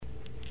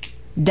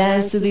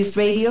Dance to This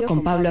Radio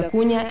con Pablo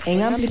Acuña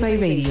en Amplify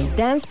Radio.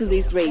 Dance to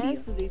This Radio.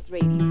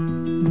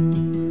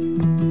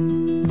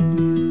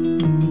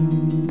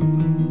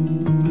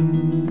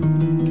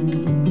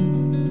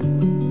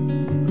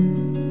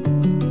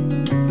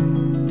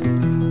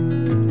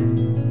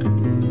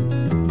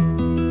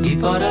 Y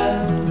por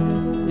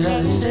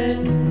agradecer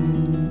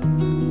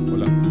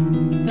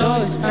lo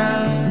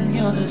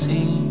extraño de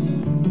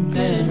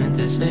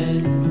simplemente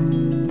ser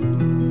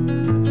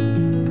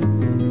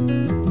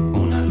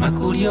un alma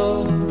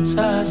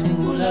curiosa,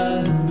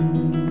 singular,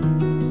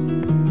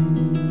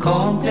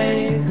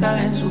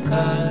 compleja en su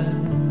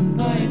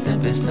calma y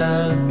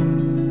tempestad.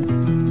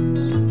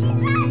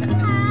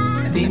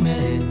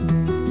 Dime,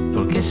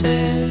 ¿por qué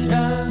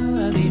será?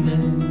 Dime,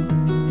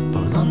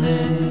 ¿por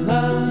dónde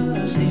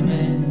vas?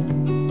 Dime.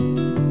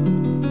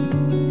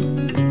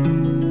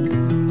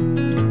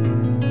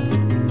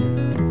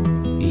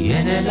 Y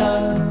en el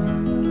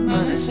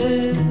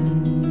amanecer,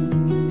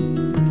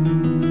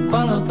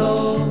 cuando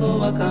todo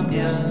va a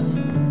cambiar,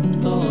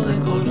 todo de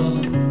color,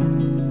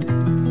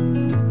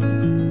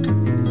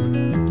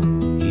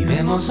 y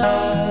vemos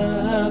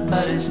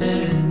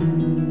aparecer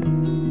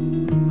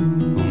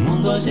un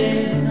mundo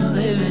lleno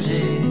de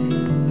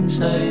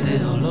belleza y de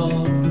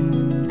dolor.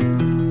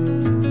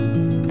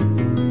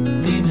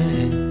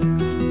 Dime,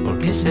 ¿por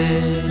qué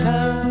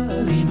será?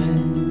 Dime,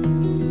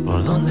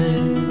 ¿por dónde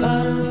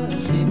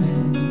vas? Dime,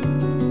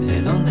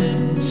 ¿de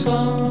dónde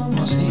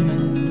somos? Dime.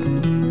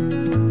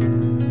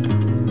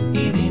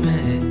 Y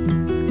dime,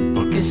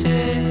 ¿por qué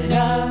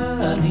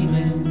será?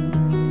 Dime,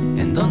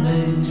 ¿en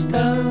dónde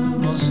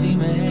estamos?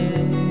 Dime,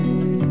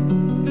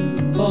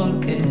 ¿por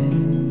qué?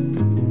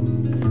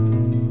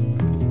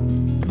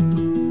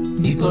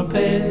 Y por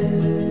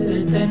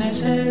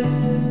pertenecer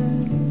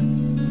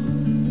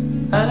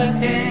a la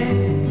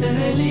gente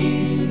del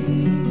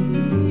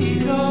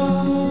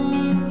libro,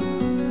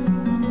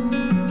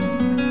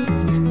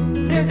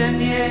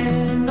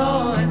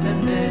 pretendiendo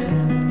entender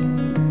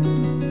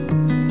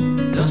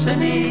los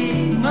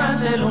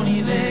enigmas del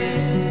universo.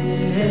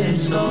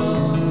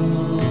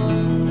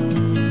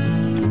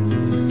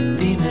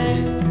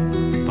 Dime,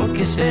 ¿por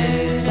qué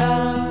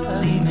será?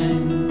 Dime,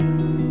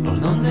 ¿por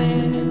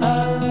dónde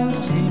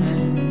vas? Dime,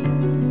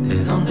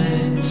 ¿de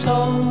dónde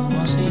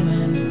somos?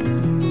 Dime,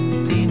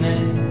 dime,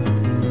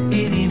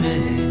 y dime,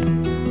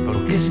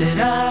 ¿por qué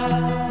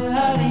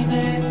será?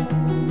 Dime,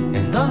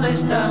 ¿en dónde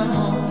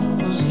estamos?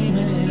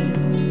 Dime,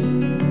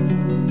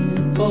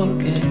 ¿por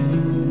qué?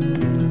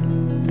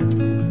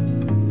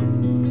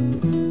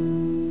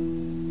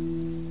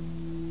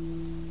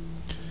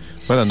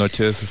 Buenas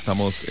noches,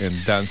 estamos en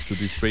Dance to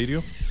This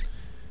Radio.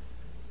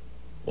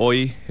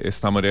 Hoy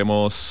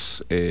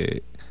estaremos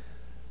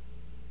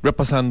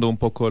repasando un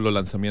poco los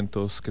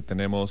lanzamientos que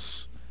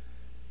hemos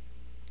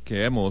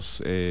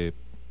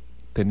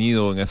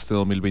tenido en este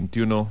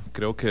 2021.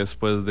 Creo que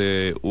después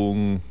de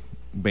un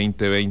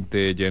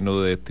 2020 lleno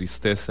de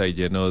tristeza y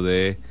lleno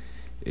de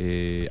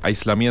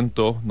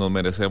aislamiento, nos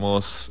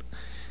merecemos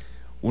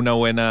una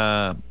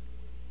buena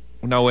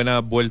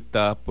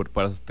vuelta por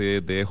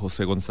parte de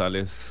José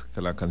González,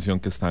 que la canción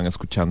que están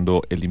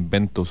escuchando, El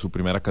Invento, su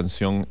primera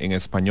canción en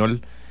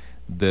español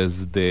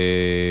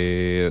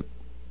desde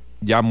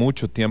ya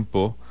mucho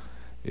tiempo,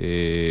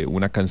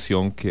 una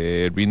canción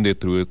que rinde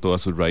tributo a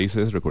sus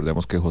raíces.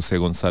 Recordemos que José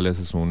González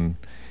es un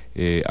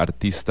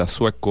artista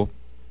sueco,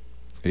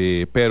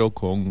 pero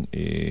con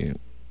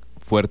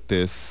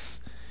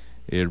fuertes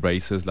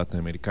raíces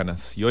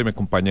latinoamericanas. Y hoy me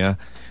acompaña,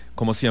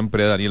 como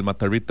siempre, Daniel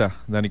Matarrita.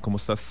 Dani, ¿cómo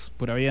estás?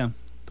 Pura vida.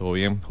 Todo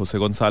bien. José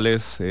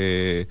González,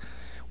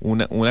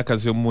 una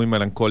canción muy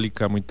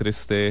melancólica, muy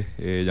triste,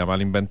 llamada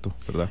El Invento,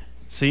 ¿verdad?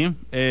 Sí,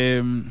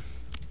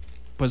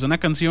 pues una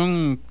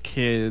canción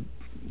que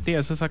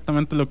es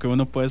exactamente lo que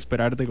uno puede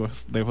esperar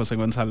de José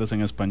González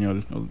en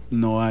español.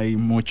 No hay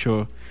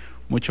mucho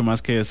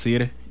más que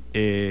decir.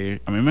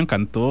 A mí me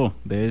encantó,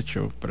 de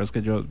hecho, pero es que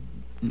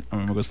a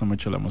mí me gusta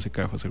mucho la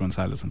música de José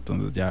González,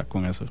 entonces ya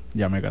con eso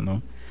ya me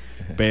ganó.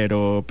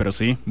 Pero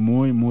sí,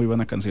 muy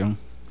buena canción.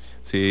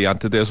 Sí,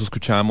 antes de eso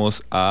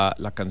escuchamos a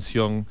la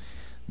canción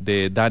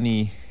de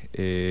Danny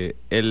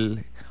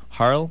L.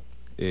 Harl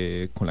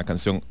con la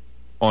canción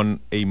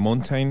On a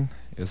Mountain,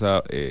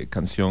 esa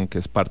canción que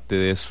es parte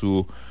de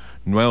su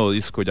nuevo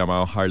disco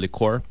llamado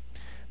Harlecore.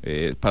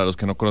 Para los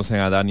que no conocen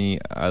a Danny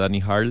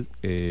Harl,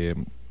 que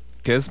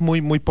es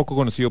muy poco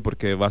conocido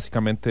porque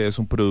básicamente es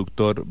un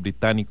productor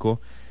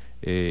británico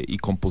y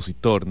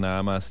compositor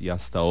nada más, y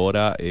hasta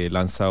ahora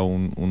lanza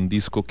un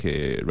disco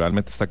que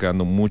realmente está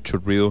creando mucho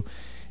ruido,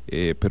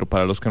 pero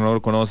para los que no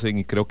lo conocen,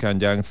 y creo que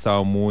han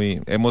estado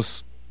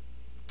hemos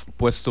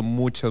puesto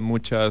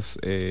muchas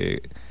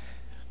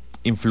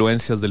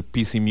influencias del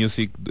PC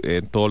Music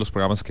en todos los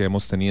programas que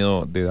hemos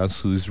tenido de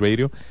Dance to This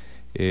Radio,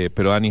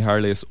 pero Danny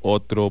Harl es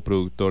otro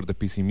productor de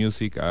PC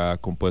Music, ha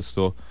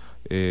compuesto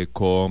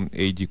con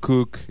A.G.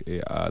 Cook,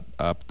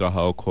 ha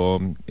trabajado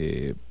con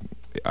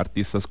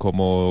artistas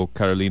como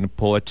Caroline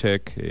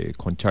Polachek,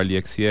 con Charlie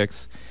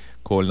XCX,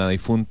 con la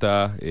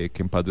difunta, que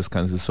en paz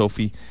descanse,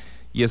 Sophie,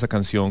 y esa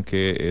canción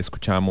que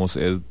escuchamos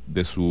es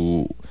de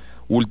su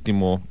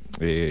último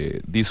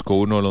disco,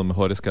 uno de los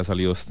mejores que ha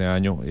salido este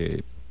año.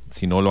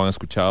 Si no lo han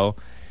escuchado,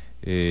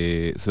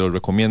 se los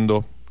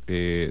recomiendo.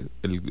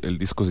 El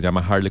disco se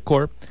llama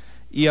Hardcore,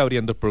 y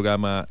abriendo el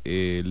programa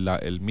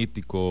el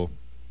mítico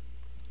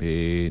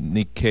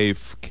Nick Cave,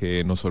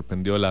 que nos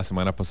sorprendió la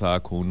semana pasada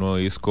con un nuevo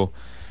disco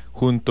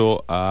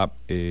junto a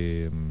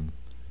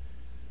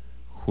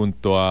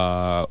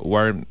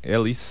Warren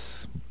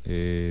Ellis,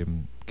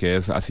 que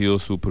ha sido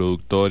su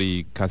productor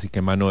y casi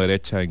que mano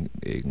derecha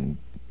en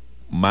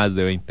más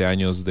de 20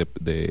 años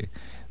de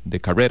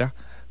carrera,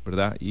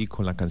 ¿verdad? Y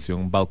con la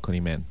canción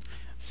Balcony Man.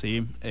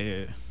 Sí,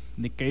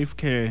 Nick Cave,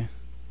 que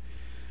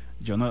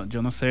yo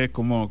no sé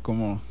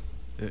cómo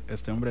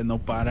este hombre no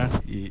para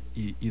y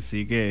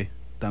sigue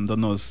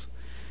dándonos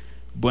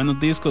buenos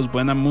discos,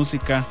 buena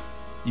música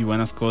y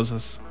buenas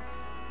cosas.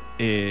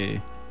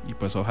 Y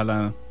pues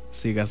ojalá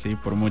siga así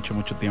por mucho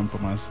tiempo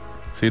más.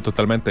 Sí,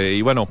 totalmente.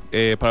 Y bueno,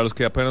 para los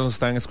que apenas nos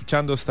están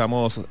escuchando,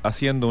 estamos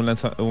haciendo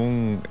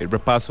un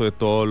repaso de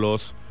todos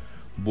los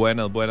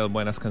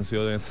buenas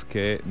canciones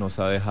que nos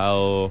ha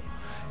dejado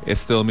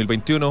este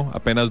 2021.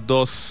 Apenas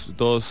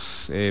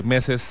dos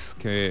meses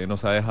que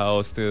nos ha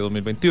dejado este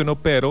 2021,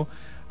 pero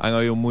han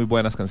habido muy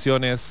buenas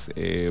canciones.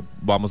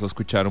 Vamos a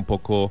escuchar un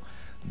poco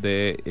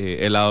de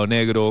El Lado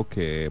Negro,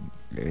 que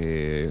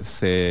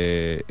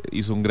se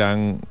hizo un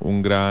gran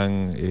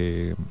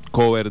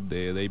cover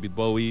de David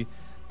Bowie.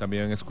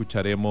 También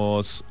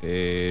escucharemos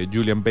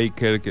Julian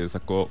Baker, que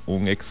sacó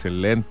un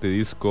excelente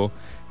disco.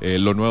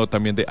 Lo nuevo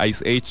también de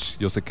Ice Age.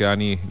 Yo sé que a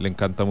Dani le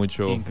encanta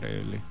mucho.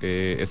 Increíble.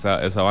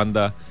 Esa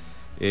banda.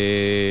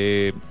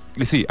 Y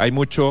sí, hay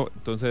mucho.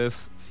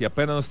 Entonces, si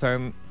apenas nos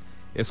están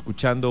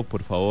escuchando,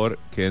 por favor,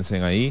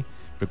 quédense ahí.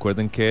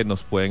 Recuerden que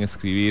nos pueden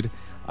escribir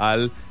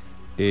al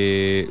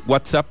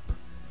WhatsApp.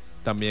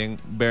 También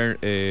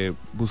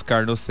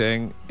buscarnos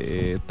en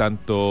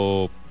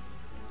tanto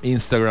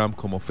Instagram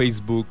como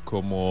Facebook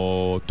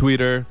como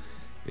Twitter,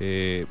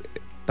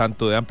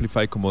 tanto de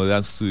Amplify como de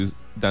Dance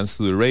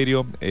to the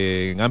Radio.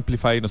 En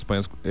Amplify nos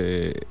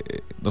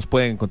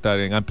pueden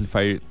encontrar en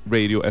Amplify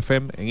Radio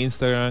FM en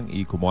Instagram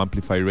y como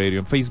Amplify Radio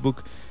en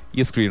Facebook,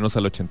 y escribirnos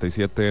al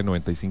 87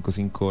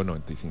 955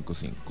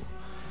 955.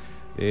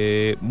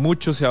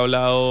 Mucho se ha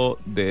hablado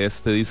de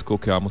este disco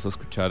que vamos a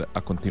escuchar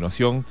a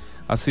continuación.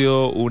 Ha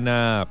sido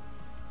una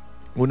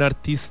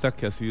artista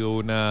que ha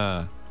sido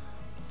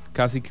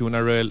casi que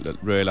una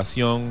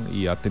revelación,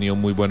 y ha tenido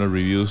muy buenos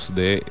reviews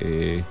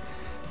de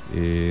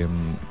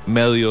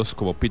medios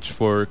como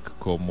Pitchfork,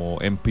 como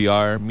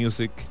NPR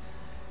Music.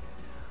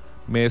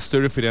 Me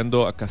estoy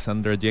refiriendo a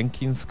Cassandra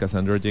Jenkins.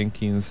 Cassandra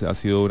Jenkins ha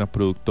sido una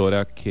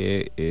productora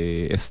que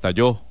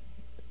estalló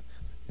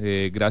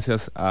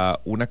gracias a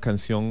una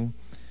canción.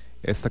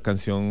 Esta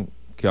canción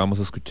que vamos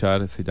a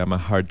escuchar se llama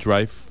Hard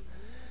Drive.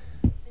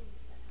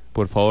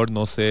 Por favor,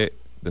 no se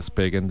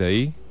despeguen de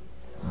ahí.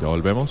 Ya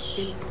volvemos.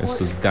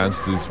 Esto es Dance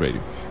to This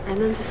Radio. And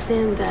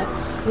understand that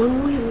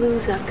when we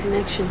lose our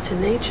connection to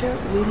nature,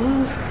 we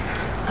lose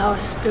our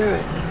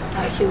spirit,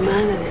 our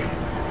humanity,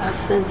 our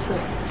sense of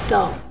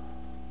self.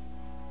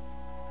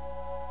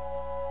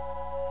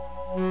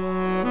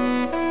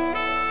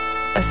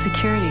 A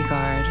security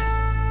guard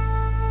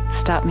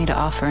stopped me to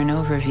offer an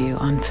overview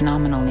on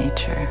phenomenal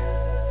nature.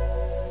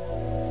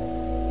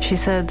 She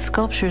said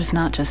sculpture's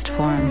not just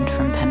formed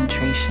from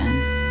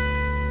penetration.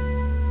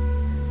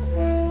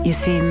 You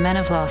see, men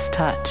have lost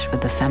touch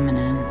with the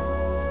feminine.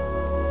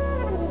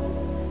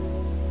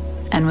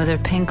 And with her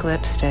pink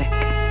lipstick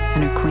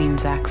and her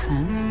queen's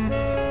accent,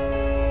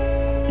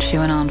 she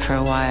went on for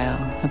a while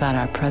about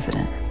our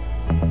president.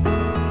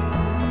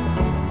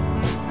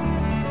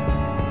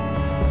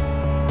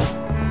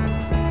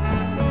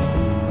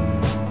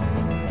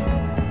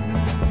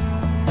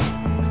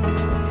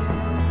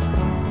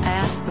 I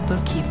asked the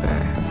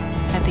bookkeeper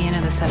at the end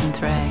of the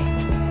 7th ray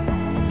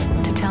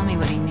to tell me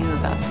what he knew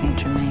about Saint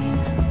Germain.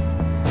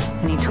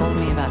 And he told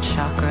me about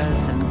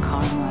chakras and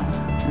karma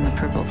and the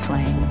purple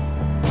flame,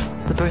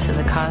 the birth of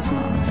the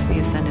cosmos, the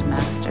ascended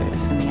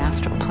masters, and the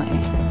astral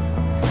plane.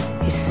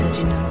 He said,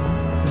 you know,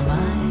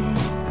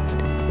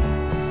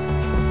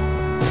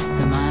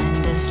 the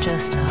mind is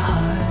just a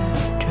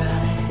hard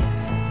drive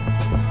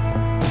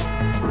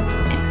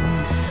in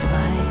this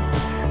life.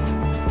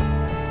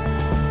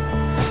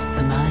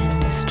 The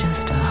mind is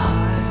just a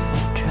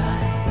hard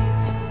drive.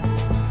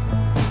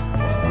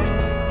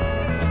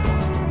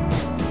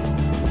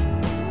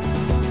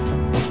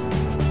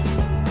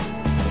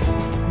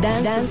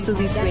 Dance to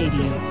This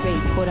Radio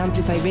por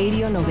Amplify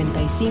Radio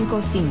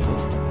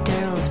 95.5.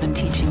 Daryl's been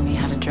teaching me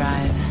how to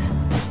drive.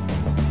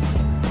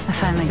 I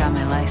finally got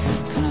my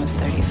license when I was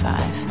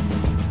 35.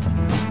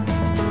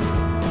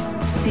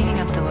 Speeding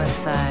up the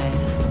west side,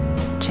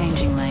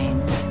 changing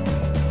lanes.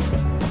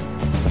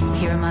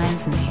 He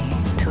reminds me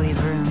to leave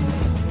room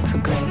for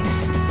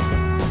grace.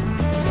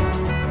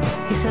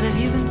 He said, have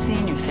you been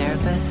seeing your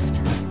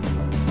therapist?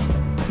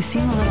 You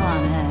seem a little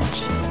on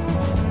edge.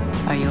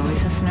 Are you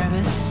always this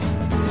nervous?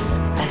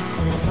 I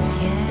said,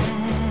 yeah.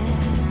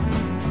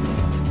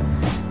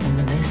 And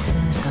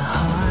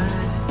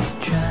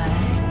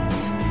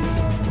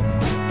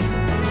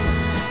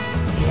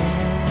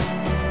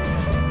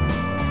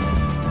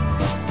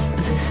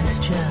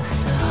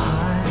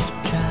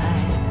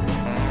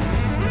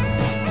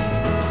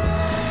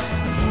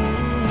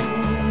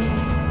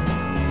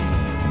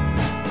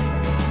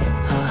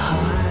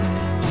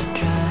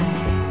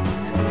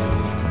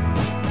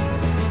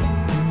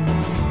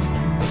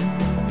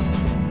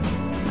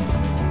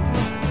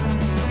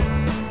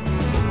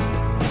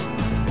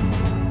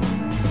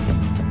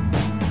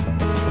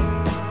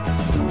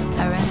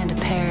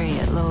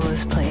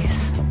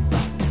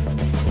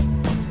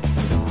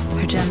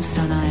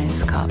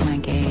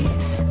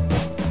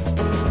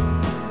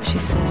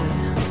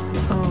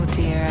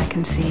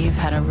can see you've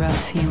had a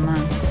rough few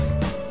months.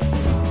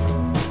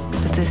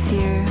 But this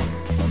year,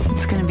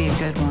 it's gonna be a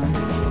good one.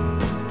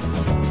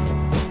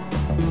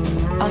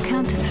 I'll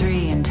count to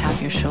 3 and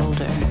tap your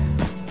shoulder.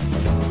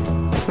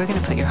 We're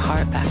gonna put your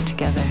heart back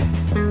together.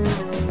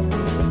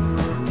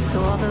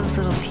 So all those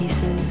little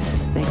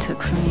pieces they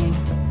took from you,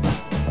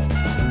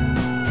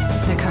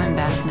 they're coming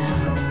back now.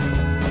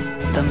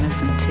 They'll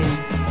miss them too.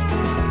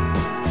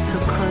 So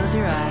close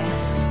your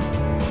eyes.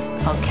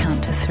 I'll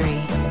count to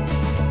 3.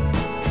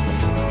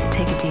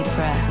 Take a deep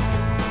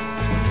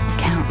breath.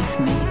 Count with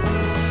me.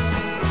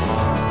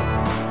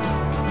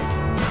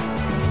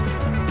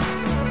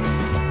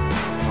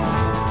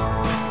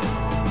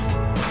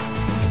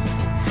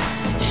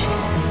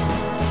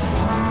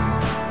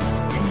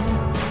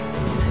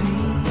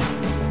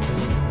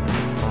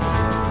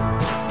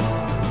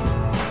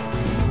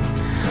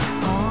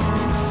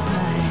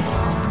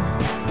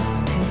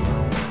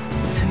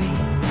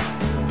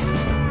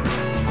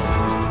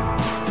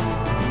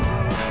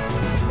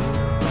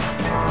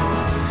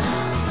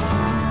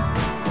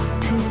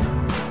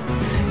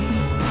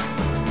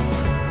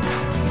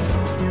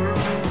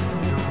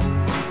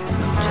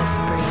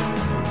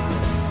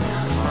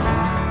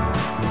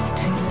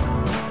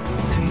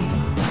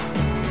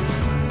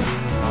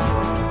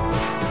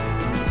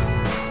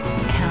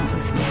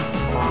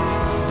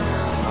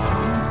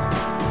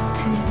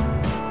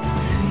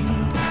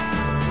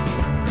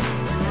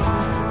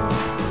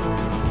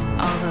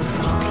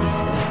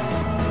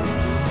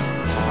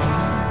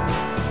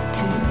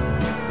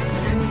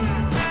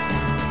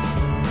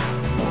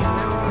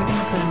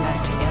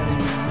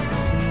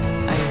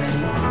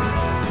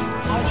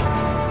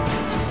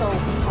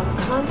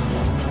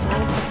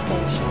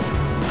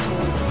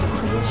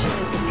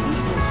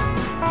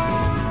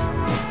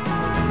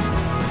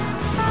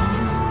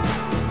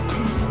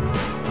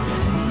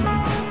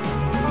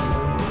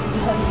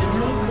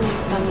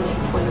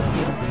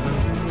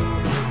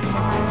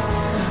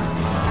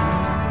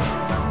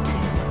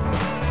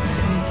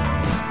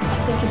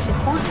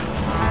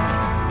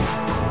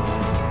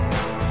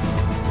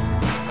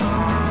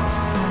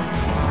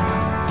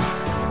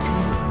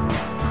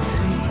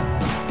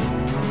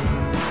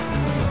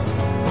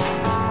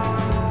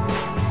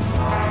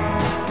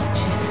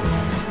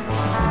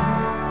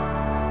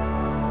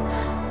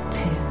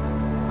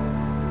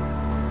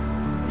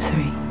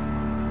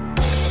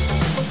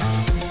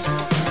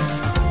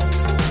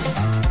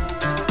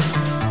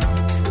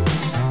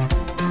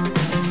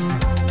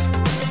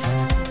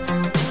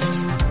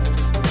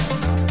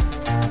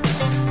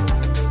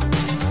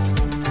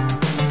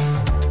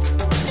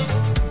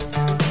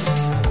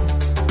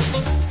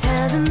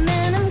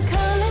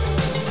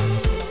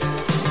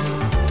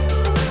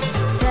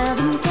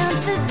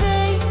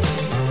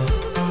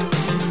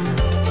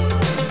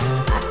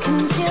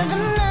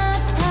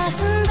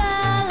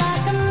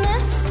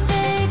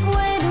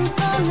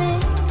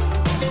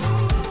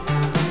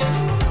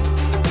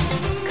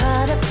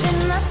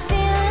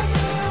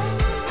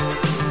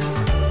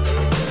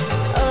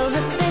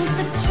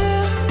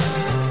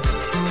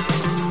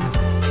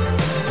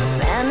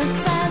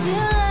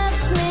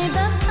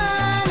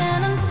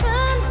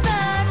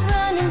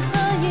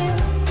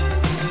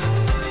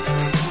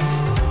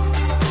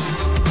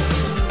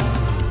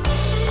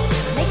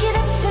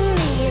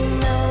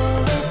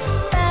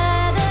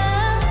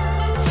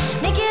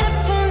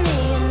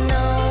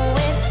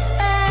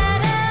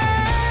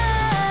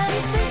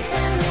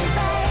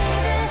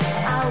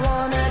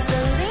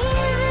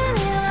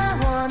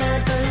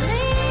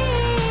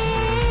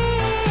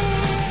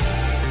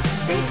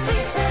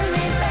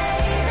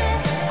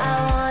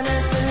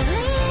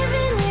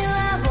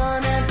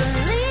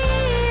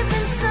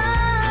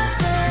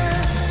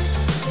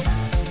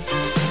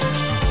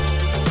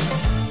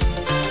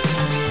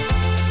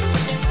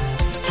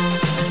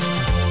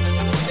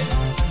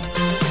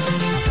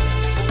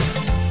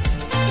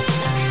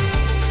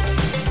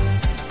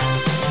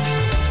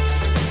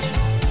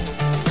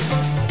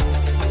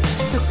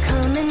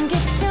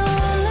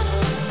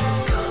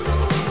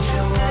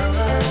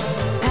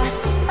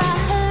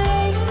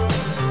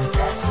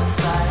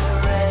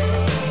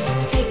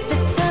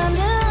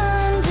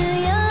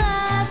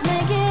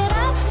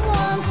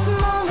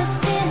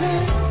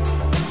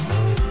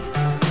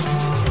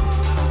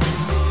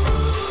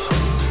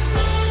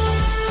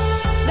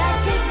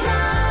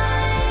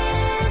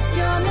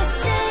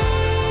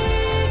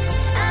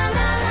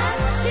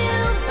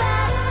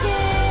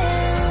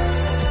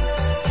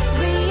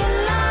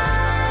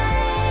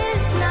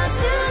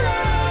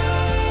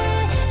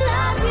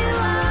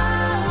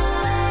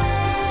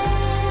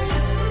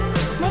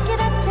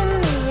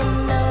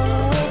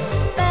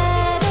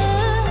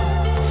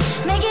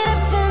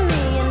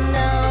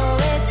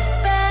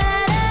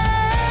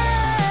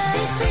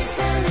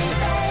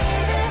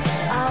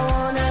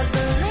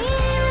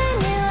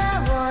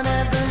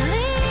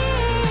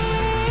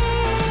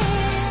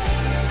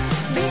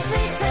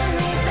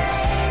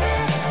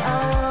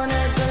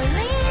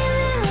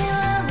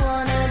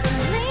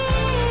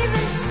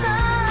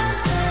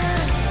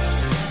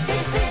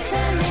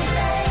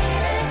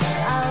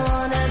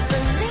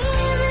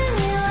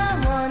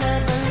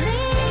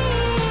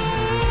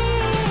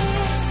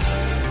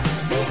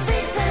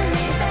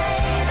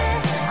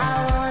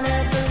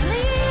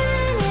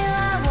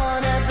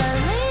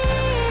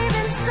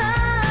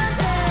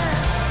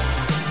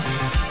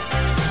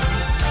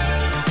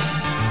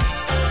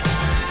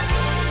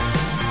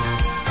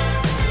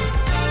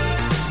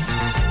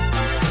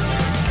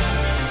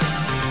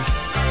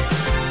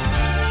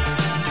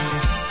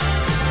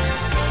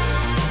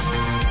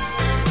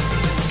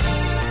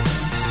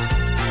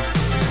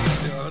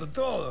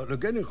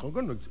 que hay en Hong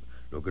Kong no existe.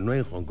 Lo que no hay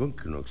en Hong Kong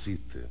que no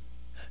existe.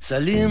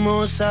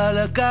 Salimos a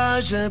la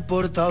calle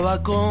por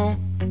tabaco.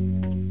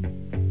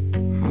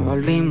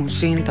 Volvimos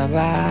sin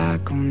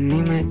tabaco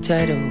ni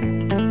mechero.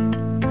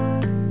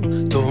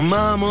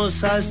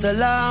 Tomamos hasta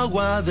el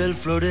agua del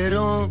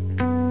florero.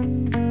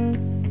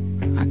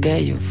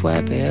 Aquello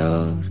fue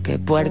peor que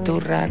Puerto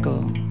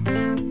Urraco.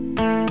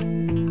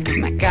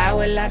 Me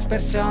cago en las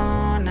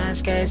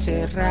personas que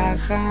se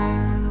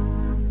rajan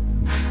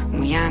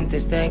muy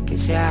antes de que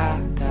se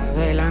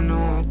acabe la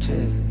noche.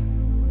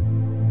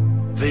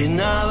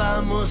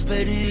 Peinábamos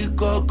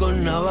perico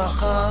con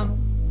navaja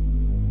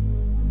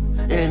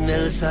en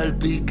el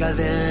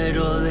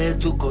salpicadero de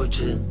tu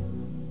coche.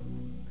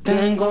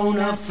 Tengo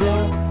una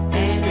flor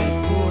en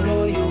el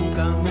culo y un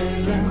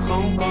camello en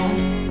Hong Kong.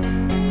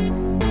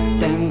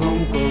 Tengo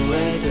un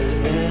cohete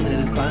en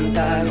el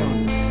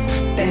pantalón.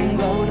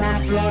 Tengo una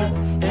flor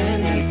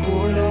en el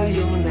culo y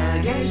una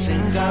geisha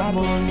en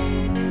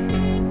Japón.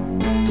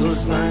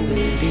 Dos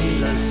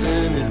banderillas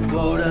en el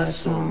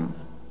corazón.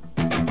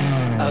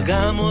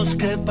 Hagamos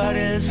que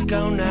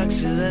parezca un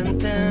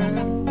accidente.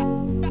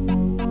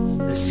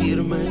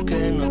 Decirme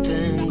que no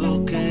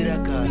tengo que ir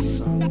a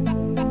casa.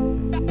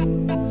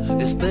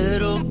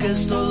 Espero que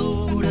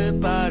esto dure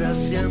para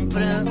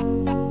siempre.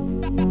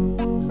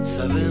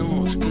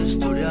 Sabemos que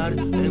historiar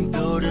en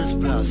peores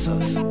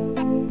plazas.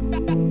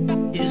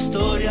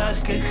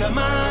 Historias que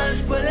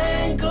jamás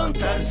pueden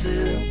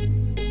contarse.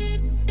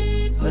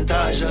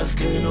 Batallas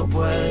que no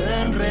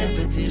pueden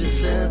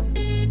repetirse.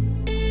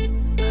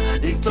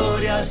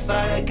 Victorias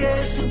para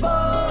que se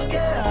pueda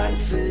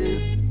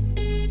quedarse.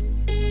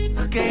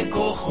 ¿A qué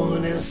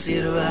cojones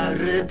sirve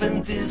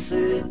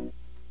arrepentirse?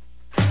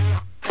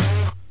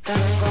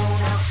 Tengo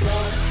una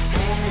flor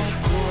en el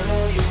culo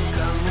y un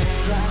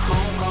camello en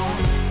Hong Kong.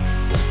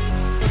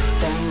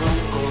 Tengo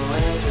un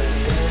cohete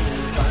en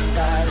el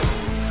pantalón.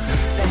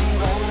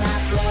 Tengo una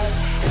flor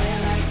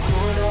en el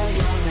culo y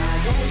una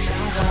geisha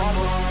en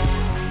Japón.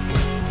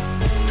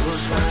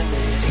 Tus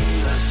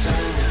banderillas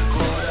en el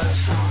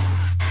corazón.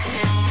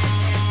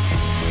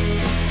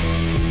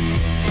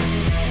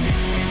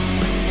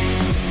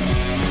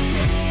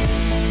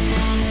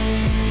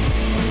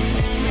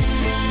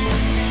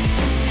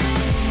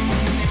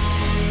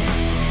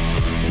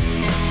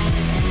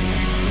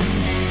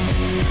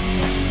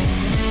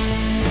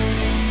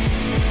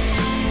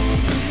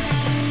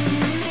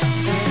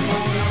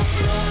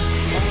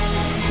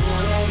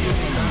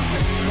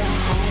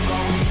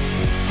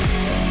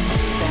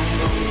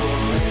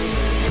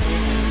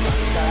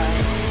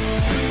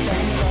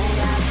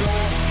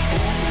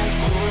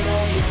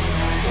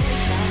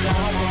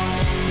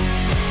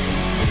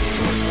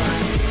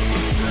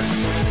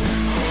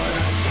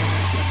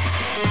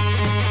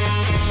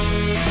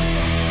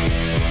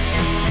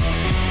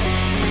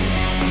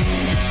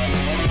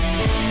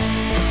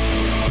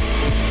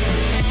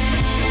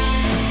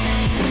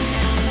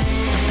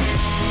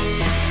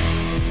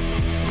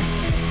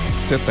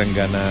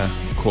 Zetangana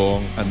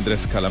con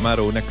Andrés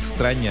Calamaro, una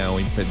extraña o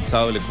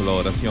impensable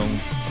colaboración,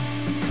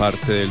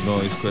 parte del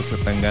nuevo disco de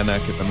Zetangana,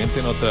 que también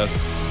tiene otras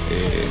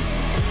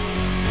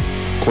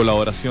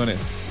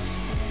colaboraciones.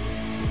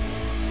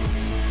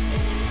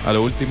 A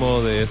lo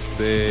último del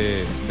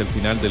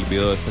final del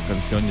video de esta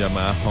canción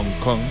llamada Hong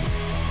Kong,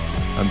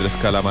 Andrés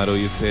Calamaro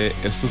dice: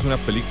 esto es una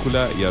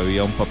película y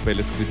había un papel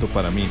escrito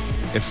para mí,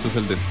 esto es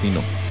el destino.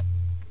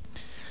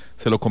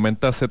 Se lo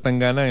comenta a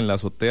Zetangana en la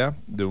azotea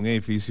de un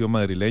edificio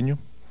madrileño,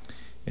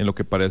 en lo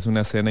que parece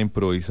una escena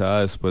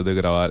improvisada después de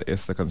grabar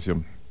esta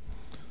canción.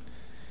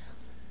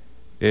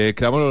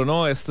 Creámoslo o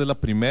no, esta es la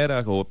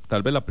primera, o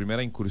tal vez la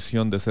primera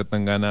incursión de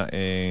Zetangana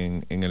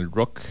en el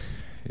rock.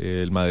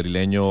 El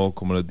madrileño,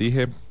 como les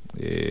dije,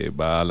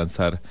 va a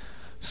lanzar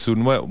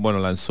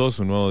lanzó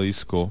su nuevo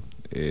disco,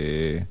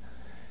 que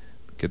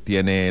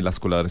tiene las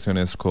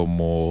colaboraciones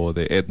como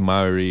de Ed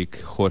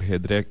Maverick, Jorge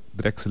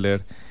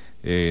Drexler,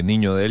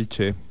 Niño de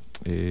Elche,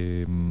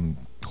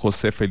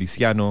 José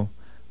Feliciano,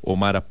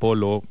 Omar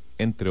Apolo,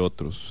 entre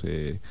otros.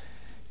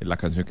 La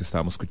canción que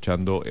estábamos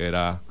escuchando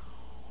era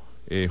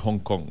Hong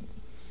Kong.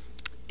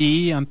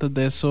 Y antes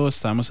de eso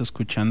estábamos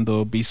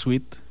escuchando Be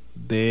Sweet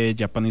de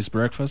Japanese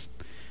Breakfast,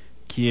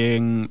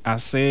 quien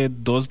hace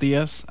 2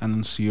 días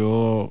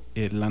anunció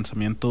el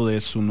lanzamiento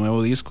de su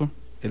nuevo disco,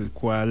 el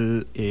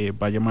cual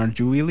va a llamar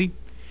Jubilee.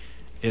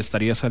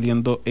 Estaría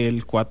saliendo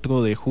el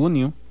 4 de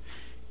junio.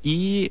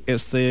 Y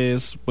este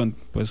es, bueno,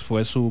 pues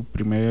fue su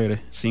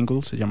primer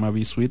single, se llama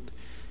Be Sweet,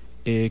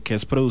 que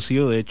es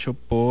producido de hecho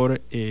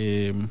por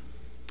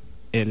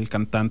el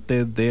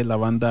cantante de la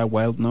banda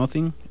Wild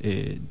Nothing,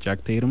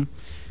 Jack Tatum,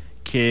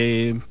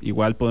 que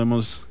igual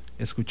podemos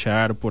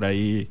escuchar por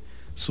ahí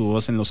su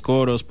voz en los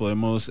coros,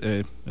 podemos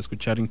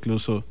escuchar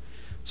incluso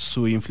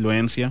su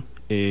influencia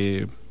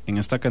en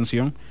esta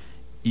canción,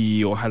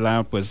 y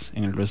ojalá pues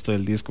en el resto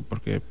del disco,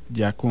 porque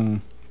ya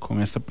con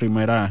esta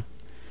primera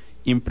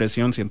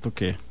impresión siento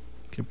que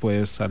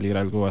puede salir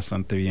algo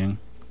bastante bien.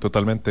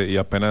 Totalmente, y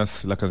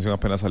la canción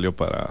apenas salió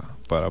para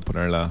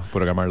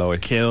programarla hoy.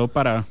 Quedó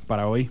para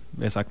hoy,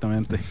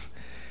 exactamente.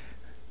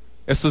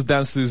 Esto es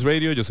Dance to This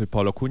Radio, yo soy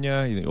Pablo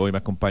Acuña y hoy me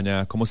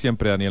acompaña como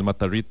siempre Daniel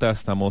Matarrita.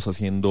 Estamos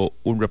haciendo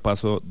un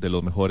repaso de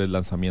los mejores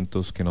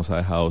lanzamientos que nos ha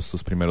dejado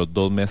estos primeros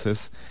 2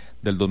 meses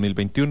del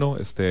 2021,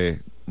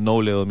 este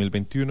noble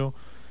 2021.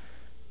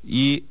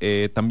 Y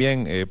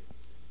también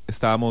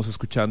estábamos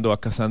escuchando a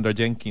Cassandra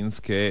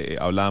Jenkins, que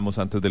hablábamos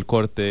antes del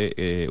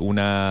corte,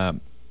 una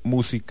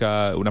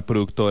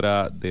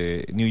productora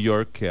de New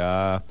York que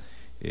ha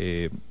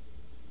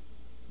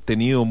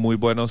tenido muy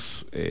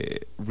buenos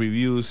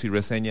reviews y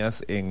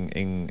reseñas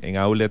en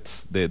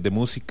outlets de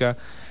música,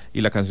 y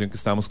la canción que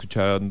estábamos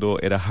escuchando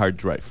era Hard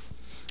Drive.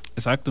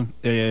 Exacto.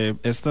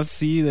 Esta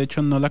sí, de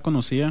hecho no la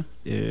conocía.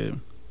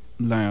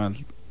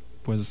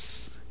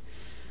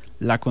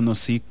 La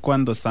conocí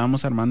cuando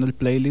estábamos armando el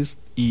playlist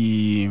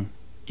y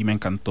me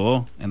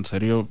encantó, en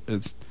serio,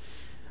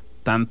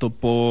 tanto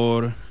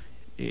por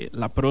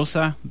la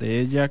prosa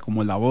de ella,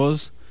 como la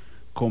voz,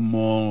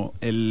 como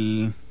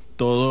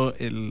todo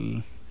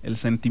el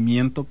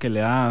sentimiento que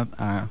le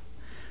da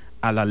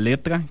a la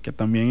letra, que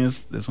también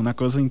es una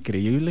cosa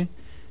increíble.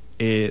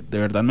 De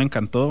verdad me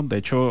encantó. De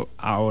hecho,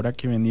 ahora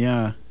que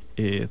venía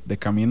de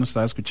camino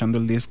estaba escuchando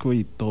el disco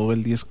y todo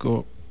el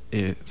disco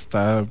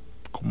está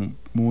como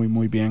muy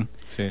muy bien.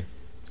 Sí.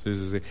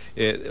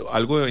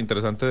 Algo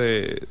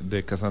interesante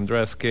de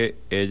Cassandra es que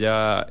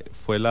ella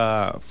fue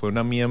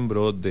una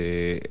miembro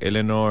de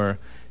Eleanor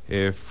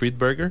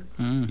Friedberger,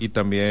 y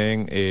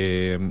también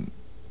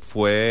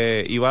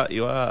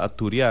iba a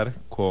turear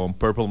con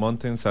Purple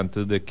Mountains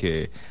antes de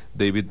que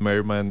David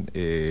Merman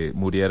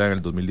muriera en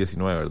el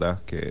 2019,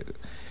 ¿verdad? Que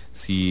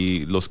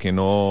si los que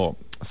no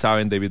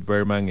saben, David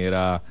Berman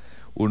era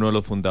uno de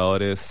los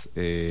fundadores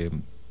de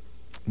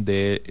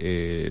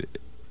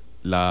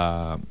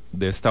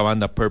esta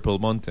banda Purple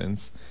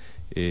Mountains,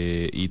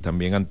 y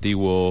también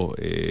antiguo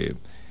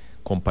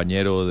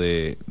compañero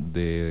de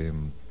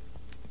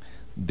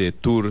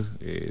tour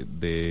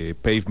de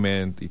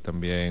Pavement, y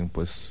también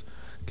pues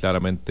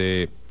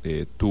claramente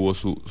tuvo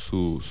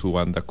su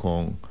banda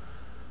con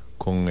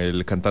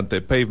el cantante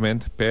de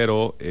Pavement,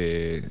 pero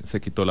se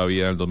quitó la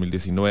vida en el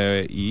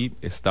 2019 y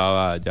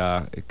estaba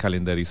ya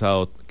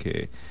calendarizado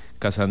que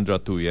Cassandra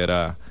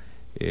tureara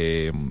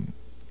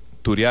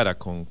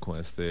con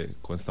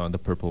esta banda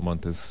Purple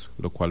Mountains,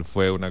 lo cual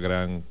fue una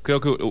gran... Creo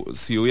que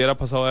si hubiera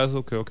pasado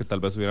eso, creo que tal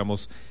vez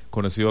hubiéramos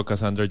conocido a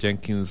Cassandra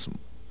Jenkins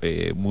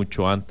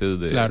mucho antes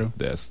de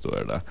esto,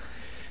 ¿verdad?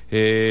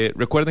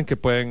 Recuerden que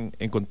pueden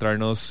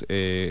encontrarnos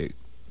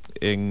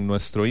en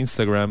nuestro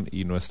Instagram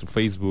y nuestro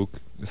Facebook.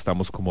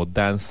 Estamos como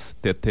Dance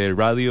TT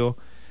Radio,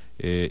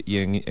 y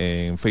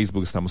en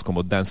Facebook estamos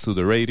como Dance to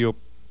the Radio.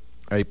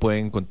 Ahí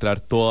pueden encontrar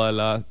toda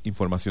la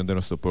información de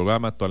nuestro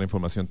programa, toda la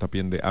información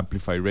también de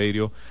Amplify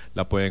Radio.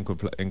 La pueden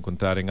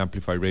encontrar en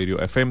Amplify Radio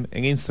FM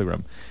en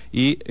Instagram.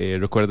 Y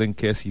recuerden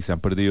que si se han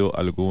perdido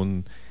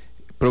algún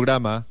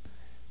programa,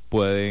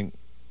 pueden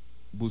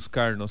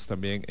buscarnos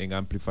también en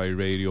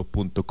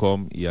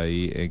amplifyradio.com, y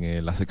ahí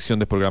en la sección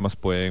de programas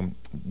pueden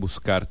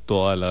buscar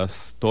todos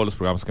los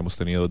programas que hemos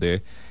tenido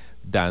de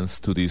Dance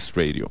to This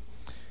Radio.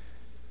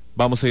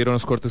 Vamos a ir a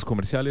unos cortes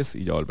comerciales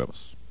y ya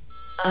volvemos.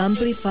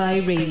 Amplify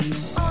Radio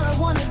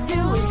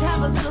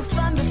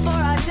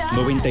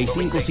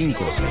 95.5.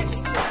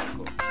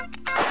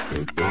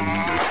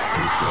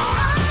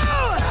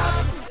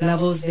 La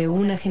voz de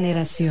una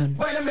generación.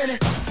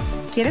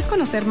 ¿Quieres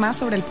conocer más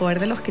sobre el poder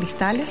de los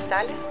cristales?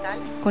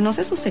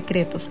 Conoce sus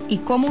secretos y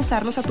cómo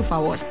usarlos a tu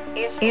favor.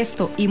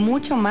 Esto y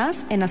mucho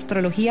más en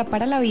Astrología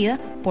para la Vida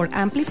por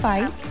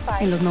Amplify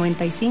en los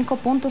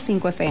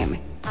 95.5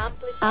 FM.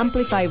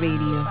 Amplify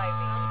Radio.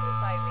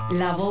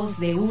 La voz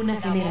de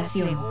una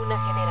generación.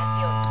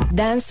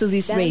 Dance to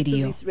This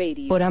Radio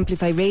por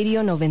Amplify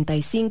Radio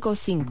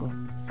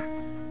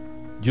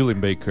 95.5.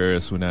 Julian Baker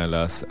es una de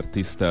las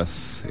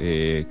artistas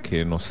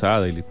que nos ha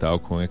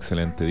deleitado con un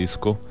excelente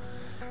disco.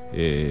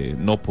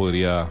 No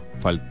podría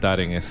faltar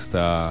en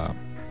esta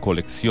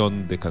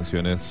colección de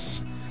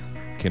canciones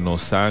que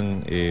nos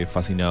han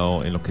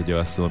fascinado en lo que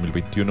lleva este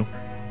 2021.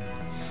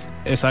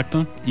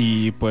 Exacto,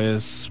 y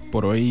pues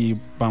por hoy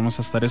vamos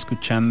a estar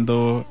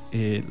escuchando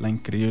la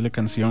increíble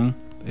canción,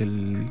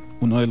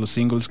 uno de los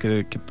singles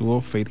que tuvo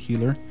Faith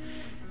Healer,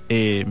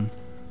 de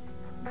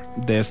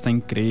esta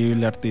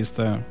increíble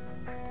artista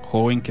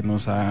joven que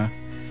nos ha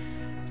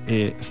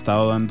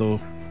estado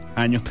dando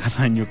año tras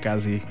año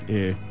casi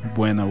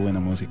buena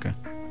música.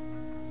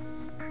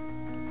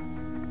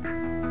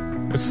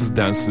 Esto es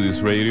Dance to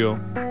This Radio.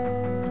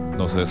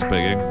 No se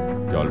despeguen,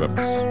 ya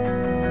volvemos.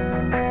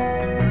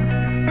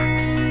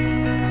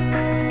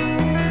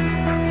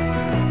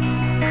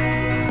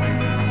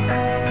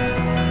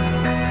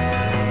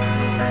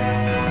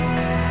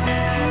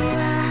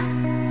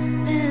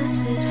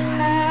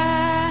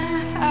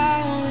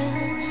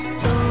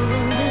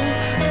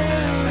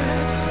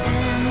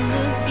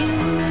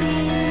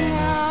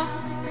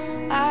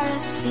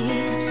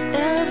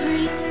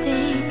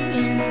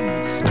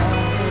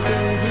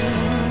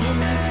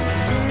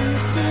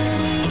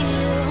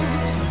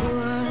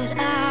 What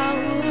I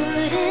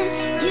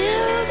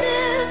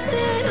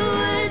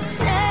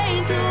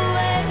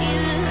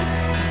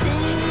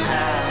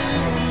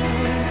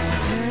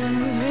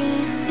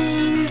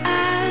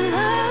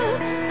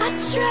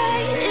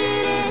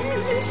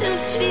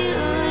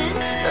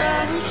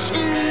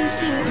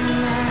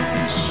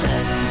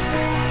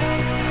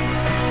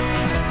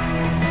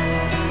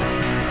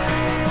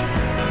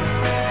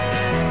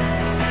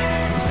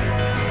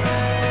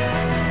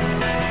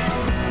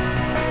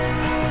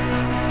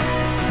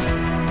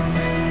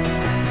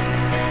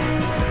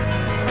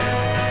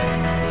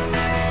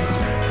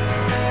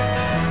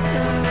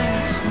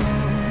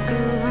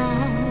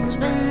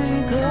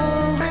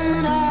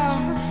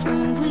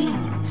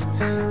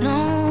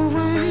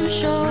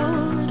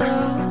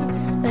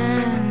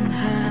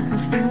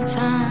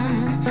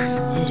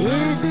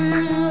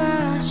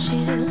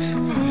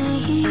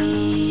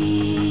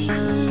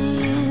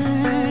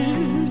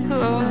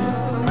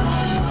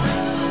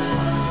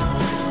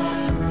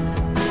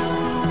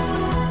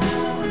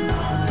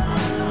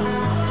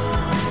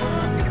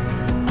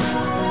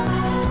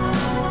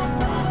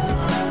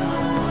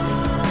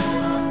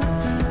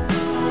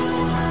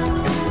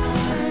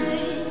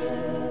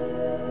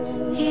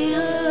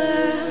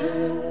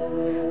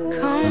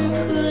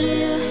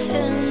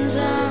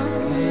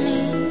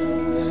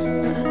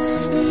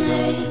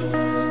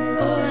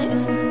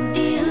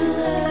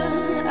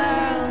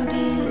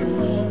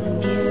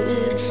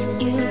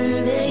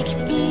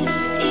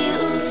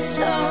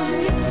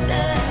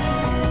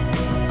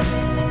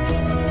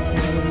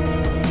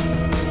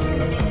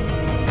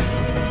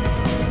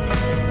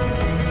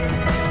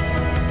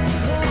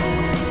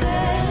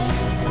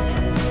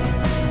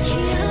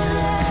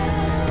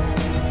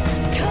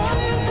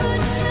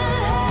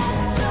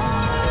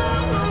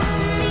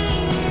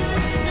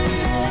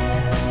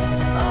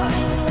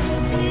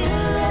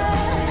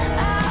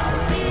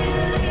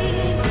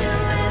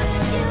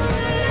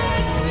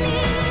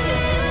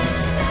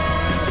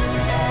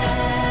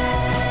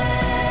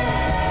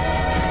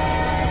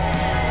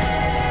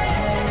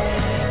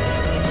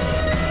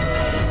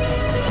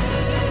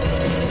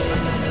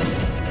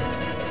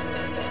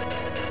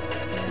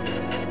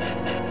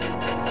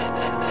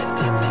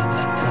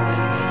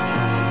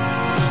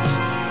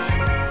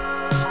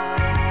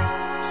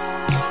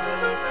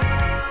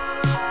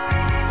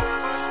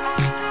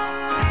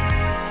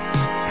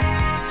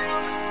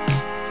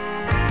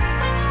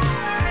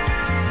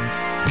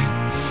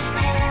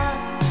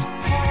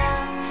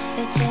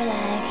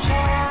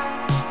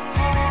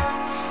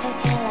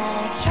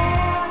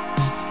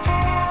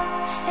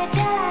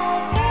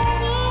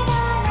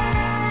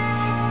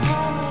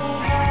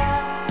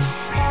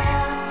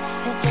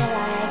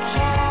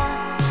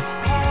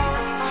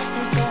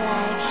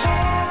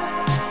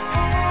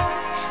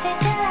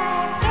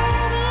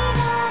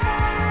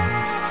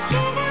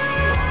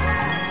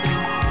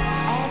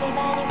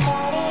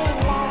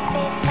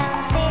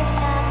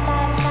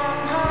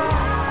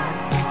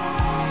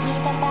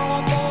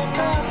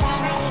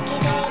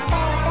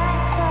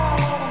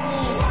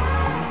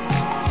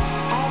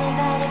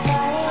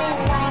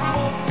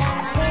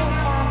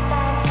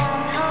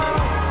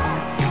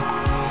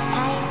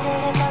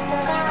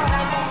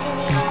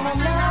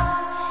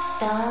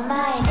Don't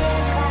mind if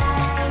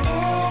I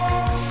do.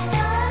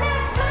 No,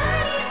 that's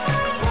fine if I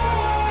do.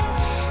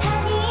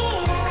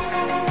 Honey, la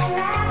la la la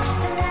la.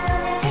 So now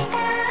that you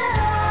go,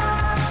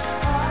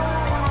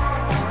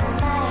 oh, don't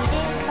mind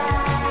if I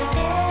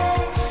do.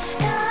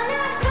 No,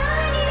 that's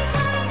fine if I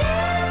do.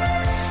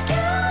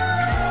 Go,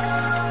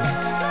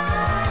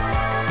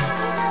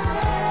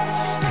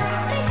 my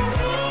special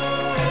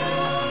feeling.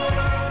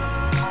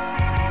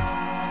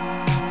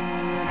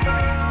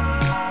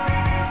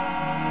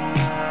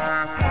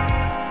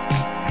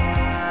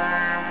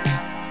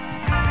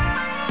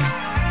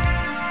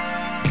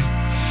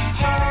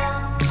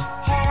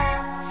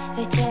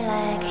 Would you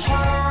like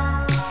hello,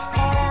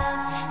 hello?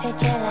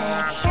 Would you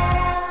like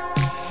hello,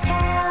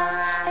 hello?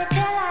 Would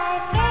you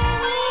like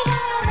any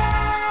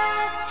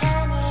donuts,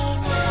 honey?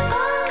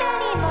 こんな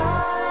にも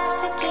好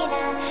きな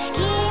気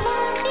持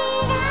ち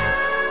があ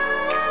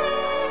る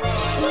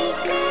It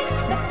makes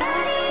my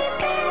body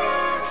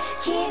better.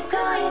 Keep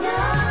going on.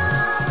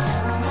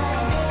 Don't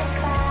mind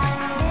if I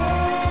do.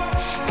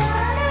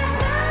 Donuts,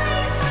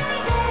 fine if I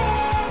do.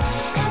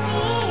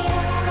 Honey,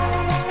 la la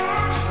la la la.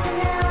 So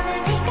now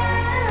that you go,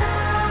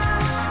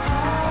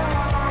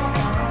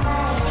 don't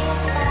mind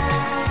if I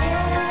do.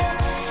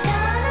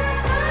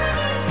 Donuts, fine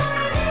if I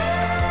do.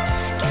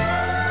 Go,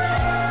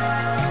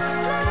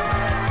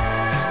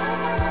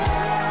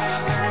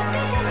 my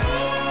special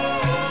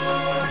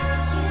feeling.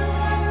 You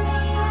and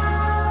me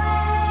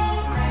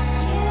always.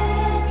 You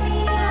and me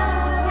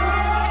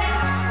always.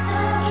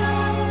 Talking to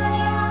you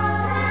now.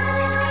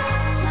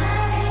 My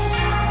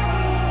special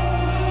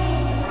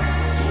feeling.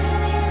 You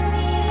and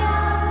me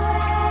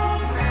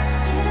always.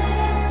 You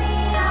and me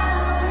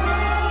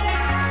always.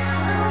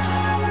 Talking to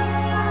you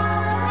now.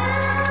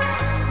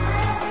 My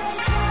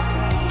special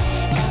feeling.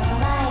 Don't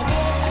mind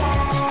if I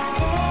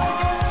do.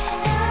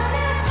 No,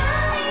 that's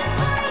fine if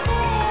I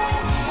do.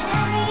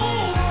 Honey,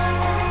 la la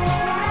la la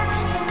la.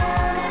 So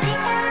now that you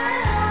go,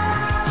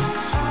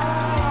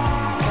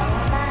 don't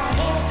mind if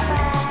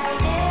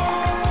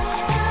I do.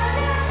 No,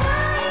 that's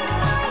fine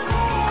if I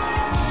do.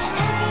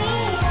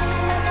 Honey, la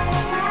la la la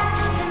la.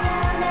 So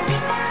now that you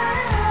go, don't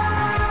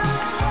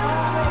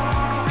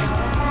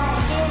mind if I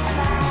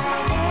do.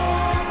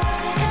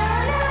 No,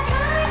 that's fine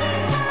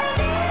if I do.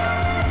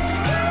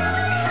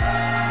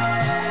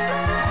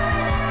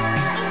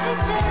 It's a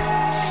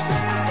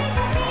my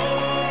special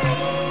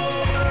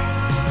feeling.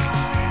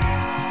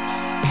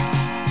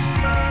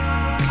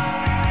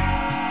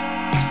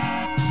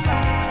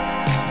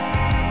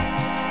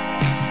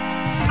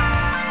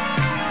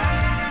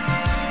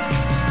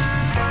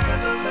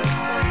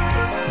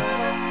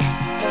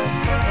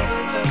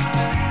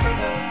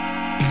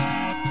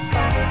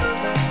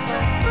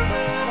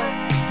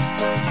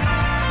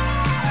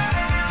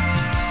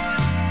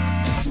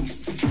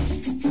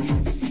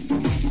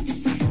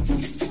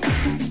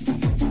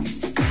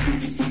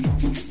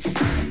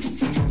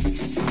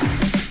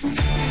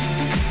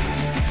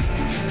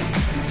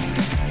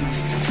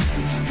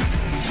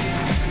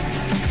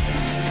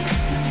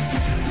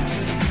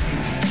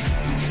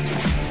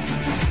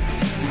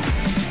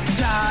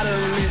 Tired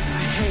of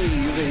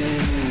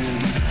misbehaving.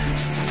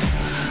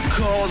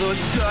 Call those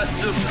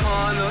shots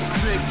upon those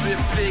bricks we're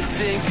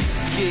fixing to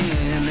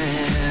skin.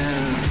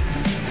 And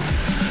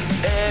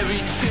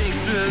every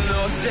trick's a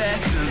loss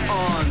that's an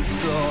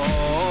onslaught.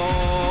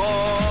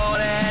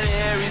 And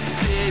every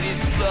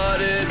city's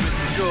flooded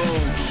with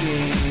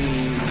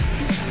cocaine.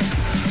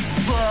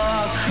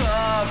 Fuck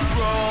up,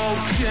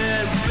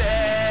 broken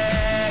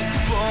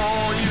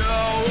backbone.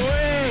 You're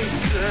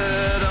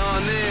wasted on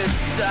this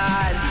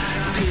side.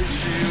 Did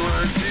you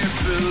want to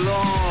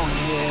belong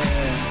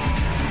here?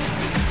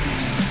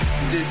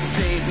 This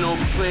ain't no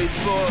place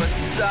for a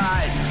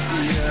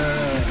sightseer.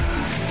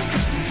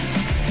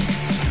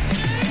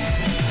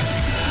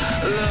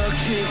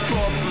 Looking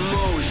for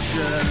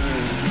promotion.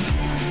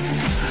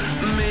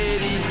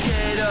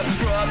 Medicate a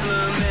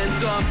problem and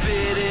dump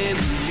it in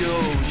the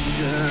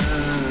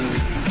ocean.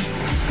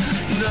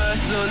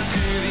 Nurse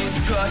onto these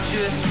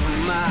crutches for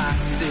my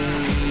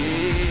sake.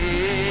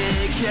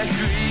 Yeah,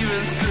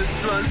 grievances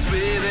runs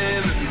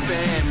within the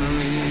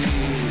family.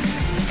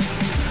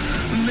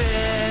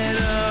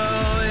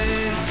 Meddle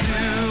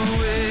into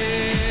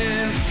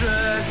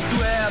interest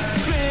where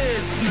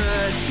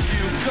business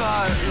you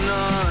got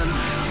none.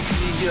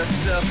 See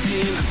yourself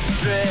in the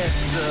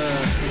stressor.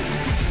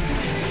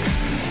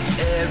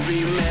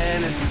 Every man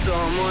is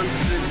someone's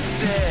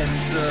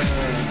successor.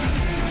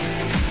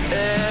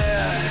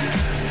 Yeah.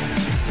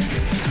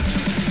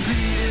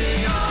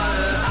 Beating on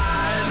an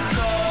iron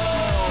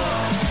door.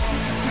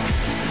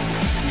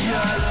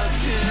 You're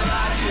looking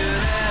like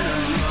an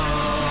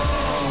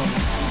animal.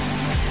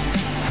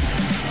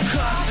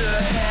 Cock the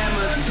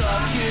hammer,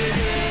 tuck it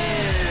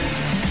in.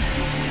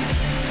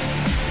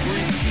 We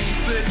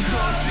keep it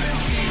close, we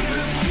keep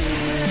it in.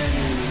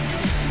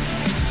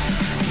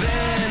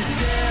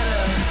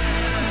 Vendetta.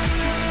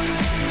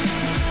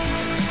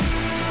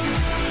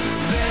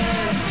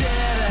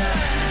 Vendetta.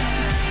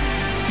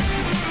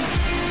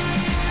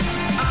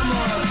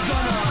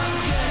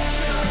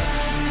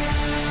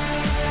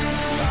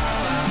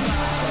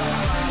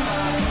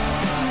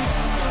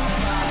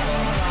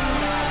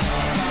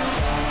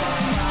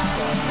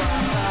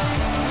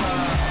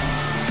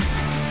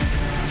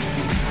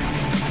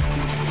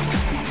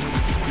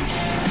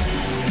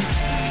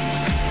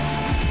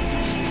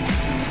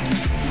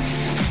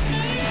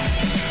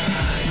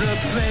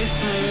 place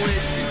from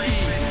which to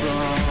eat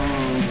from.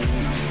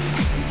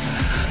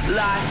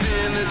 Life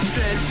in the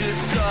trenches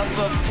of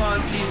a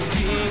Ponzi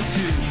scheme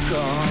to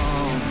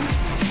come.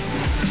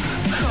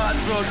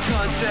 Cutthroat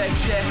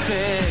contract,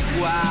 epic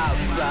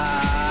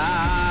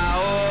wildfire,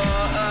 or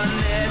a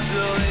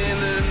nettle in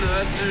the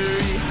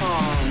nursery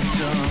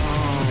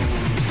humdrum.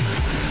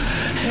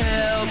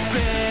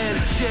 Hell-bent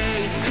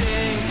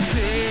chasing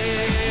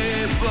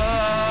paper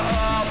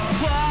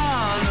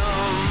upon a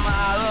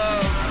mile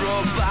of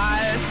road by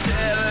a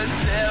 7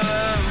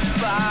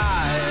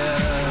 fire.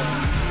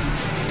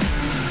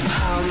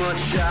 How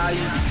much are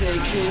you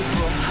taking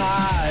for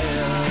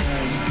hire?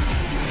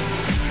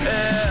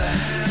 Yeah.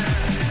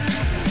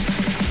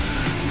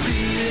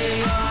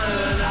 Beating on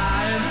an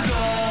iron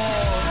door.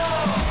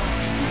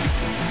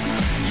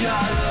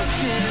 You're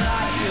looking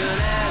like an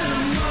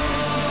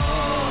animal.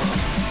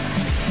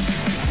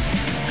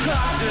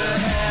 Cock the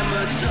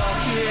hammer,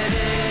 tuck it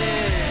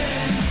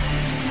in.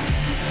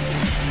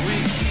 We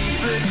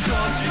keep it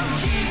close, we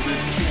keep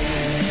it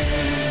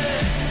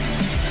kin.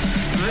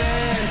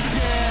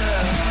 Vendetta.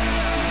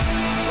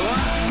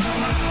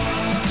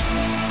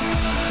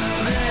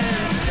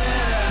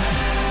 Vendetta.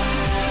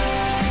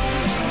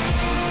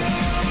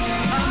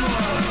 I'm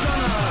gonna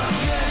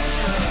get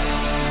you.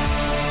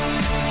 Vendetta.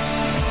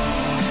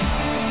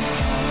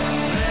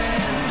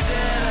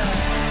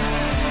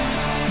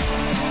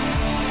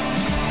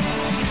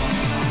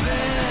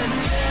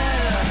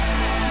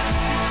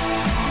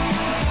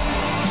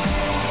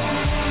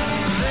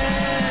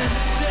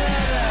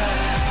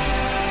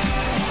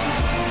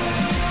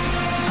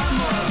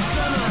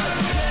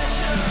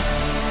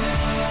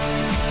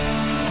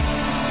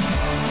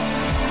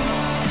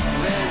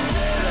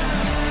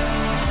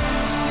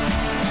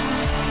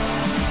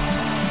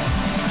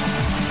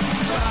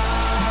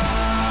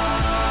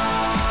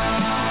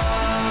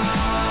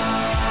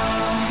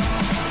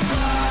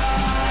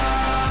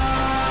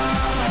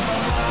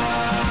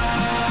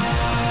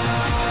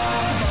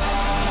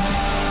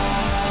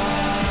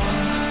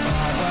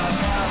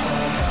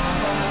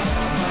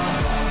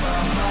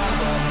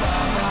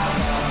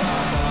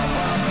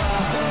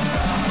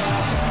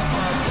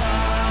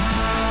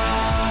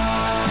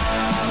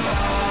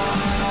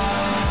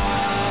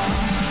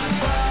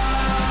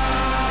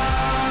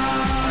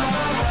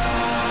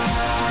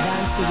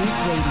 Dance to This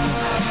Radio,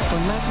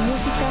 con más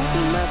música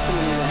y más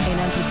comunidad en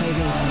Amplify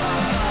Radio.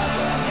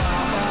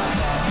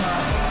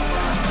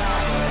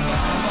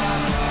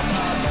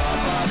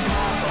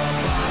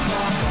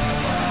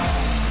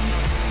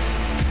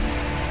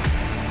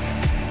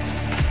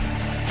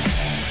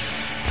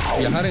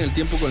 Viajar en el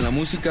tiempo con la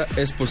música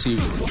es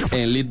posible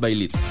en Lead by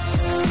Lead.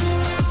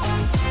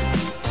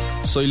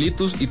 Soy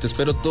Litus y te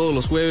espero todos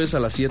los jueves a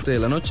las 7 de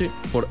la noche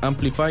por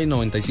Amplify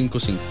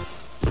 95.5.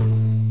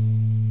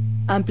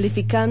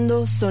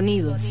 Amplificando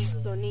sonidos.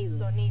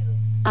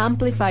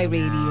 Amplify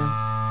Radio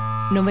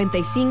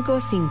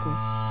 95.5.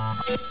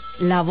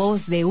 La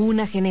voz de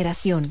una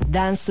generación.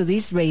 Dance to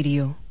This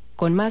Radio,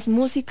 con más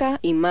música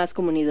y más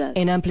comunidad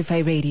en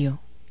Amplify Radio.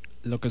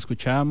 Lo que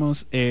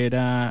escuchábamos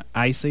era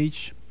Ice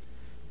Age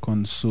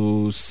con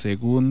su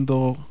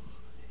segundo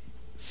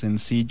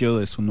sencillo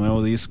de su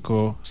nuevo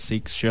disco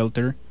Six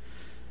Shelter.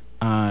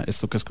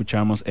 Esto que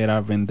escuchamos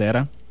era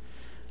Vendetta,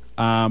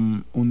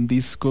 un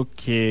disco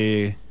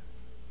que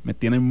me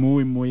tiene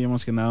muy muy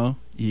emocionado,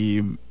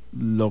 y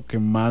lo que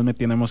más me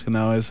tiene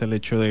emocionado es el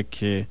hecho de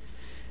que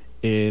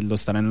lo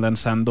estarán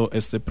lanzando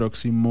este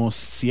próximo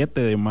 7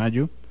 de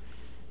mayo,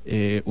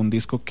 un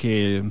disco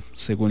que,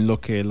 según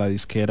lo que la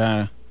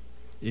disquera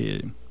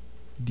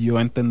dio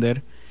a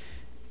entender,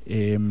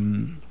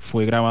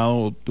 fue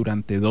grabado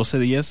durante 12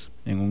 días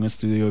en un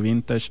estudio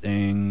vintage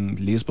en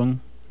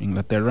Lisbon,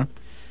 Inglaterra,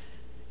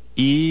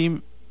 y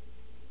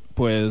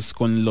pues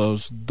con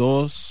los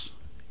dos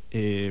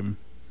que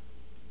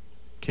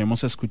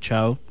hemos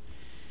escuchado,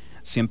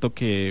 siento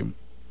que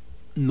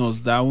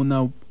nos da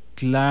una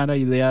clara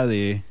idea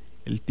de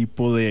el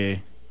tipo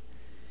de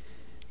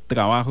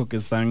trabajo que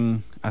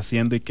están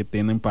haciendo y que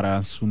tienen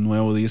para su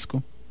nuevo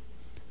disco.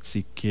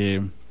 Así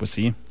que pues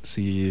sí,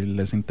 si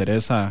les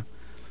interesa,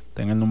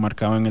 ténganlo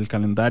marcado en el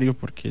calendario,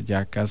 porque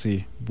ya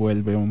casi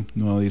vuelve un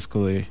nuevo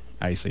disco de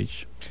Ice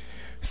Age.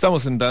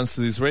 Estamos en Dance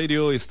to This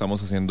Radio y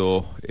estamos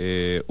haciendo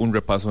un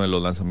repaso de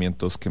los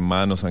lanzamientos que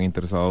más nos han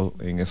interesado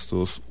en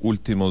estos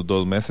últimos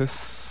 2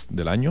 meses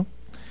del año.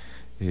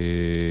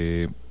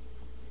 Ice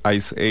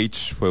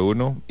Age fue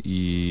uno,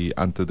 y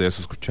antes de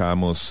eso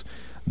escuchábamos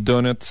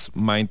Donuts,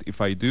 Mind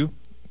If I Do,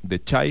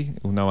 de Chai,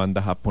 una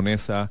banda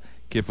japonesa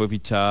que fue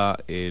fichada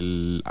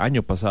el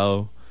año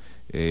pasado,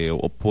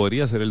 o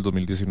podría ser el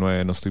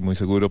 2019, no estoy muy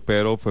seguro,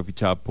 pero fue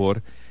fichada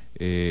por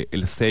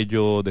el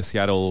sello de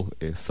Seattle,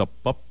 Sub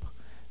Pop.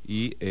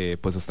 Y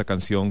pues esta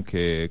canción,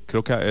 que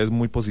creo que es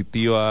muy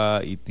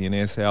positiva y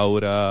tiene ese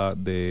aura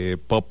de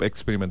pop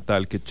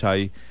experimental que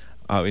Chai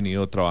ha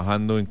venido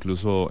trabajando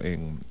incluso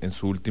en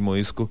su último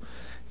disco,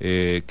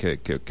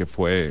 que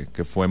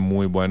fue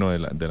muy bueno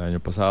del año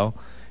pasado.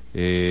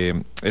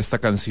 Esta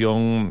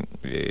canción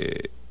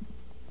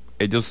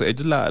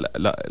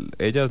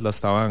ellas la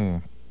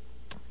estaban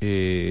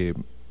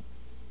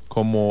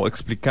como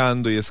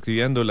explicando y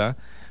escribiéndola,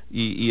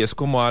 y es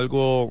como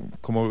algo,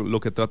 como lo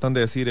que tratan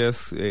de decir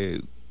es,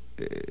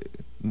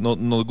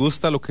 nos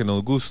gusta lo que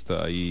nos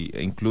gusta,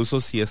 e incluso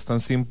si es tan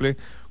simple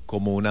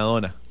como una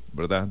dona,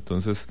 ¿verdad?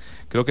 Entonces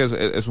creo que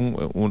es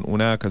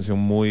una canción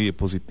muy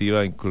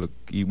positiva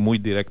y muy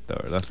directa,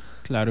 ¿verdad?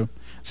 Claro,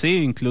 sí,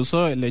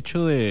 incluso el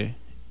hecho de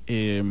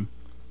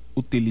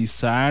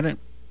utilizar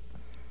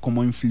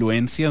como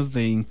influencias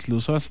de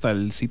incluso hasta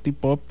el city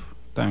pop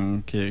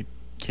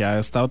que ha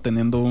estado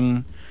teniendo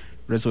un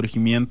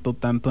resurgimiento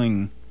tanto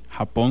en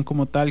Japón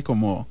como tal,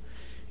 como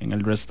en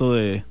el resto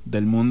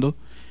del mundo,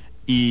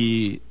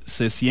 y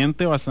se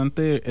siente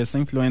bastante esa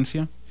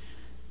influencia,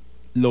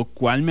 lo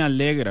cual me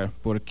alegra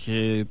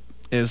porque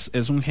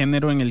es un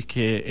género en el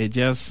que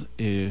ellas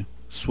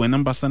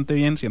suenan bastante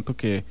bien. Siento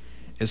que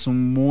es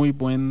un muy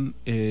buen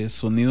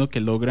sonido que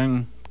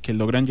logran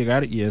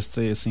llegar, y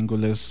este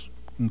single es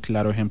un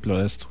claro ejemplo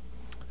de esto.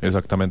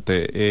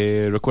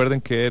 Exactamente. Recuerden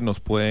que nos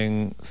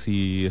pueden,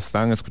 si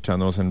están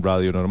escuchándonos en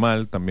radio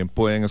normal, también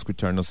pueden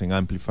escucharnos en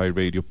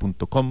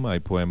amplifyradio.com. Ahí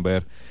pueden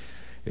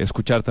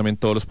escuchar también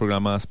todos los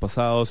programas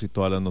pasados y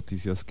todas las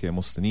noticias que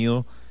hemos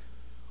tenido.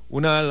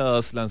 Uno de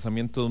los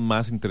lanzamientos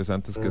más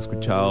interesantes que he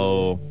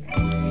escuchado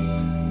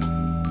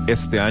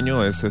este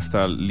año es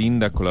esta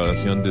linda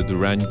colaboración de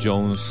Duran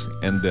Jones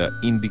and the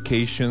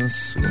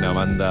Indications, una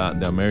banda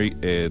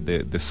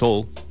de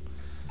soul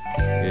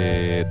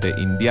de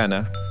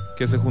Indiana,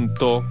 que se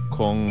juntó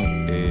con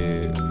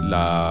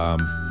la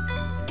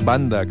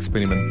banda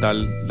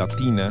experimental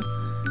latina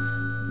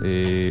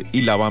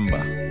y La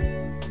Bamba.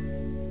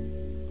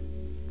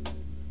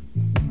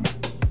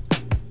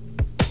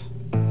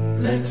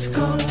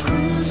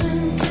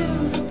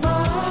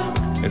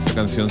 Esta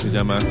canción se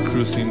llama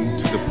Cruising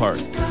to the Park,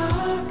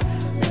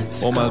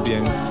 o más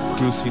bien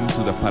Cruising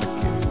to the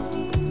Parque.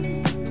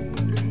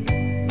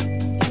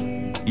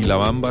 Y La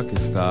Bamba, que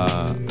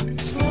está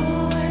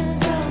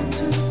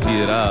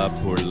liderada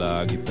por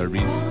la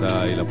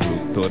guitarrista y la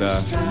productora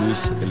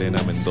Luz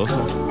Elena Mendoza.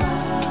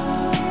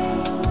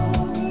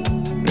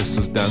 Esto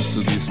es Dance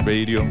to This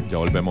Radio. Ya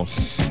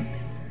volvemos.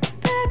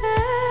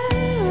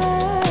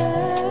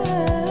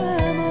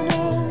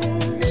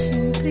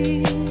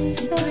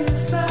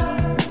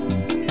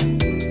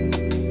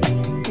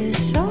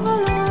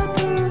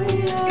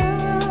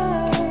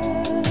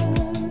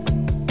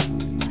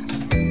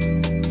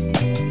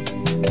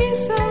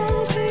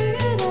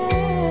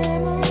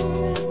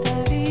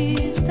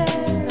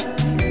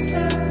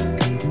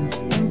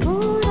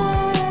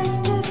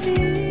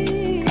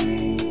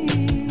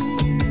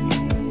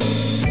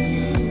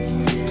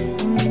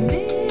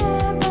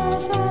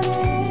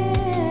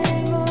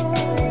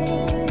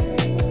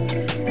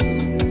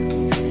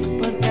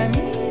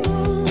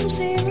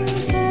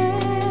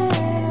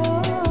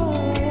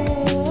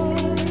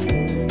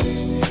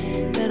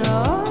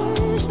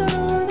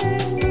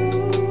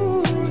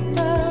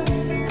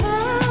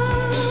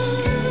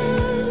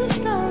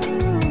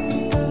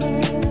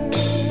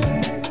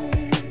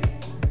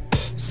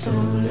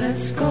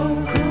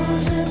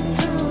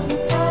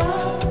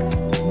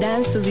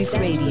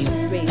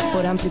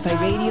 Por Amplify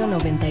Radio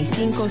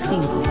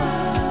 95.5.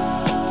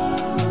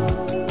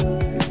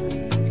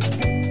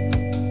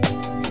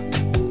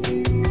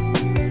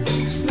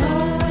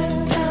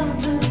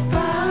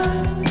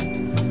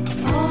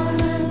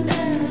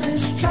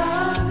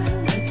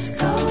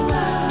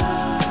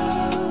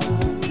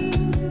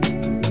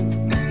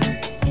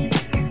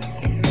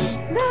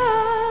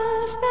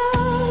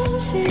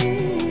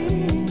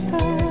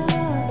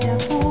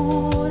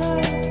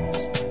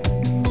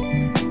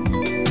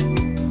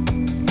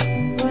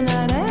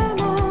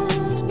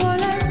 Volaremos por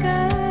las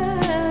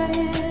calles.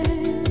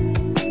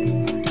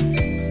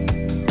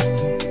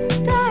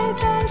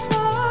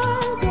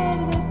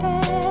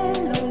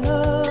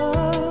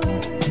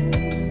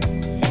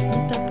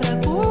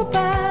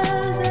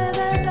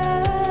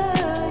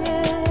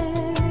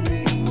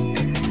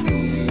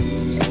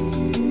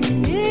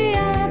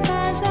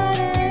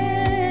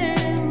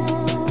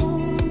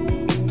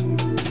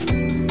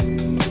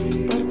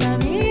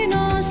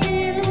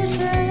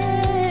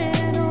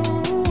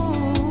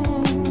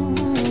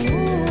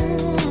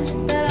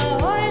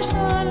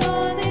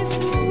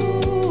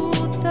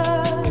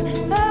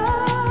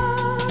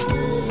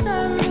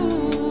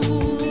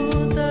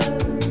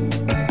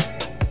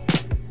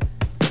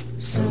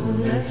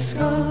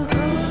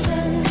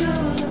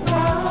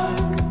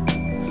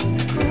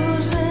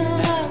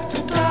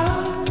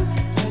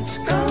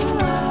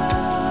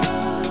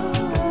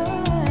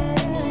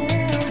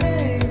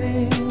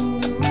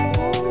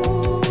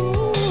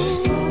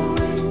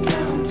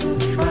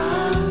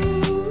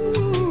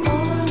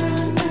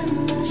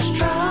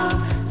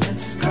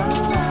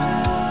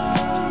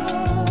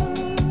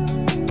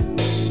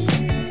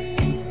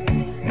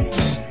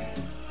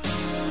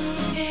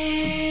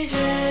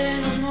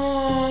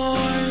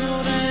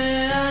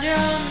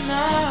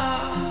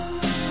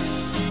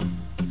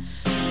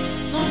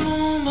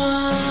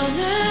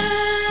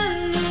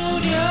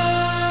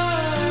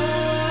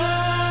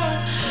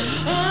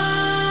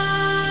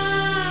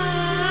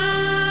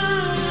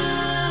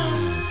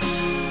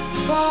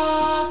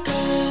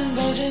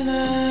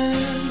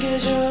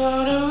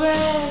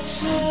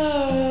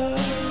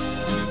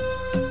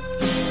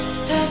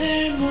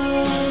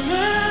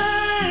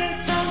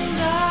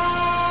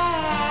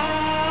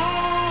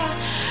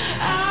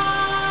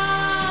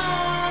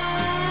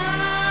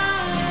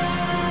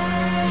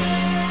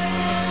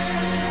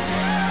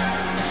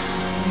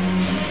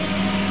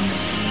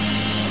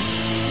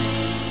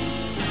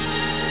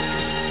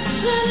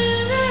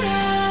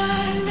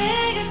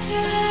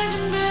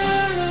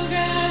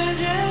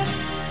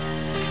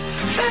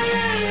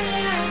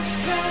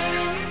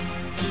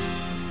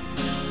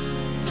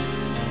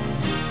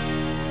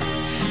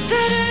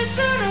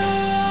 들을수록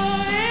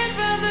이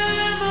밤을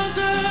모두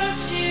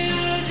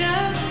치우자.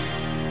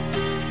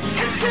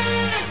 It's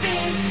gonna be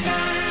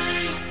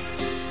fine.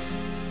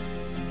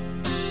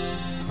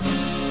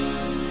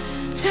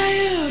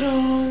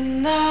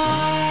 자유로운 날.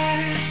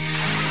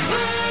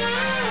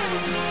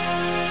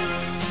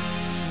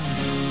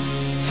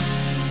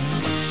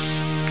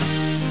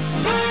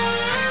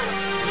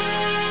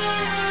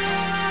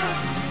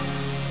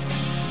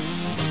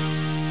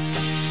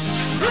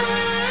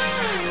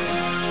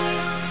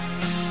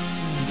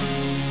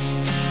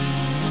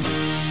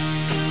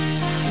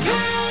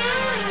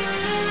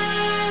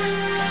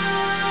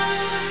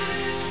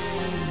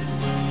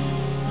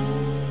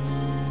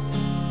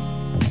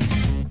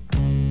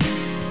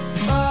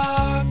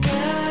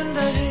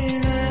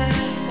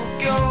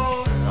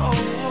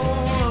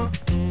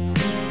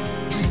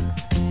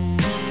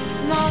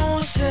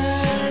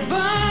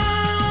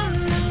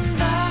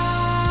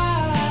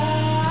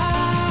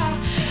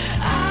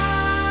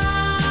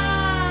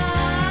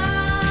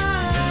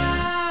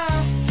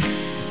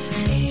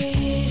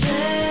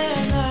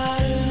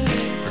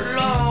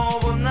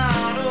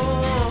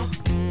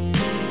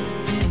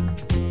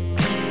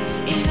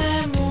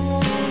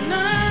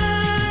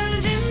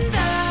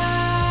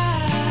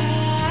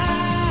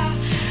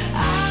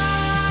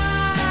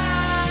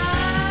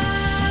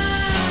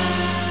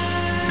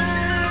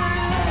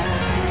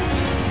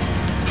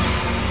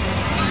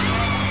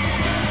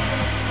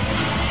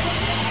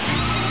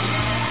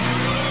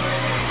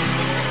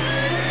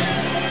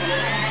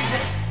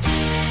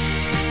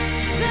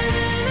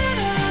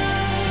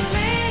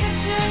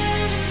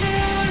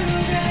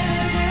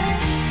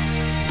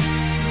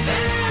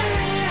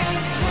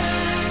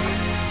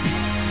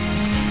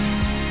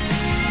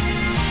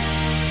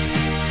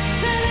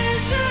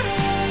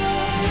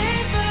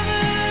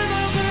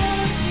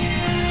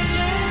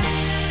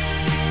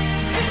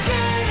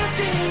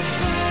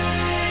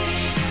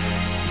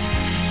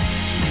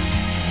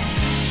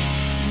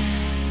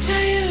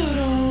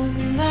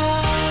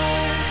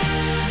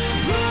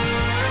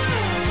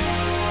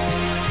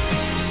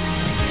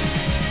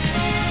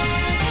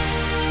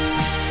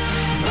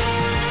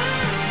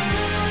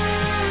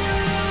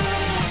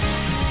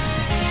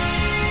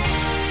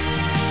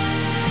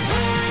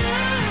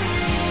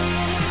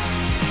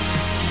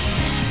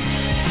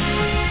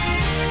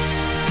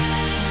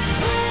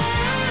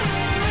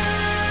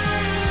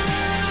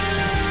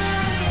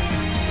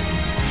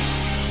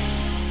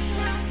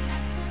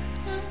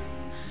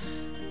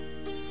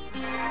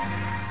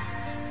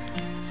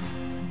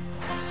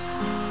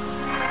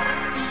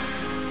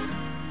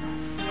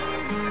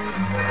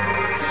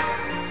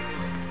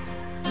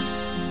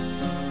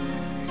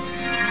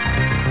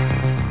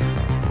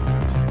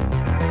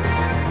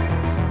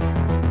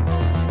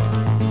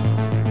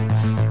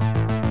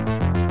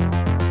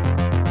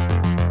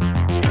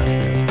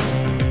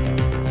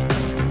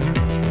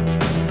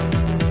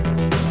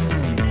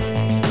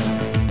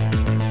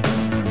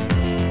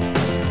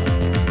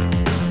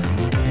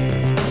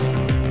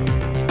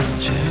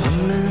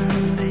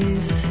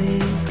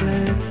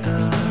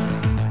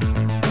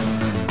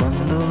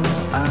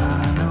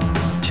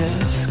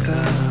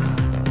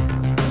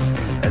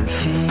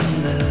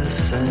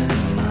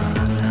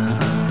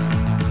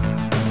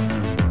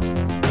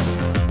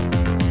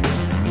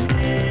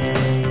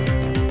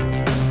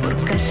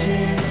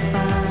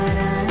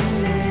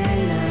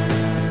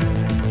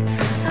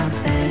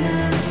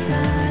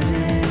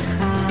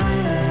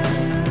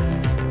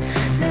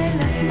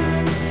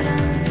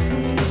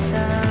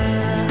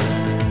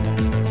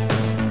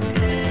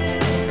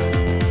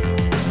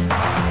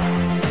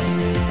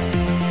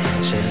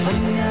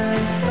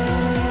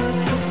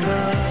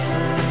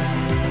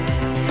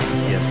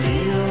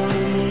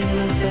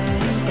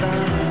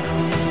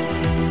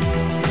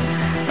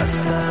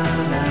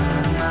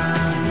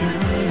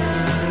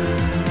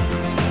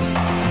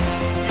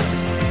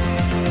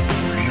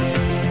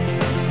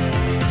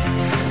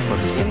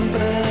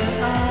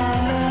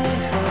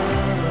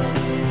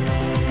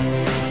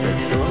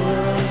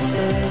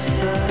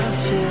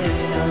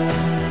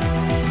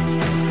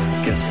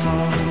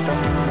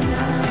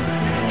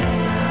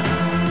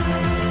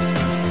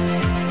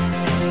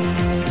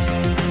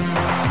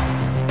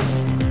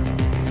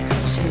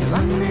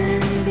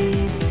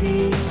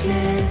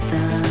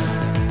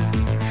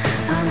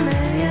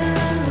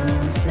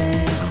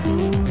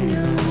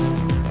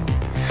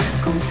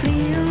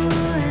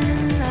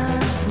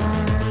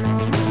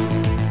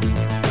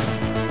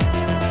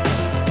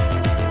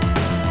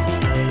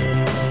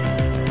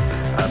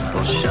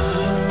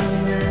 Apoyado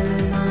en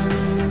el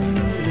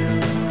manubrio,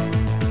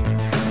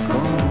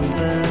 con un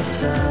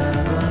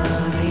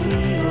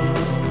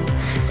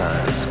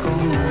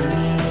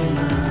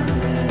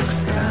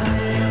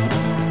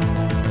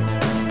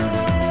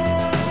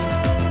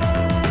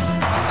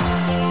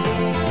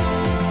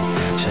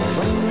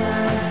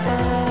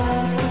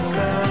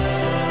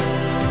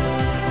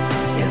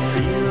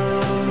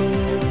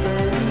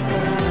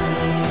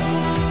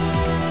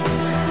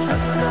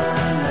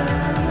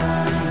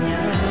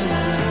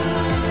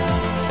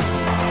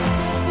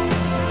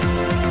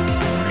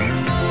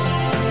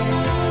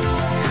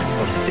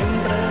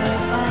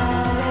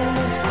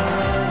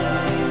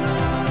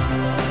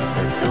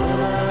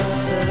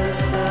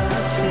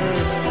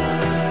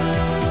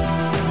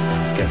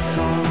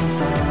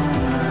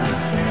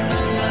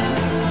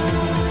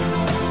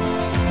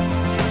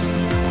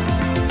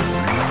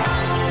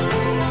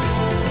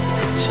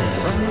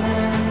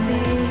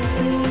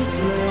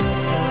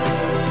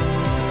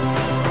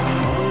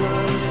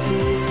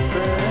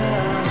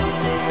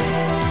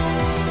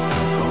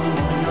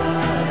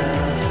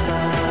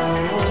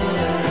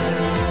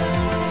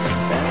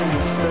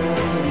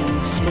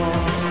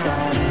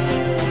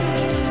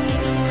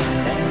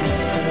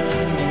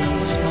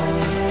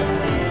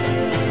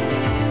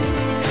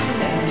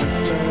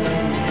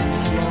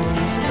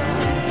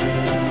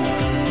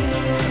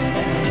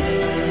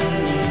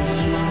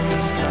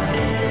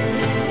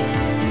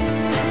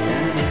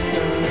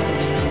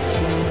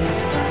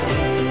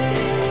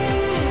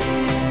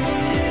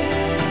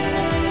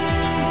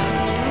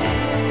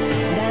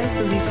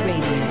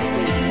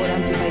Radio, por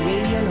Amplify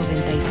Radio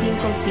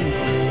 95.5.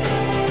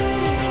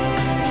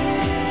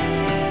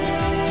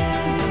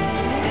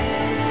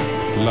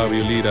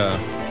 Flavio Lira,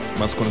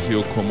 más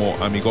conocido como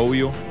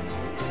Amigovio,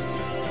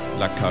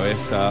 la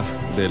cabeza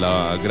de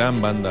la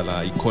gran banda,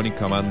 la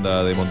icónica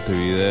banda de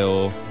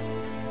Montevideo,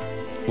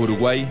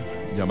 Uruguay,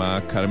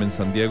 llamada Carmen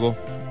Sandiego.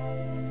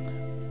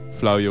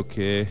 Flavio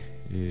que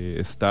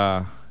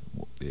está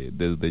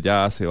desde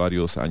ya hace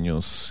varios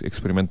años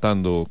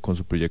experimentando con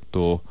su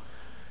proyecto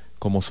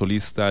como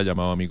solista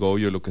llamado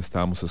Amigovio. Lo que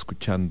estábamos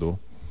escuchando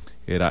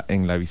era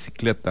En la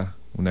bicicleta,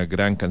 una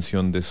gran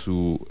canción de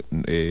su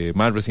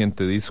más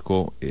reciente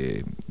disco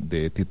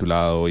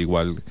titulado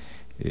igual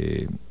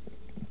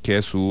que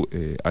es su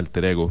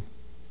alter ego.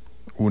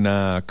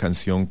 Una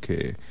canción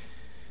que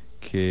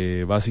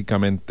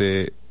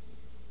básicamente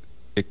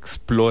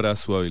explora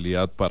su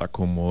habilidad para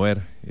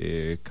conmover,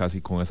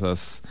 casi con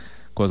esas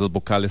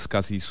vocales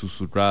casi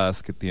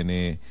susurradas que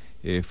tiene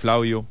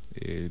Flavio.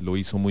 Lo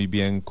hizo muy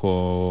bien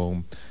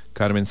con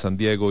Carmen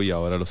Sandiego y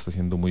ahora lo está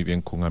haciendo muy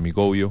bien con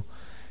Amigovio.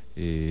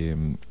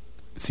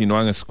 Si no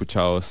han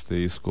escuchado este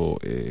disco,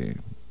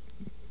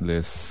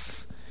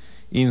 les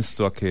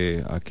insto a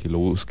que lo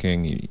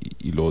busquen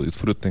y lo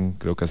disfruten.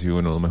 Creo que ha sido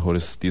uno de los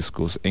mejores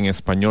discos en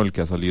español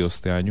que ha salido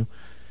este año.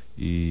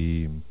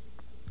 Y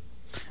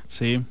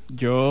sí,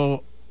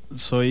 yo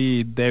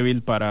soy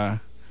débil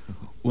para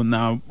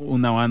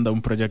una banda,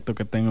 un proyecto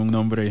que tenga un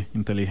nombre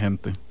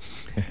inteligente.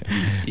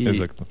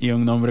 Exacto. Y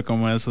un nombre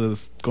como eso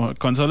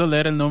con solo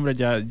leer el nombre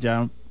ya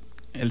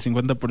el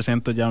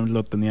 50% ya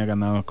lo tenía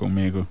ganado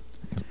conmigo.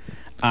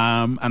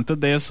 Antes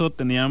de eso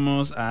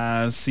teníamos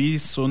a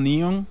Season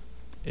Neon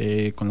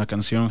con la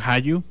canción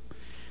Hayu.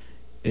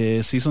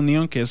 Season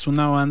Neon, que es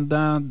una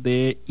banda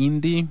de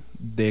indie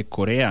de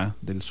Corea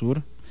del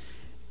Sur,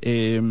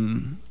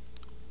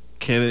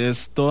 que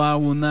es todo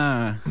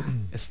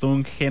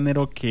un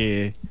género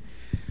que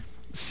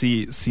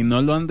si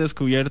no lo han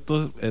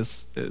descubierto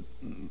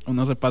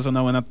uno se pasa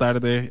una buena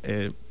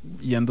tarde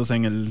yéndose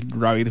en el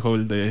rabbit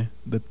hole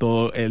de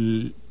todo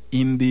el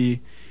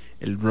indie,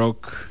 el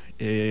rock,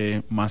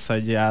 más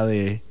allá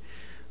de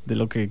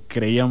lo que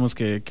creíamos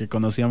que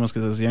conocíamos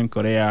que se hacía en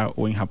Corea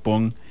o en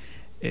Japón.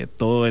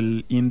 Todo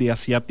el indie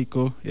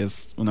asiático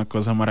es una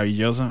cosa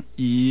maravillosa,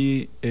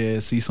 y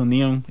Season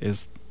Neon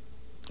es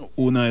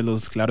uno de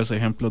los claros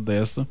ejemplos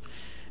de esto.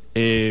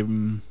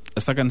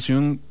 Esta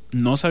canción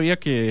no sabía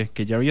que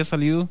ya había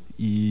salido,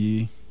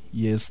 y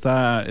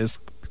esta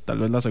es tal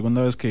vez la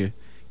segunda vez que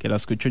la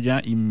escucho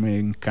ya, y me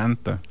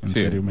encanta, en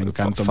serio, me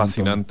encanta.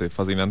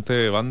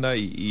 Fascinante banda,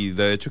 y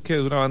de hecho que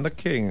es una banda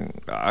que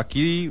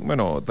aquí,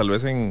 bueno, tal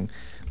vez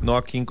no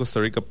aquí en Costa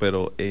Rica,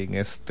 pero en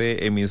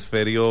este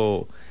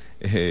hemisferio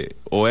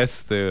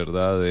oeste,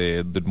 ¿verdad?,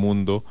 del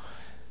mundo,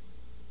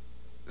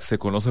 se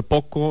conoce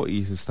poco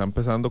y se está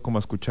empezando como a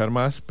escuchar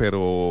más.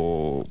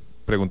 Pero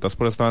preguntas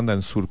por esta banda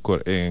en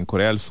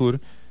Corea del Sur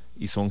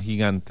y son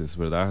gigantes,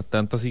 ¿verdad?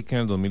 Tanto así que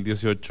en el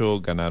 2018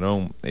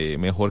 ganaron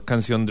mejor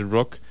canción de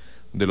rock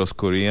de los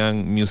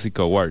Korean Music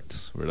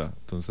Awards, ¿verdad?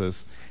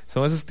 Entonces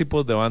son esos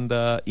tipos de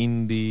banda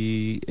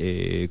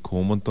indie con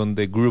un montón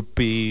de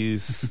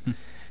groupies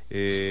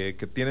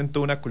que tienen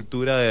toda una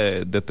cultura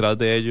detrás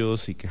de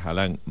ellos y que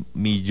jalan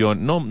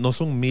millones, no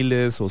son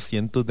miles o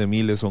cientos de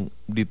miles, son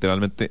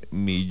literalmente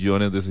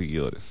millones de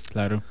seguidores.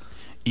 Claro,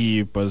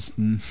 y pues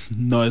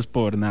no es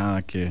por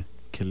nada que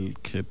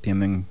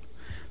tienen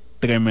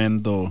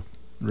tremendo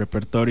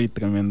repertorio y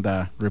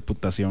tremenda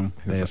reputación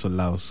de esos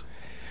lados.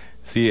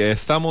 Sí,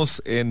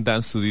 estamos en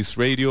Dance to This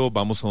Radio,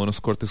 vamos a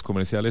unos cortes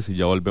comerciales y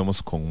ya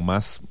volvemos con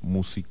más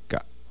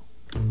música.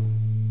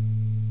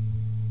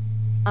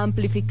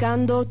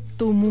 Amplificando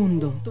tu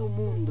mundo.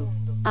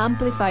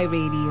 Amplify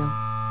Radio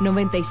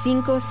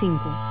 95.5.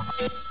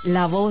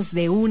 La voz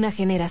de una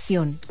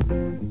generación.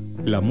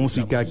 La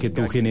música que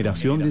tu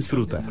generación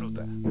disfruta.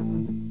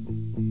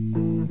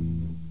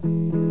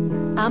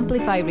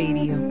 Amplify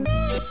Radio.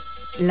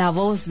 La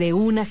voz de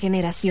una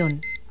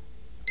generación.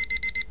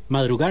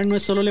 Madrugar no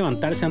es solo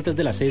levantarse antes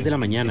de las 6 de la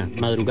mañana.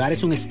 Madrugar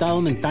es un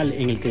estado mental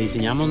en el que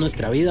diseñamos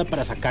nuestra vida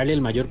para sacarle el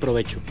mayor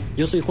provecho.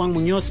 Yo soy Juan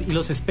Muñoz y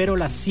los espero a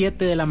las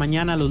 7 de la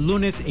mañana los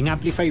lunes en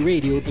Amplify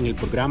Radio en el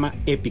programa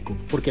Épico,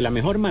 porque la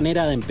mejor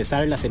manera de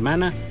empezar la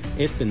semana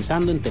es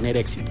pensando en tener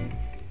éxito.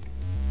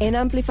 En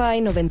Amplify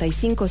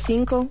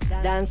 95.5,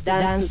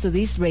 Dance to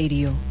This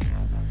Radio.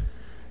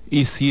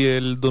 Y si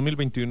el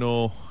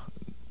 2021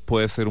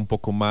 puede ser un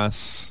poco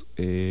más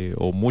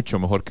o mucho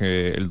mejor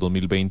que el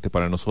 2020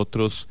 para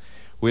nosotros,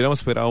 hubiéramos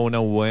esperado un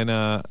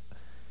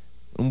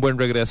buen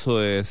regreso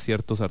de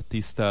ciertos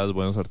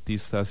buenos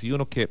artistas, y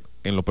uno que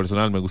en lo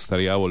personal me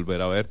gustaría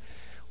volver a ver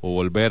o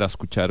volver a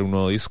escuchar un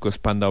nuevo disco es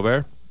Panda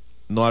Bear.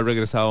 No ha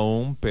regresado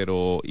aún,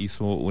 pero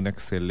hizo un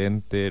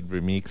excelente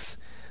remix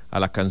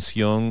a la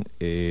canción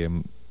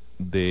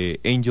de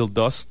Angel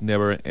Dust,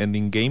 Never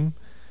Ending Game.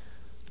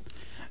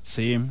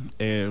 Sí,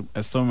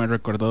 esto me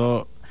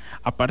recordó,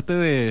 aparte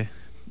de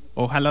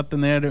ojalá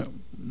tener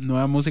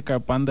nueva música de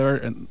Panda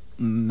Bear,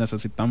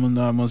 necesitamos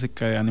nueva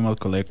música de Animal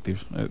Collective.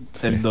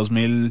 Sí. El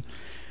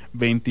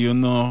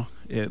 2021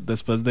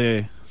 después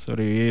de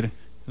sobrevivir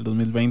el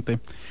 2020.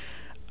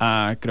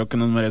 Creo que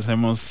nos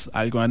merecemos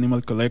algo.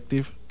 Animal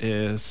Collective,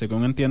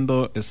 según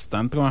entiendo,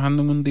 están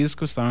trabajando en un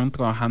disco, estaban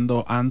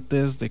trabajando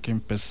antes de que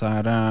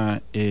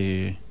empezara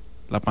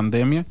la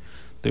pandemia,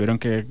 tuvieron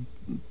que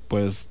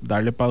pues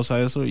darle pausa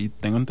a eso y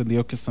tengo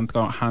entendido que están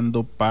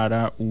trabajando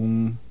para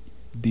un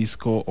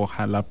disco,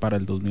 ojalá para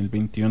el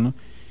 2021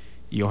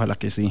 y ojalá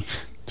que sí.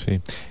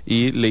 Sí,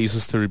 y le hizo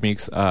este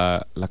remix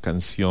a la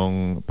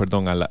canción,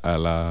 perdón, a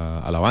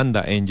la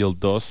banda Angel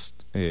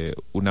Dust,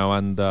 una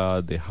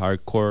banda de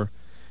hardcore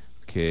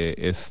que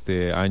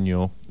este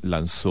año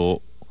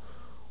lanzó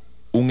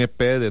un EP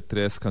de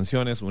 3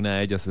 canciones. Una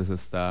de ellas es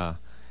esta,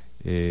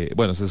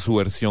 esa es su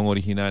versión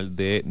original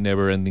de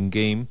Never Ending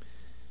Game,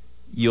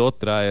 y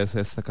otra es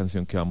esta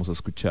canción que vamos a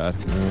escuchar,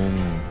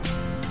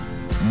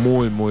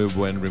 un muy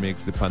buen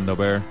remix de Panda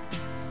Bear.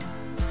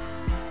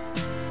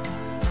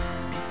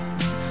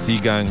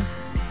 Sigan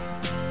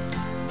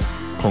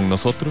con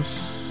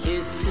nosotros.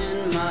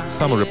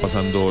 Estamos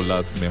repasando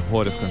las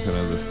mejores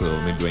canciones de este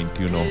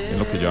 2021 en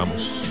lo que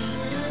llevamos.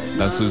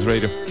 Dance to This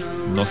Radio.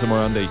 No se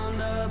muevan de ahí.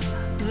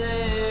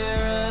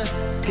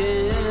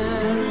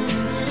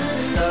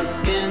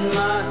 Stuck in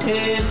my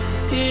head,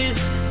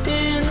 it's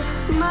in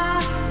my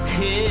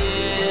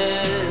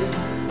head,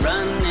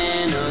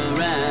 running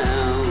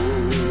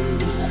around.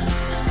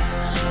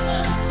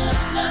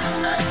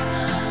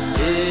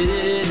 Did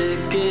it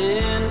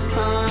again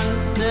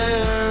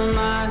under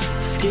my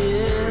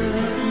skin,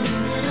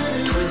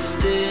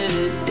 twisted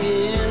it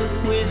in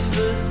with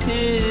a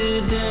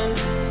hidden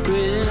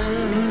grin.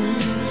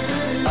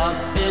 Up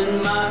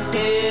in my head.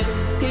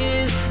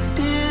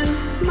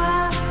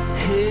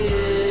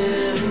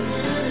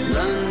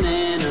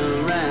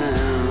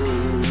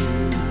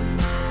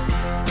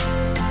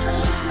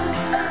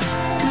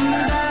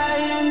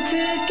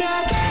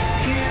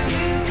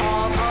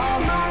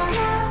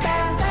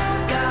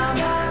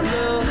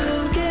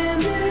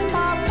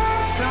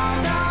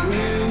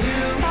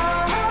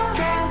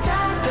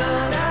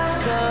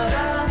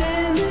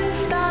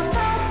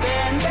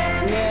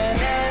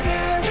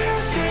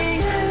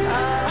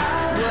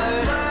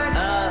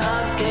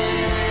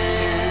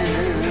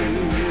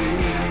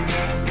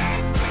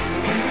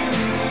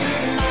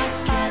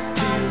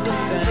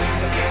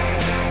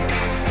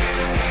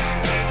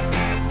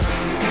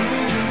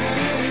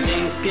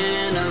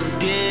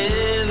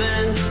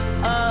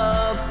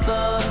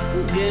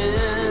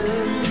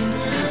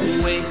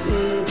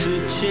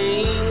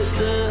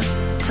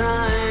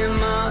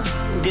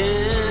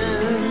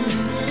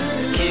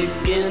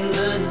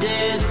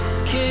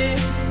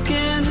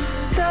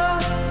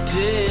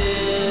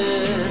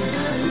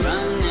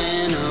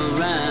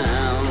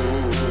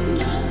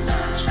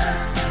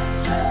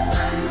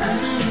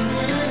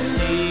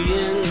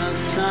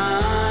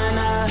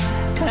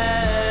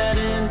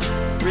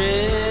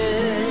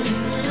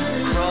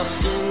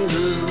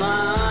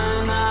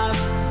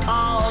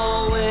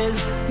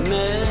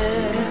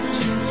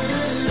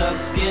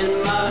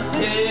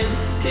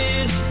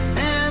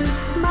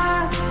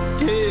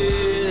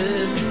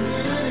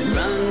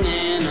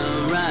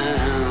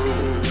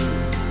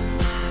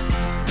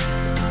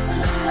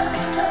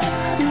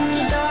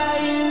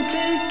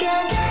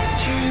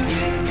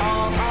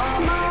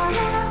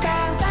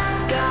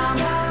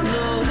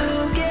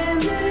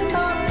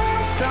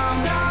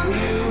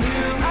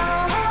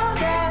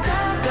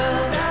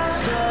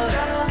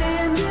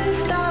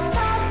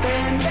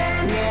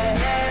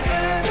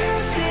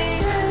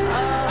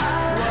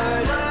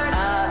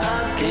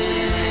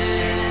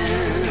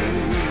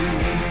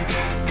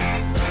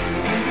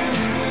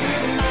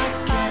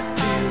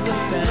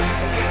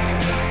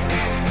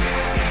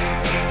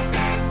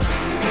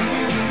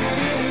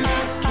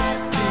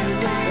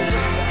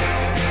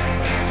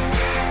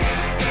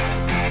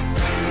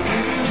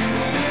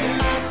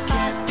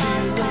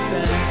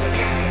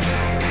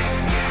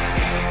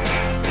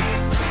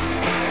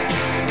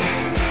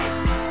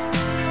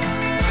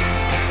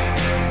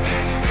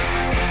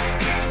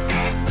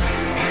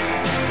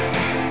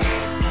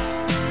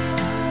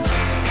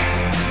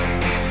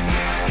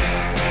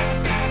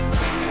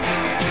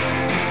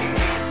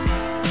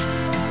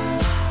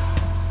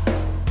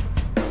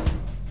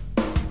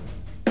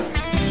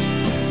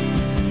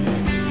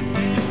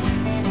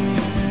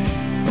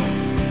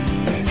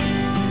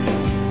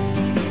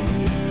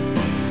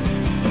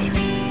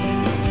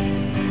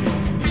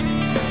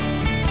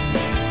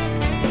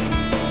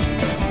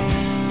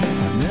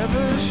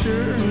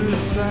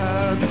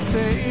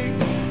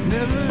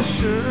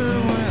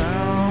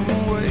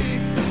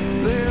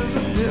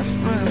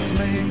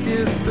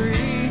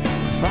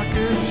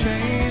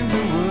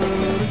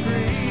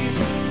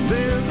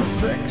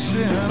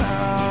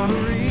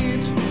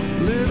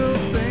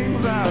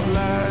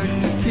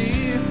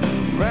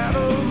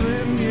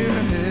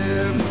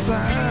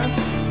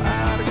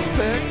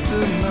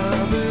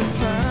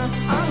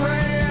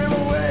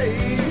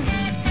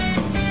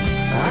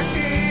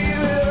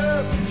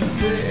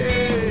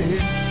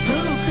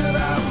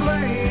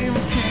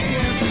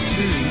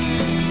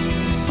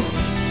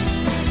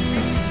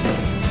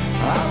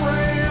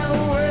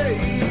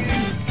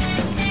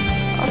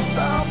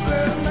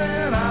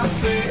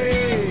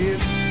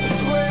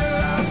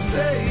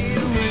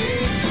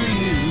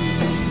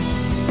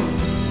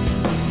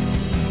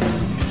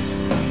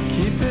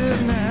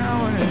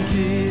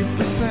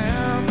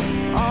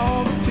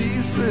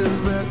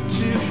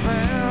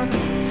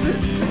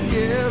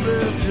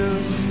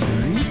 just to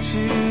reach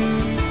you.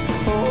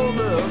 Hold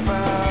up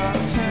out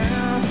of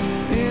town,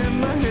 in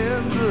my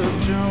head's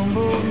a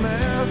jumbled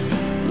mess.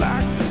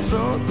 Like to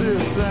sort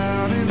this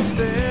out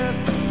instead.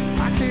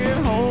 I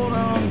can't hold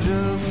on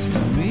just to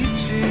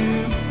meet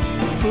you.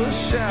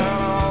 Push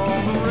out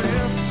all the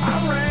rest. I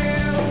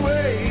ran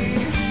away.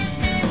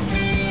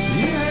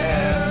 You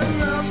had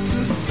enough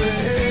to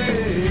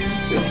say.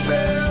 It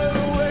fell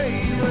away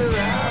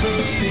without a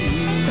beat.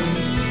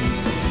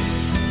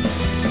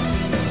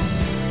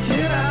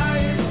 Can I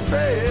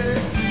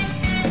expect?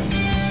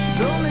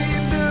 Don't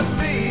need to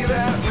be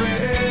that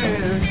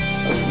red.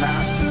 That's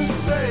not to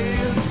say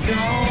it's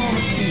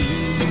gonna keep.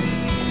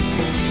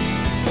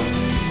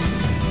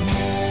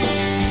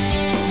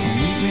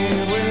 Meet me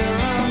where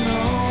I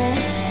know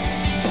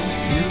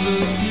is a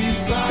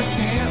piece I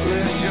can't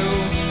let go.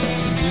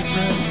 The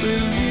difference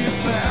is you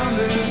found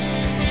it.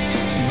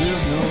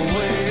 There's no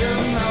way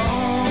of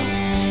knowing.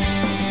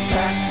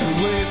 Packed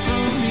away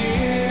from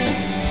here,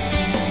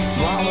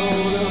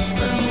 swallowed up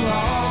and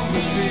logged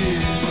with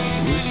fear.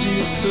 Wish you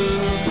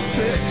took a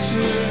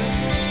picture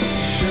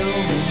to show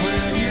me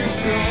where you're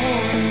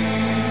going.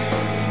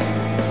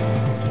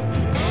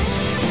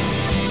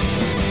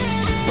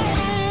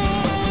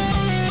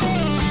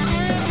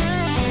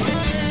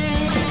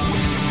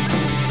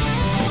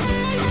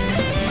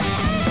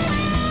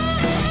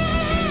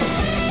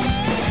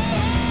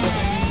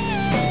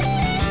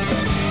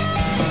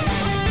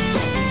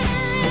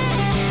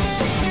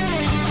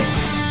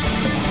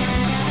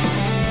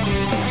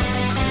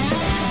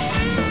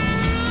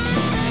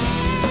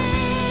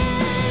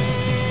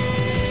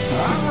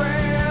 I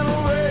ran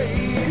away.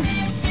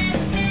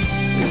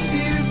 If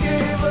you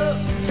gave up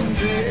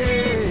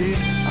today,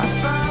 I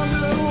found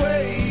a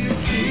way to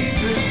keep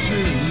it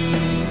true.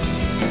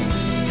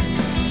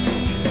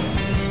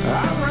 I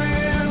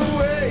ran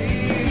away.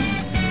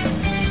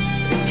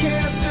 It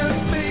can't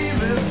just be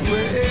this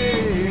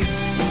way.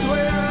 I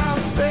swear I'll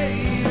stay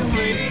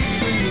away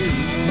from you.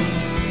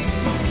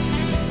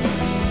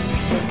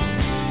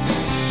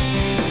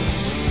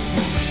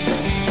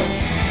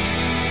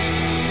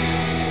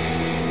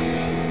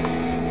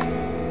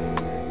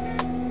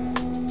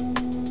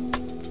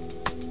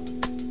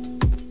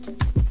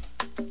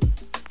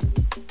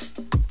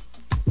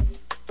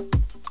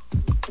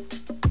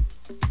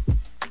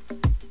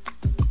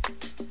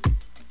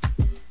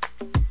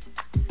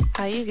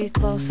 How you get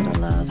closer to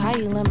love? How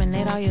you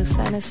eliminate all your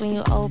sadness when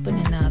you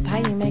opening up? How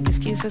you make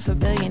excuses for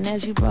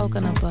billionaires you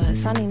broken up with?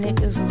 Sunny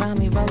niggas around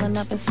me rolling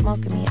up and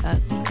smoking me up.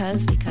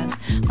 Because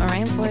my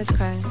rainforest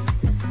cries.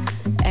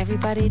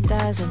 Everybody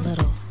dies a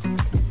little.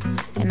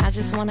 And I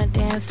just wanna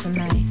dance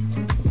tonight.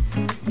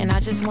 And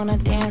I just wanna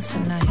dance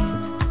tonight.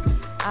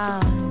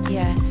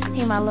 Yeah,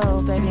 he my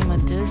little baby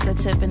Medusa,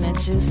 tipping the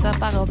juice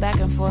up. I go back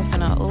and forth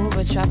in a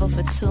Uber, travel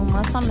for 2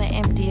 months. I'm the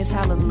emptiest,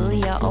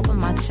 hallelujah. Open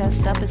my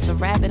chest up, it's a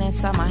rabbit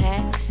inside my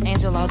hat.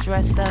 Angel all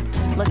dressed up,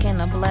 looking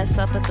to bless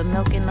up at the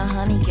milk and the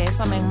honey gates.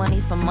 I make money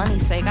for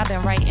money's sake, I've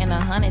been writing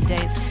 100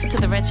 days. To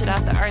the wretched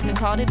out the earth and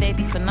called it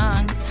baby for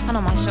 9. I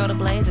know my shoulder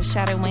blades are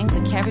shattered wings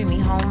to carry me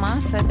home. I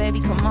said, baby,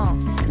 come on.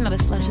 You know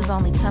this flesh is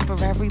only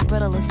temporary,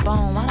 brittle as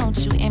bone. Why don't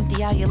you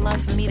empty out your love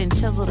for me, then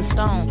chisel the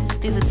stone?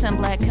 These are 10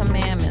 black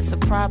commandments, a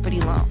property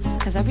loan.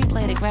 Cause every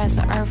blade of grass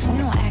of earth we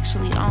don't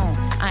actually own.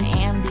 I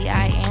am the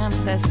I am,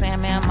 says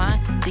Sam, am I?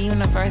 The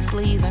universe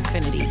bleeds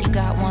infinity, you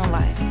got one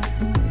life.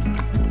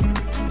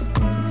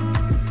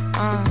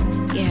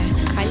 Yeah,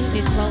 how you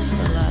get closer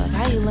to love?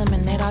 How you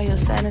eliminate all your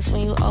sadness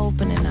when you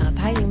opening up?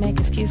 How you make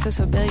excuses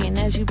for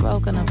billionaires you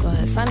broken up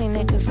with? Sunny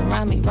niggas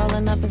around me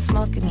rolling up and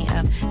smoking me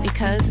up.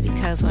 Because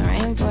when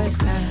rainbows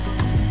cries,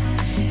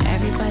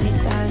 everybody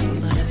dies a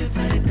little.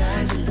 Everybody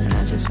dies a little. And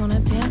I just wanna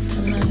dance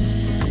tonight.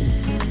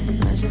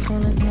 I just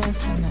wanna dance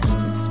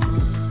tonight.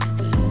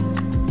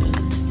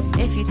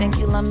 If you think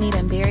you love me,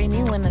 then bury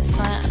me when the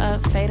sun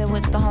up. Faded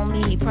with the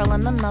homie, he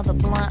purling another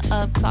blunt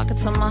up. Talking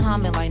to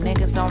Muhammad like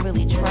niggas don't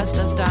really trust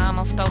us. Dying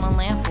on stolen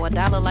land for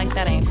 $1 like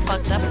that ain't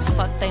fucked up. It's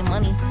fuck they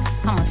money.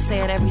 I'ma say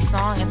it every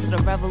song until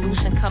the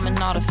revolution coming,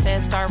 all the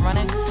feds start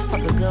running.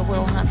 Fuck a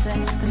Goodwill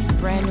Hunting, this is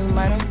brand new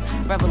murder.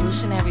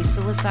 Revolutionary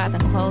suicide,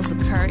 then close the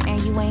curtain.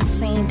 You ain't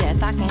seen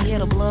death, I can hear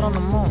the blood on the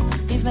moon.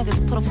 These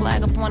niggas put a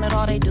flag up on it,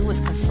 all they do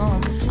is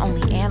consume.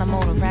 Only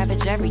animal to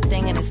ravage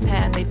everything in its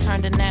path. They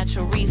turned a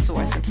natural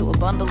resource into a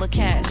bundle of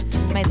cash.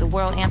 Made the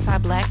world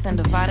anti-black, then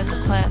divided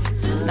the class.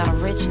 Now the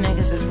rich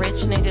niggas is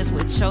rich niggas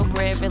with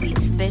showbread, really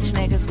bitch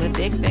niggas with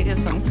big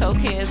figures. Some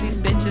cokeheads, these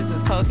bitches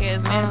is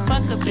cokeheads, man.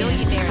 Fuck a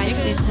billionaire. How you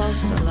get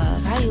closer to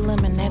love? How you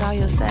eliminate all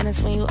your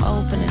sadness when you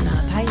opening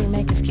up? How you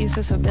make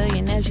excuses for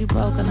billionaires you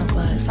broken up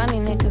with? Sunny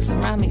niggas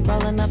around me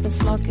rolling up and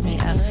smoking me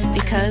up.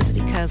 Because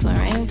when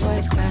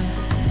rainbows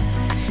cries,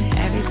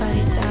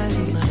 everybody dies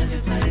a little.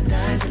 Everybody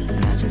dies a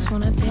little. I just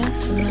wanna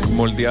dance tonight.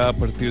 Moldeada a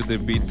partir de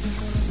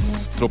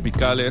beats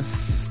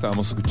tropicales,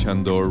 estábamos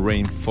escuchando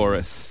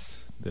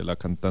Rainforest de la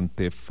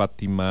cantante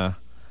Fatima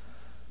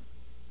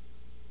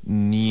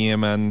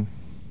Nieman,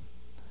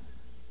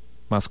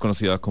 más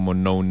conocida como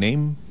No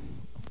Name.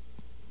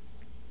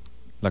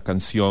 La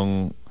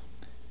canción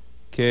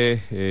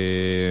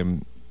que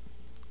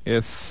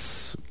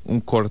es un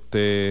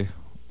corte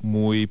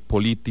muy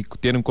político,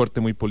 tiene un corte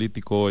muy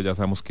político. Ya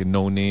sabemos que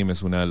No Name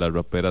es una de las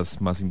raperas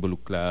más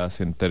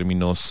involucradas en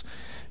términos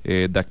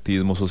de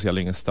activismo social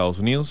en Estados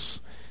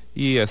Unidos,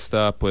 y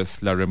esta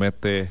pues la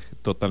remete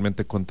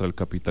totalmente contra el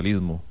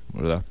capitalismo,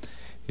 ¿verdad?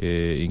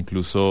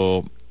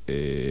 Incluso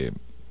de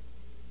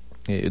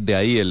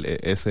ahí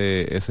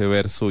ese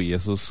verso y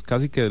esos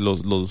casi que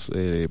los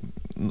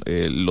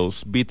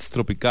beats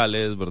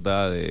tropicales,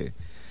 ¿verdad?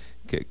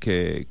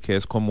 Que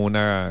es como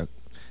una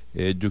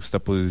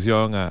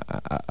juxtaposición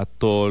a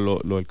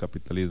todo lo del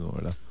capitalismo,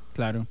 ¿verdad?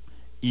 Claro.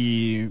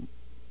 Y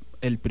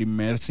el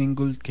primer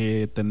single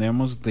que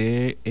tenemos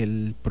de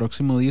el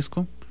próximo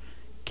disco,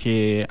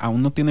 que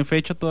aún no tiene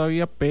fecha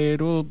todavía,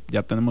 pero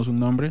ya tenemos un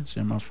nombre, se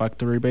llama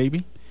Factory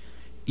Baby.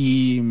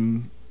 Y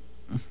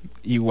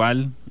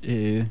igual,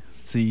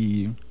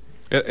 si...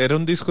 Era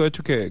un disco de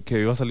hecho que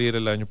iba a salir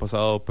el año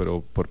pasado,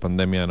 pero por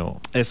pandemia no.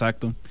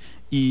 Exacto.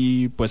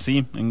 Y pues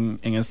sí, en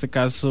este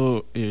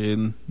caso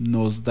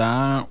nos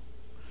da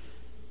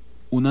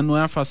una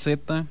nueva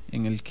faceta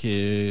en el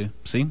que,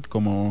 sí,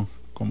 como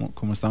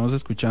estamos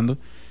escuchando,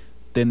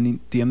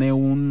 tiene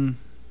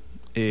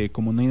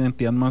como una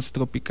identidad más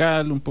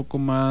tropical, un poco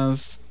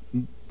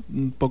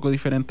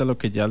diferente a lo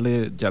que ya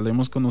le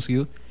hemos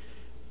conocido,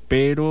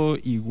 pero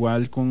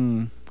igual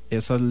con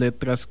esas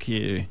letras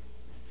que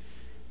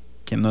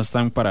no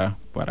están para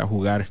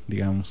jugar,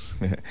 digamos.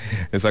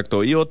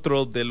 Exacto. Y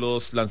otro de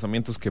los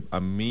lanzamientos que a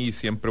mí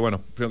siempre,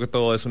 bueno, primero que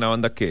todo es una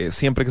banda que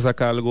siempre que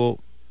saca algo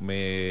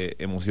me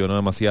emociona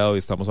demasiado, y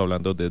estamos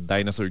hablando de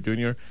Dinosaur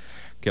Jr.,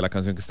 que la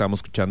canción que estábamos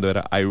escuchando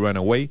era I Run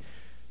Away,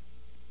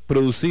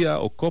 producida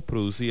o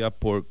coproducida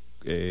por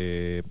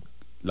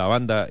la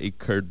banda y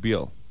Kurt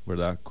Vile,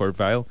 ¿verdad? Kurt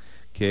Vile,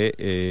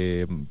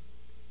 que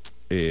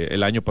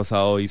el año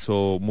pasado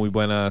hizo muy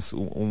buenas,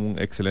 un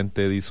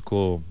excelente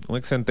disco, un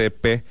excelente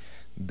EP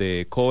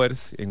de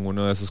covers. En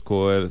uno de esos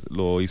covers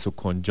lo hizo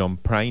con John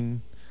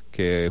Prine,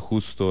 que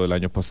justo el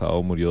año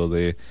pasado murió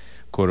de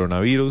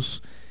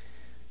coronavirus.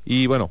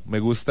 Y bueno, me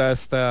gusta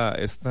esta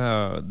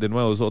de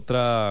nuevo, es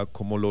otra,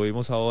 como lo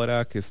vimos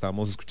ahora, que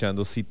estamos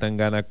escuchando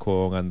Zetangana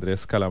con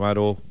Andrés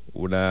Calamaro,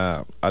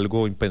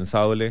 algo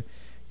impensable.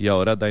 Y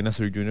ahora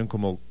Dinosaur Jr.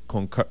 como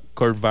con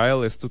Kurt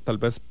Vile. Esto tal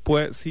vez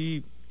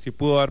sí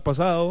pudo haber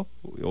pasado,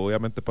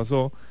 obviamente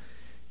pasó,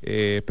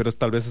 pero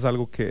tal vez es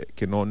algo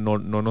que no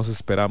nos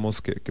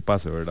esperamos que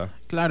pase, ¿verdad?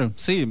 Claro,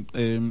 sí,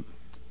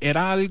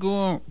 era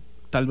algo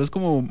tal vez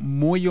como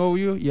muy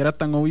obvio, y era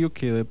tan obvio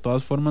que de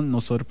todas formas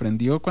nos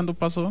sorprendió cuando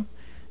pasó.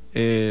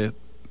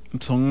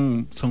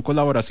 Son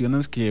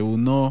colaboraciones que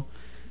uno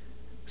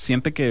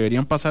siente que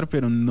deberían pasar,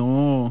 pero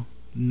no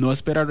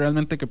espera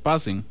realmente que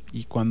pasen,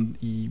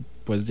 y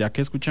pues ya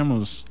que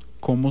escuchamos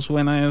cómo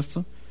suena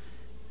esto,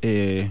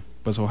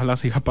 pues ojalá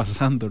siga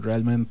pasando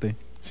realmente.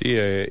 Sí,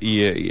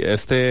 y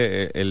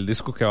el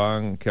disco que va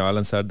a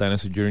lanzar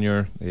Dinosaur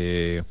Jr.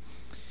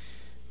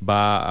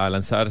 Va a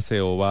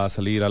lanzarse o va a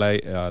salir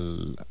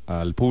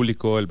al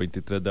público el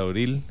 23 de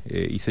abril,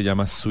 y se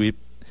llama Sweep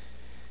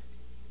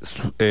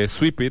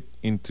It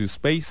Into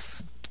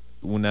Space.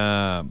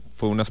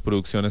 Fue unas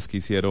producciones que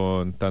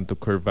hicieron tanto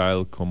Kurt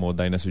Vile como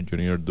Dinosaur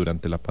Jr.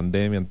 durante la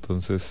pandemia,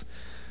 entonces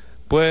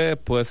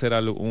puede ser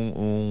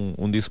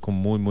un disco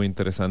muy muy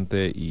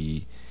interesante,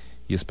 y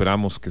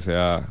esperamos que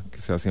sea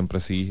siempre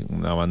así.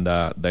 Una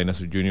banda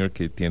Dinosaur Jr.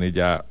 que tiene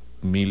ya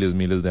miles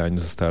de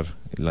años de estar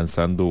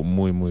lanzando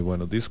muy muy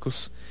buenos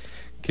discos.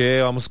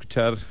 ¿Qué vamos a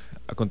escuchar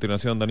a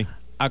continuación, Dani?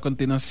 A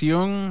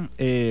continuación,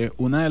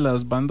 una de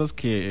las bandas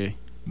que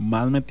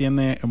más me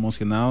tiene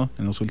emocionado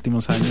en los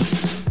últimos años,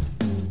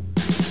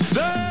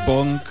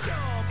 punk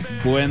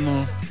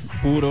bueno,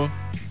 puro,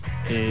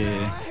 que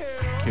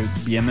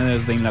viene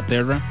desde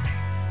Inglaterra,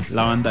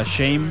 la banda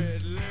Shame,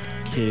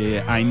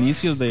 que a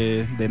inicios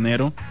de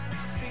enero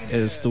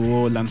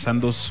estuvo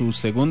lanzando su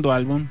segundo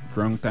álbum,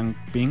 Drunk Tank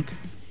Pink,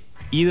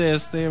 y de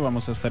este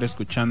vamos a estar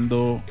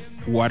escuchando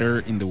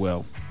Water in the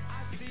Well.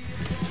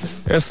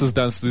 Esto es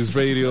Dance to This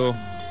Radio,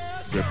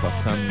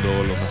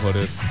 repasando los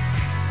mejores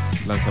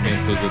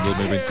lanzamientos del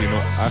 2021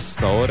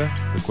 hasta ahora.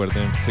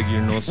 Recuerden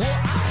seguirnos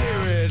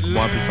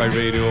como Amplify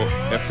Radio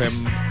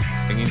FM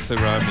en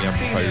Instagram y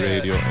Amplify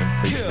Radio en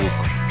Facebook.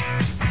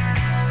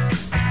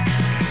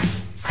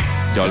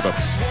 Ya volvemos.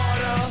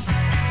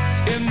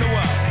 In the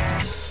well,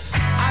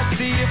 I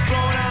see it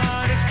flow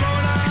down, it's flow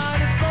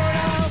down, it's flow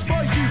down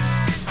for you.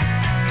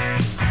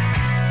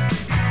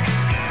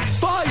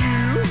 For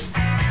you.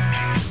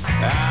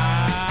 I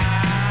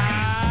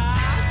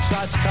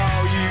tried to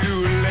call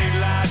you late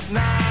last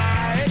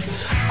night.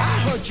 I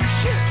heard you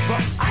shit,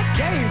 but I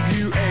gave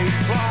you a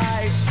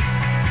flight.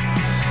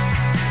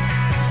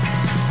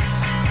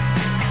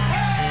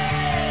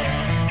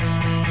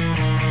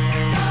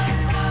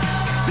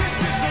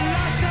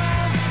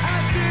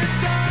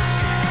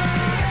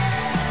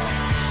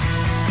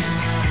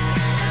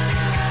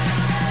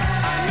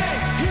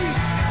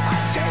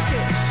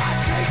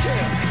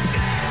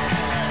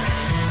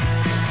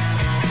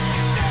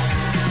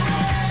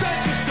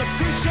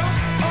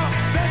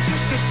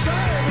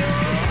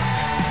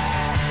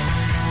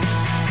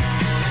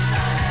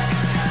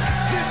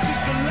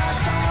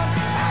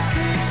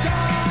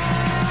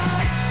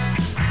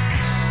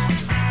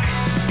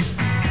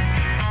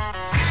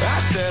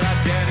 said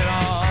I'd get it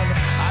on.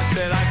 I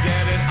said I'd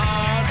get it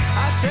on.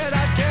 I said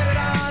I'd get it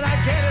on.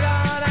 I'd get it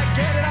on. I'd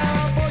get it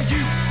on for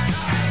you.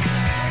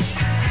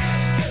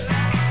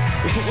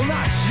 Well,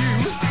 not you.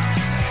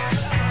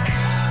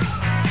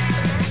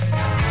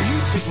 You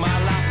took my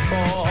life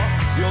before.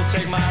 You'll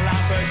take my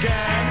life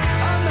again.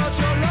 I'm not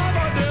your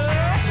lover, no.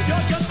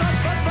 You're just a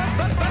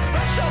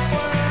special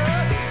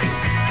word.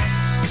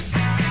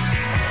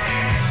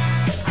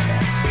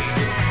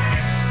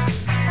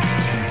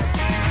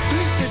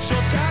 Please ditch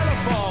your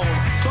telephone.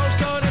 Close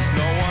curtains,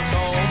 no one's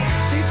home.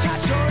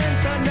 Detach your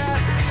internet.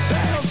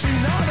 They don't see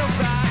none of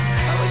that.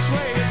 And we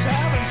swear it's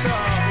heaven,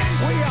 sir.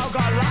 We all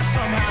got lost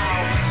somehow.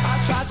 I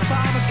tried to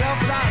find myself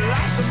without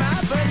lost a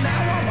map, but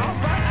now I'm all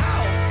run out.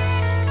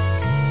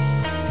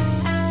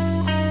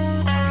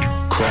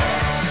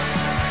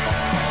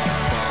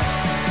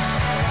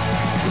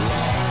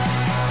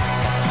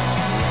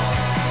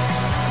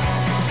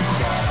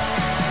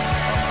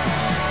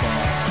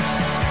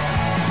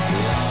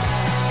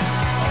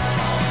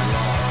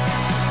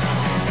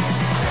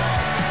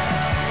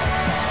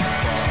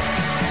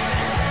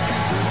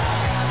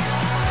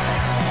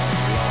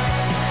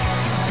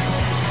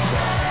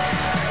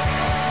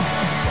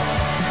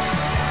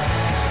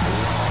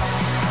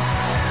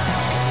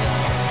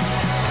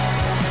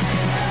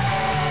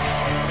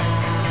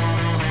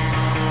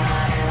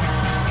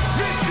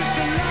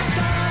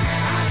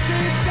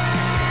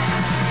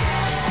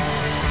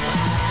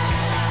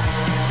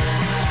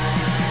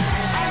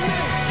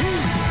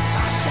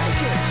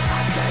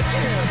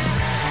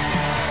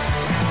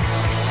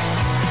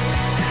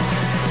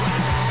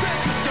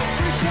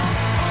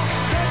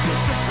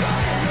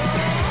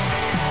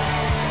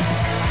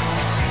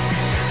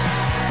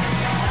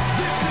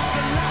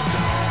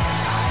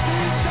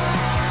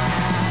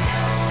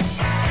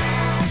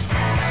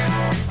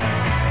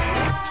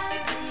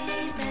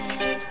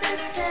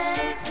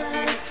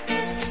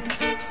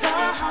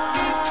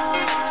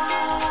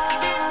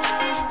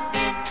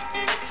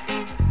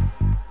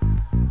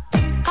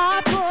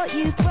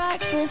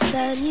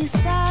 Then you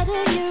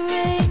started your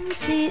rings.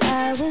 The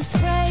air was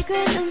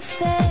fragrant and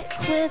thick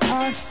with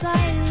our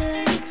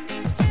silence.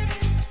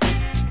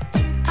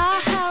 I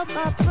held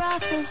my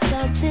breath as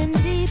something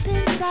deep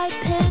inside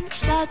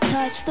pinched. I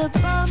touched the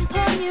bump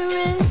on your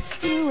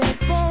wrist you were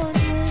born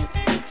with.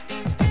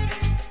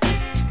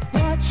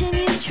 Watching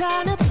you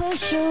trying to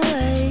push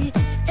away.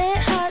 It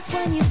hurts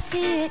when you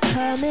see it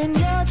coming.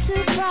 You're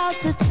too proud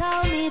to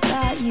tell me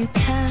that you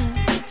can.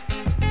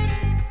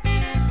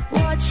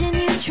 Watching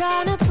you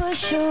trying to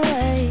push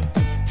away.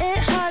 It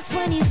hurts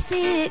when you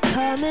see it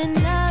coming.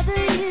 Never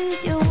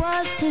use your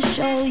words to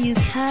show you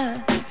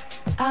care.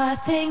 I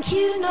think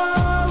you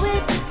know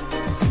it.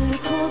 Too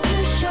cool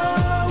to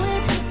show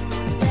it.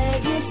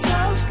 Babe, you're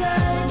so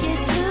good.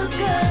 You're too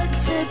good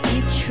to be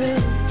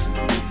true.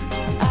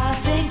 I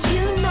think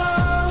you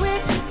know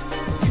it.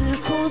 Too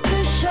cool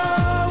to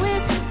show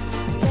it.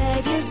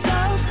 Babe, you're so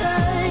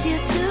good.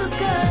 You're too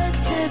good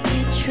to be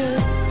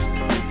true.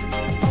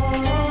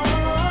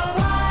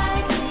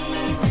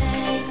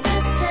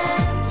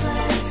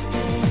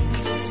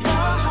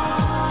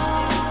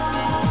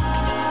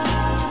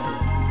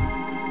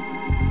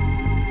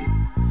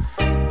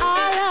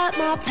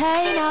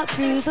 Pain out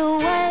through the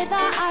way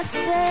that I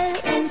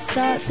sit and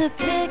start to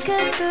pick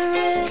at the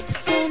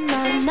rips in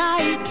my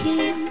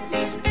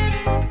Nikes.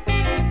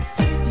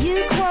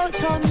 You quote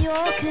Tom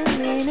York and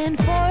lean in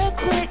for a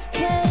quick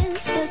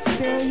kiss, but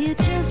still you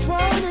just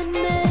won't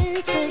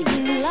admit that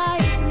you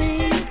like me.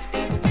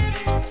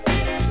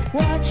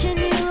 Watching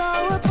you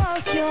lower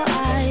both your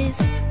eyes,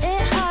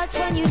 it hurts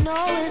when you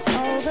know it's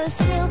over.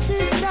 Still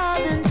too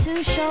stubborn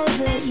to show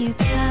that you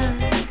can.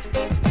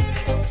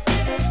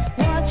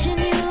 Watching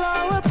you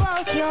lower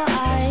both your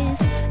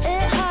eyes,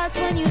 it hurts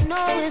when you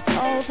know it's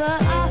over.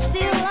 I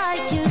feel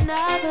like you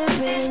never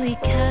really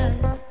cared.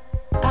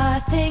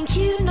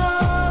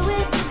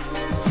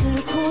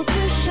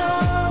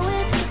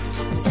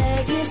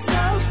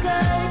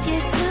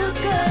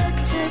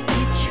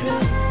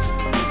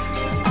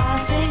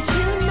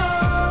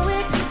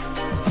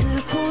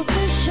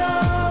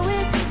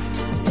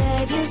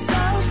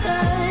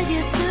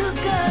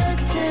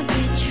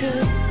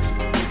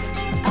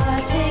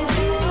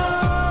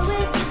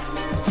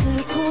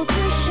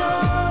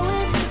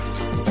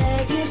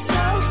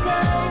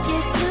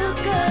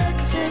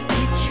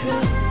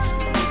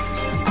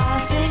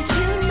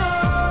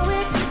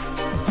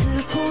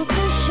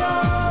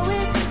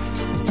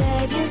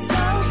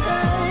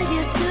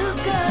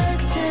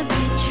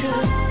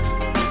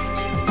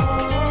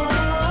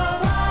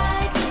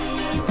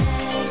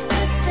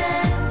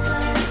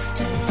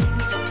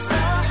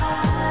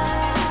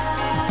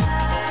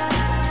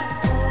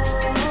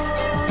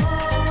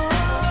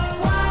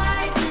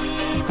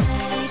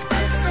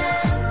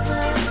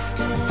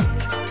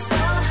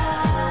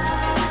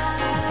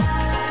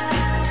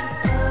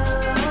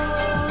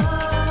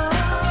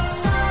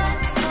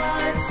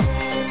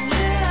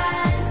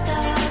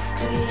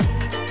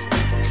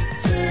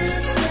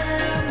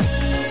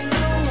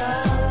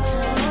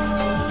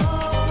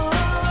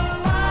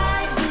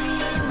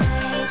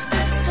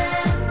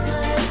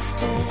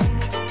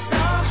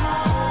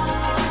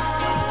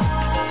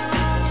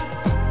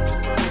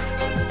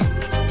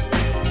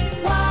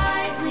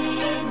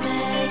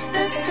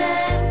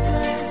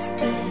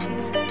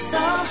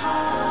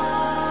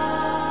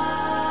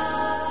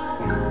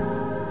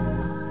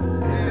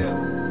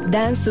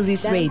 Dance to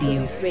This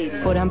Radio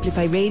por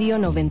Amplify Radio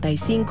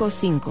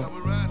 95.5.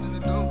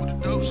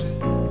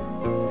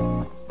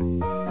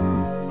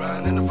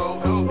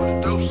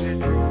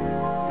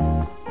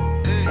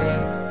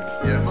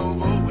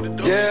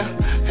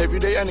 Every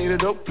day I need a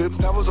dope flip.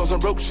 I was on some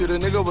rope shit. A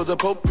nigga was a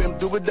pope pimp.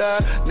 Do or die.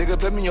 Nigga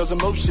put me on some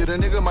more shit. A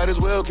nigga might as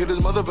well kill his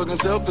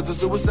motherfucking self. It's a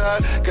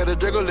suicide. Got a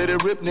Draco, let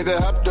it rip. Nigga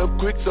hopped up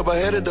quick, so I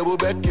had to double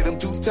back. Hit him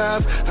 2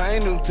 times. I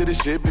ain't new to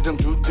this shit, bitch. I'm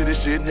true to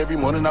this shit. Every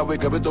morning I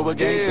wake up and throw a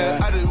gang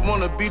sign. I just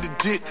wanna be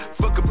legit.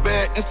 Fuck a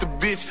bad insta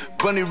bitch.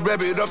 Bunny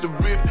rabbit off the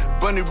rip.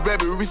 Bunny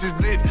rabbit wrist is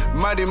lit.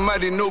 Mighty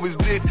know it's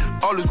lit.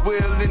 All is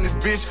well in this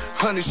bitch.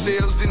 100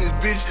 shells in this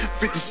bitch.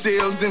 50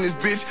 shells in this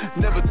bitch.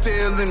 Never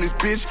tell in this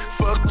bitch.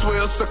 Fuck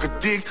 12, suck a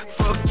dick.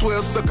 Fuck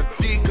 12, suck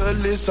a dick.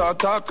 List, I'll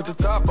talk at the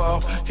top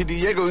off. Hit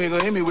Diego, he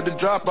gon' hit me with the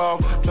drop off.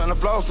 Tryna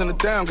floss in the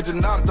town, get you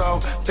knocked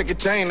off. Take your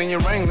chain and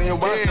your ring and your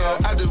watch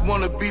off. I just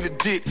wanna be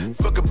legit.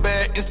 Fuck a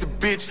bad insta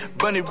bitch.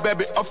 Bunny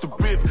rabbit off the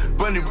rip.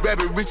 Bunny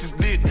rabbit wrist is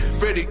lit.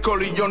 Freddie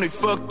Corleone,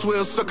 fuck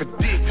 12, suck a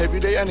dick. Every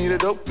day I need a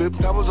dope flip.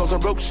 I was on some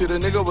rope shit. A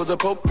nigga was a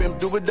pope pimp.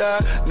 Do or die.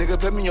 Nigga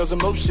put me on some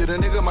more shit. A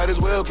nigga might as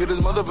well kill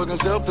his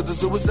motherfucking self. It's a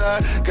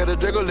suicide. Got a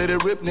Draco, let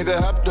it rip. Nigga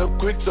hopped up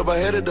quick, so I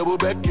had to double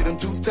back. Hit him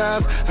 2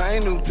 times. I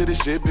ain't new to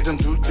this shit, bitch. I'm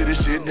true to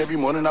this shit. Every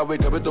morning I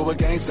wake up and throw a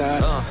gang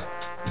sign.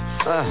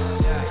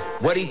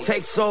 What he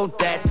takes so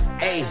that,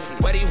 ayy,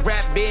 what he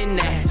rap been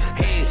at,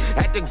 hey,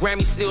 at the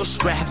Grammy still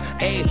strapped,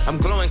 ayy, I'm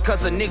glowing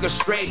cause a nigga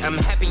straight, I'm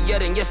happier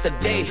than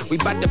yesterday, we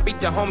bout to beat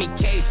the homie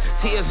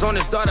case, tears on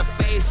his daughter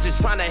face,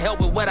 just trying to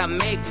help with what I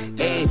make,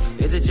 ayy,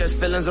 is it just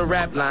feelings or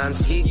rap lines,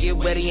 he get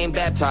wet, he ain't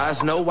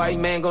baptized, no white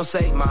man gon'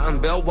 save mine,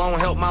 belt won't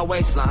help my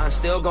waistline,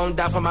 still gon'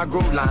 die for my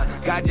groove line,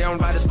 goddamn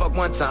right as fuck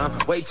one time,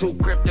 way too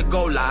crip to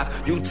go live,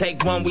 you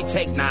take 1, we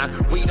take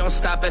 9, we don't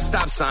stop at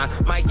stop sign,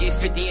 might get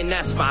 50 and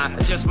that's fine,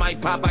 I just might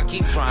pop, I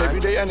keep trying. Every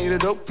day I need a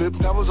dope flip.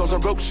 I was on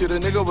some rope shit. A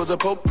nigga was a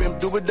pope pimp.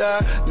 Do or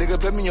die. Nigga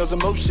put me on some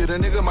more shit. A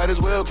nigga might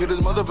as well kill his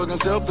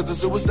motherfucking self. It's a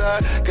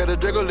suicide. Got a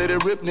Draco, let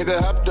it rip. Nigga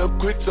hopped up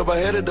quick, so I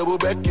had to double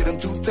back. Hit him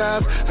 2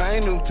 times. I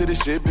ain't new to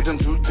this shit, bitch. I'm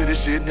true to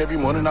this shit. Every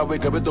morning I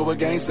wake up and throw a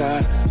gang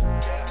sign.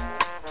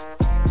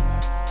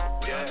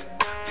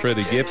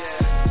 Freddie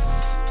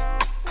Gibbs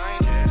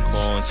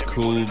con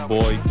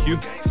Schoolboy Q,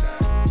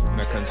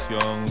 una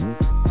canción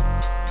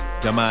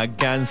llamada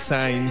Gang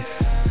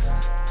Signs,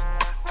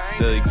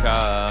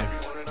 dedicada,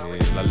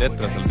 las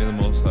letras al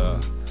mismo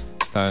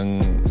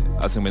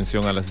hacen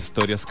mención a las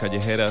historias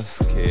callejeras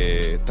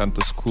que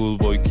tanto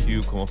Schoolboy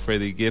Q como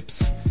Freddie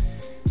Gibbs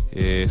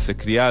se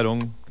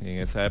criaron en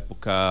esa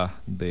época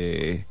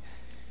de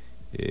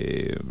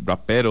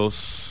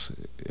raperos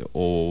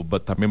o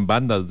también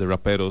bandas de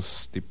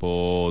raperos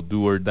tipo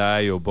Do or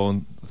Die o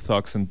Bone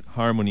Thugs and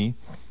Harmony,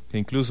 que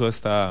incluso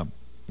esta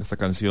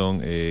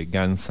canción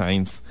Gang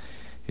Signs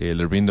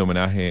le rinde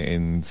homenaje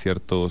en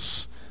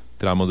ciertos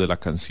tramos de la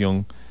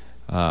canción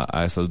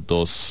a esas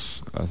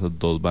dos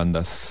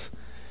bandas.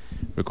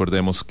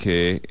 Recordemos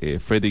que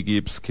Freddie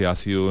Gibbs, que ha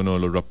sido uno de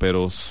los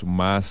raperos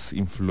más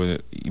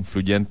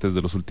influyentes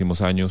de los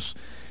últimos años,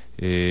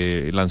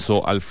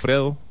 lanzó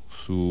Alfredo,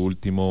 su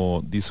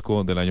último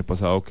disco del año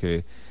pasado,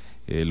 que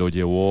lo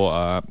llevó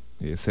a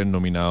ser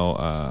nominado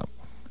a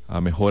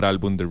Mejor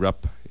Álbum de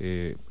Rap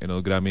en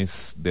los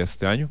Grammys de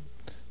este año.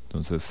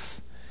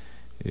 Entonces,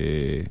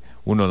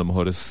 uno de los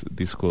mejores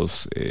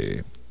discos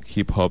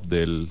hip hop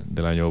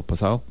del año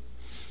pasado.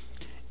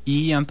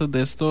 Y antes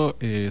de esto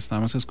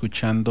estábamos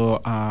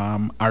escuchando a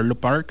Arlo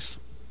Parks,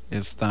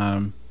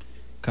 esta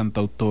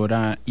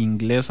cantautora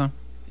inglesa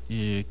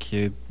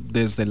que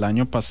desde el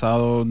año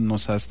pasado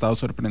nos ha estado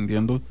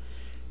sorprendiendo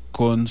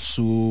con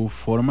su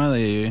forma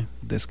de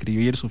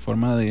escribir, su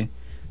forma de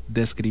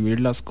describir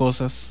las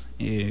cosas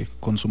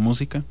con su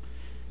música.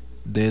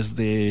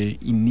 Desde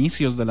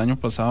inicios del año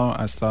pasado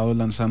ha estado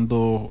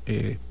lanzando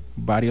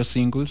varios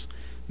singles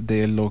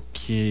de lo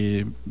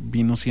que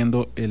vino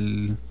siendo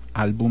el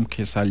álbum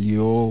que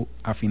salió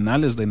a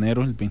finales de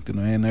enero, el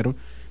 29 de enero,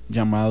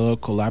 llamado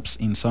Collapse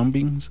in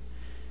Sunbeams,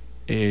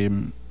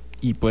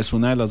 y pues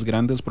una de las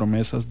grandes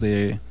promesas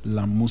de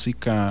la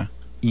música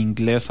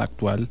inglesa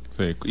actual.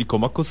 Sí, y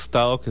cómo ha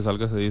costado que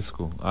salga ese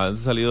disco. Han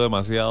salido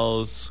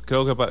demasiados,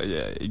 creo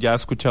que ya he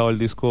escuchado el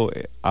disco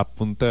a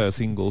punta de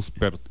singles,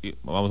 pero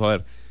vamos a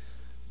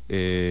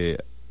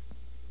ver,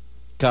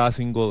 cada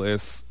single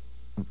es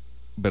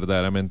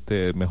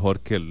verdaderamente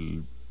mejor que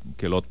el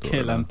otro, que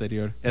el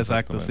anterior.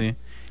 Exacto, sí.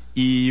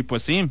 Y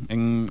pues sí,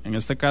 en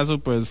este caso,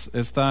 pues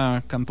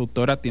esta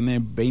cantautora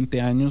tiene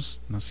 20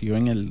 años, nació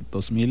en el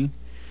 2000,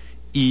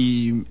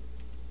 y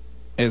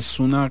es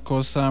una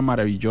cosa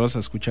maravillosa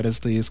escuchar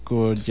este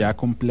disco ya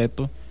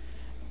completo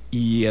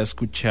y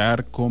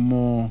escuchar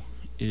cómo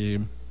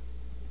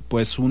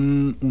pues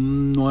un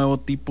nuevo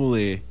tipo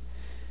de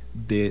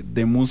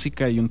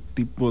música y un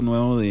tipo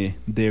nuevo de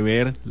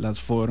ver las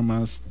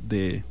formas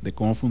de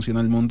cómo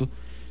funciona el mundo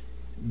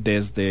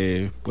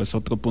desde pues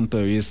otro punto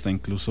de vista,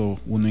 incluso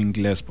uno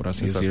inglés, por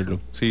así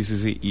decirlo. Sí,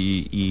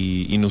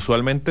 y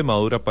inusualmente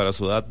madura para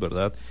su edad,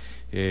 ¿verdad?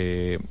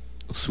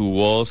 su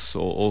voz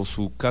o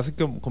su casi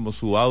como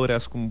su aura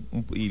es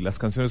y las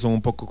canciones son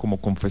un poco como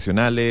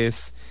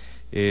confesionales,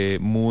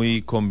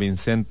 muy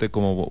convincente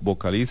como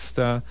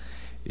vocalista,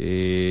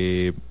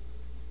 y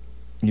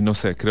no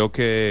sé, creo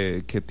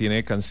que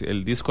tiene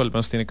el disco al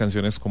menos tiene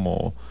canciones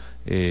como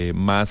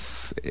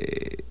más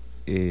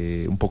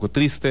un poco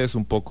tristes,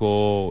 un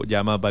poco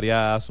ya más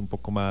variadas, un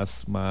poco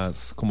más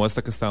como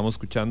esta que estábamos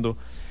escuchando,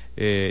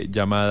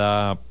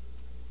 llamada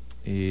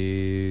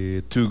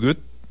Too Good,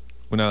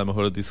 una de las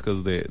mejores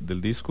discos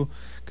del disco.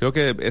 Creo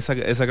que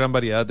esa gran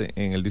variedad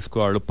en el disco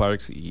de Arlo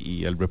Parks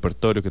y el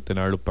repertorio que tiene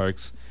Arlo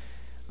Parks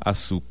a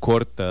su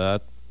corta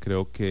edad,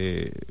 creo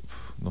que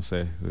no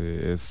sé,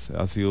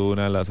 ha sido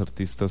una de las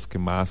artistas que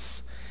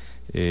más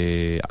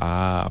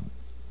ha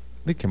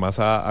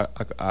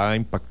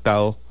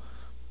impactado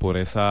por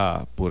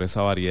esa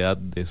variedad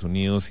de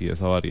sonidos y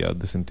esa variedad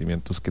de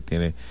sentimientos que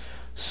tiene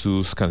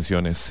sus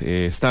canciones.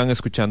 Están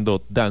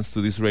escuchando Dance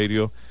to This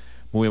Radio,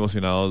 muy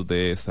emocionados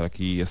de estar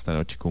aquí esta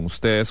noche con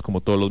ustedes como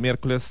todos los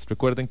miércoles.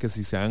 Recuerden que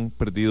si se han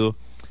perdido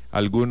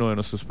alguno de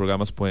nuestros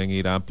programas pueden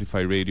ir a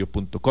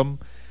amplifyradio.com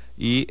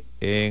y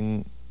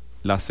en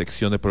la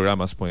sección de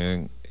programas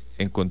pueden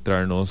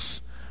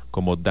encontrarnos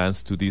como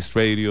Dance to This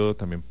Radio.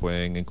 También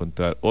pueden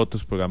encontrar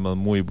otros programas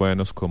muy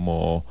buenos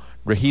como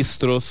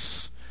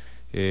Registros,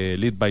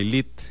 Lead by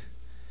Lead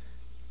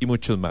y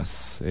muchos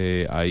más.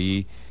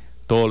 Ahí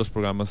todos los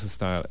programas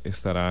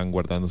estarán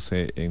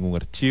guardándose en un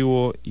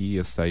archivo y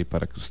está ahí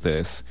para que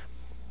ustedes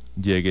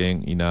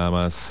lleguen y nada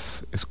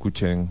más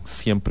escuchen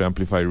siempre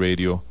Amplify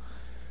Radio.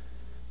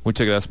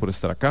 Muchas gracias por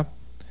estar acá.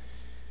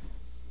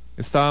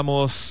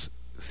 Estábamos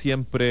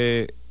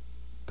siempre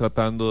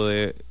tratando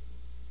de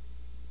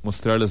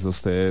mostrarles a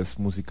ustedes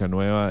música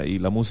nueva, y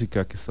la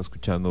música que está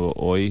escuchando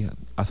hoy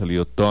ha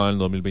salido toda en el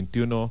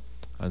 2021.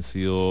 Han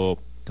sido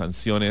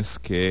canciones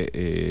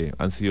que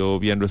han sido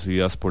bien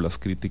recibidas por las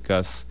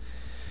críticos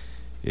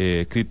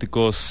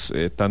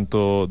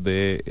tanto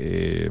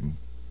de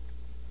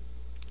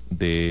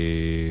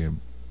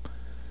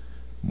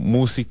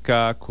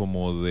música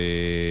como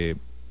de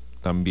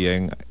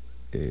también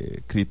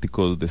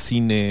críticos de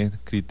cine,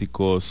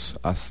 críticos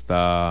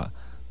hasta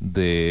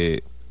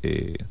de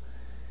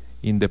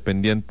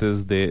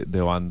independientes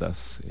de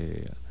bandas.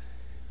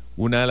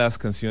 Una de las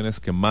canciones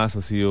que más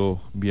ha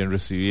sido bien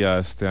recibida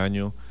este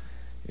año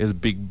es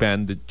Big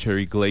Band de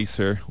Cherry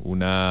Glazer,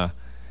 una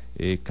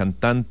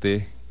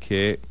cantante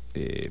que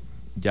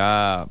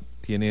ya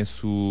tiene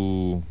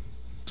su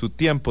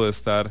tiempo de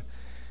estar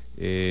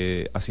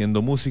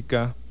haciendo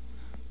música,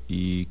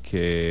 y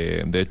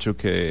que de hecho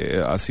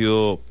que ha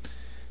sido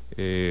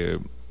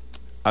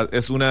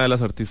es una de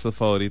las artistas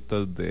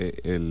favoritas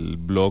del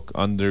blog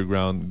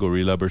Underground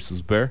Gorilla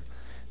vs. Bear,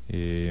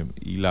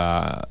 y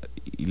la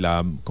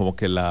como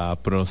que la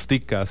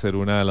pronostica a ser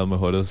una de los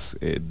mejores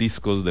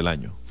discos del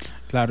año.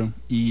 Claro,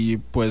 y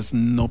pues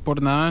no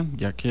por nada,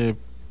 ya que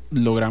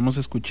logramos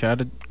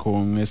escuchar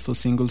con estos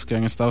singles que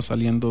han estado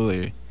saliendo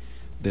de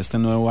este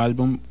nuevo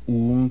álbum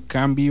un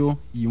cambio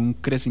y un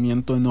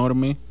crecimiento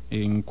enorme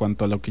en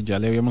cuanto a lo que ya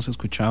le habíamos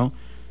escuchado.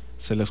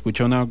 Se le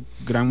escucha una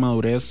gran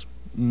madurez,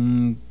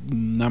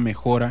 una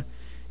mejora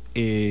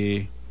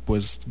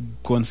pues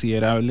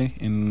considerable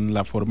en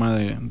la forma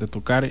de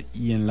tocar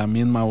y en la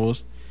misma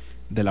voz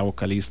de la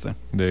vocalista,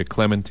 de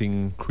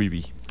Clementine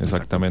Creevy,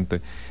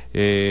 exactamente.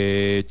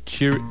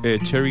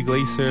 Cherry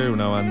Glazer,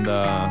 una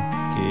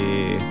banda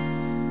que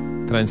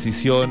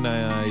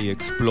transiciona y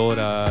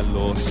explora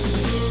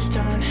los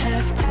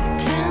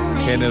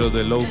géneros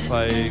de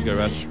lo-fi,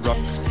 garage rock.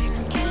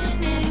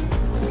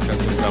 Esta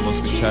canción que vamos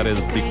a escuchar es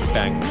Big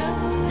Bang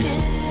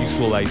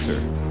Visualizer.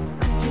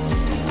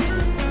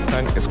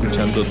 Están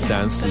escuchando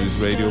Dance to This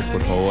Radio,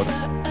 por favor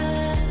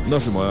no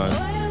se muevan,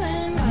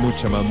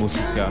 mucha más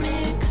música.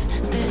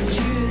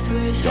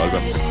 Ya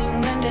volvemos.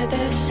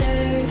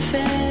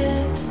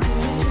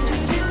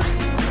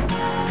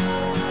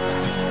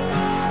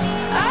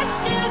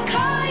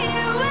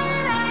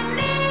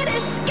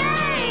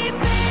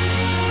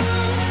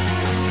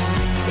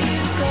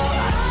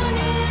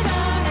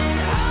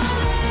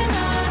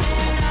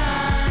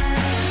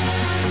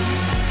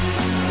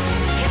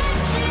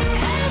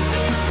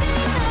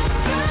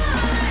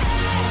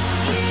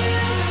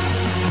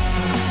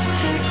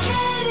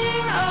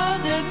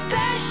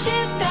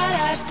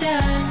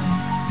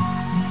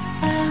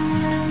 I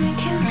wanna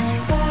make it my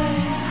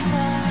way.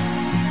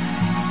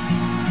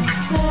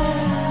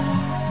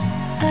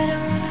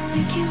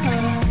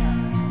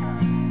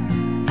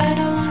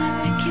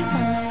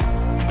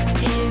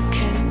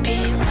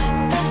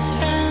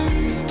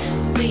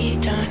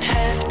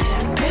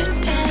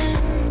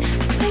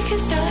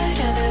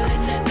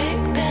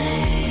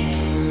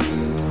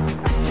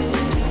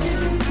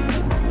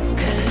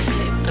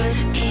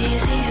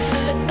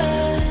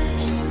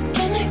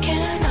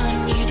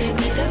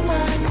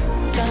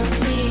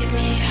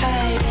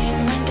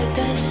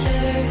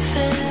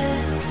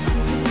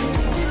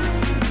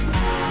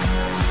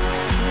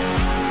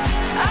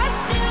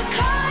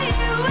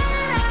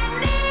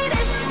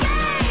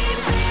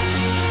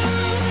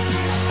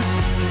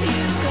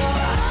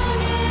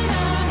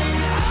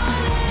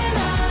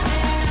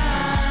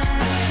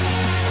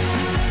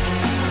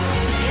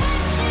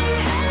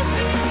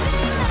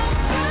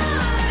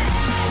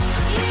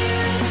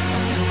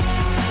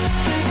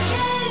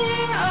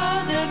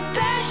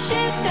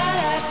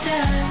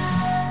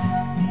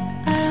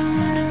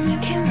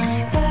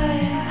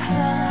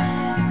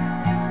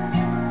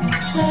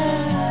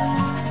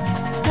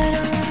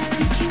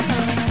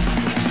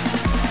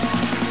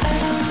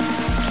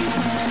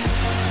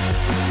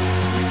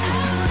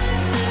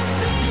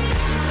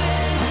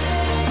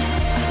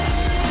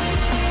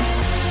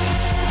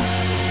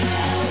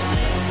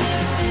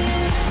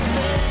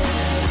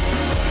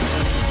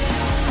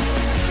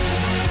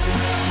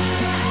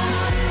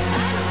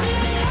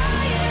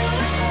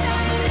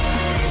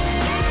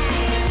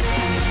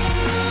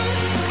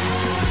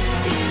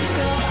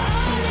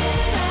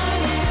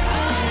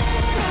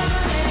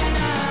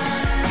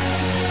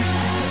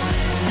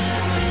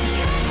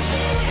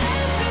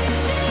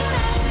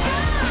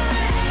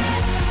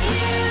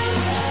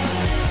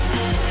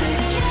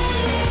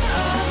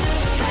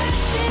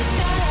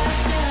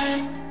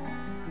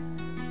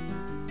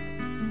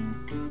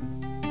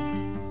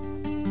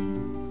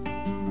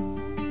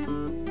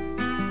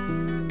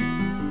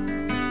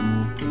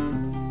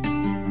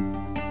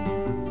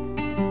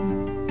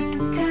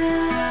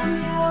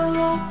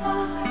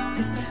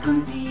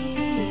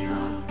 contigo,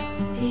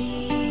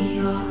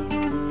 vivo.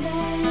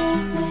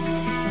 Es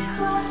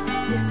mejor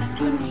si estás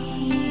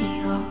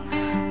conmigo,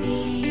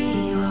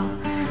 vivo.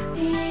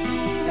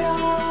 Vibro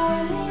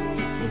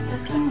lindo si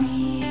estás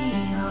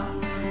conmigo,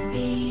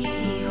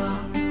 vivo.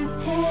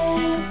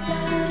 Es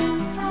tan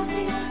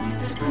fácil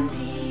estar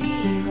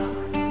contigo,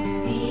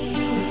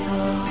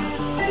 vivo.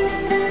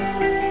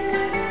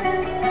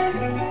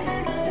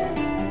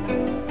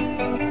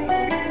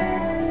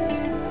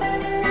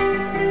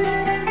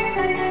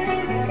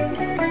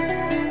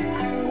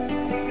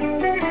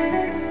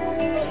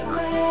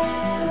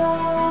 Recuerdo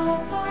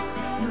todo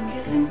lo que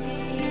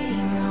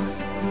sentimos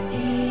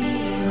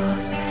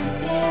vivos.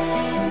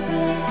 Pienso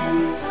en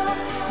todo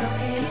lo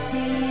que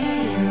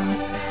hicimos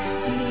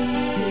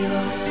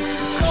vivos.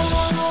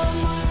 Cómo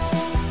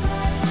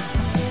estar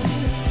lo que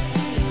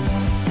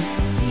vivimos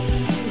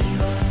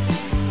vivos.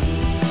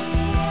 Y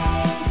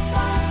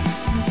estar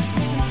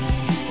sentirme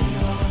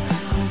vivo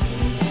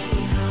contigo.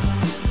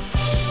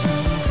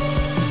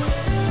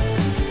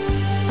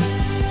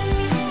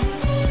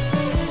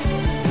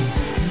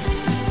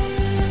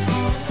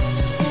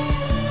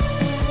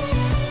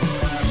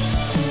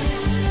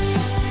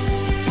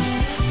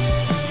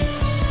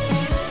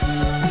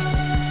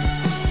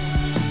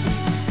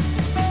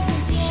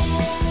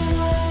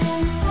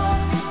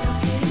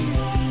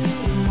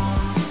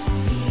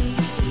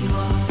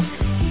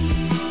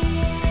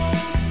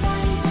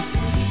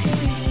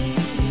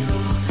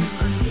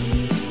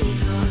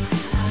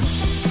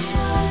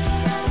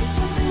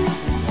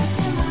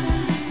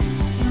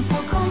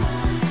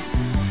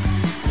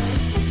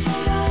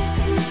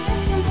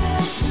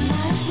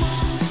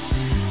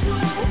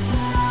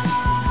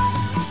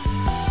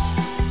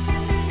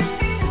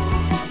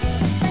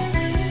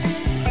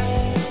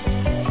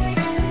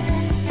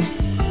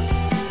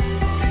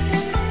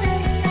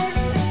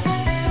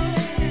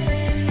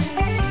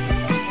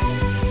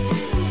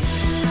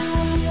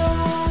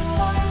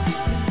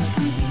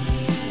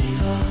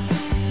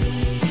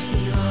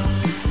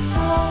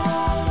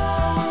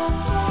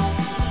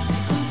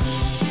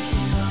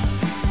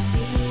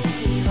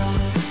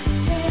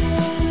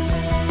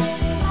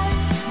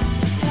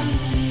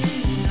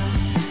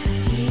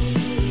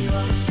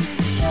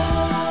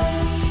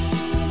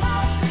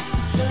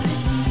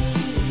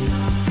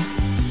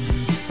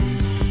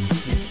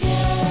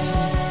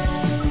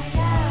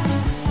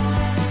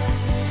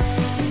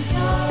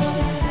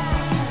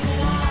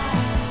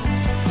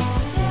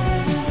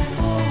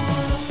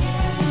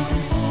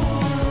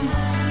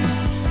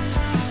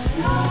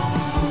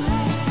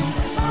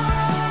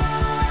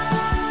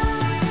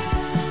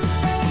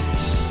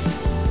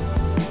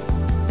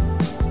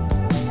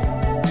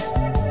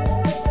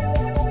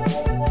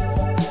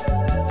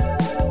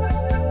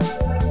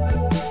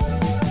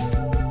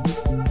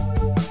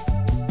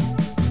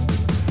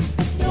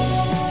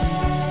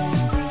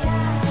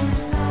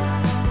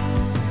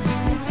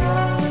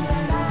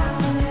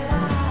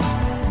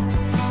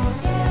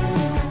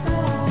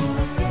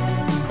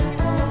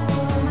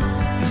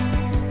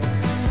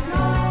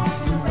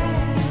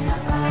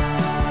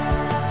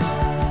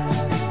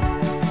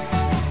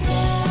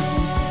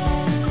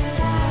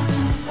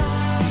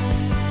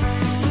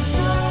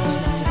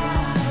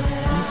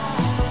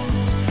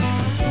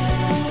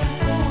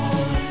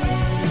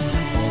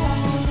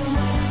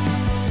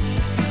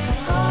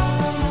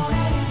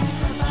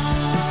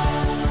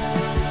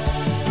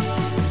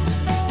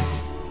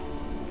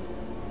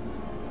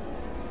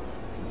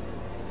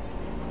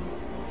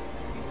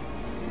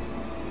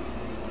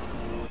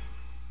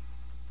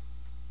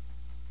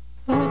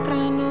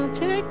 Otra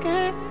noche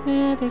que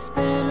me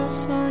desvelo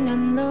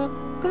soñando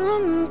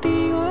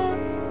contigo.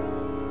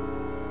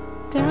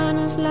 Ya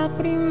no es la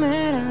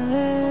primera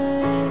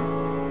vez.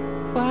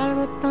 Fue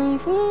algo tan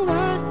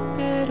fugaz,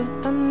 pero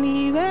tan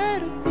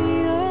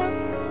divertido,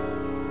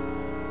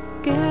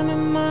 que me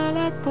mal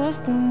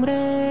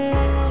acostumbré.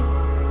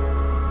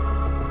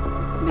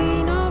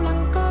 Vino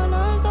blanco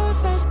los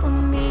dos a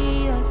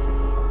escondidas.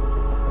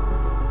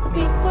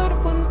 Mi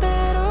cuerpo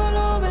entero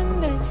lo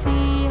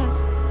bendecías.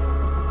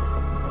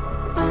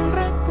 Aún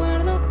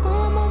recuerdo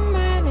cómo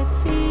me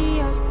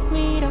decías: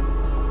 mira,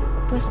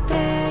 tu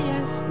estrella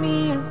es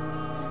mía.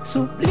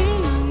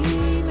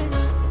 Sublime,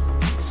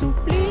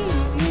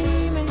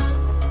 sublime.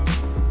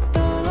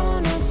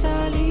 Todo nos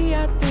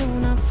salía de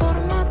una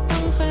forma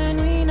tan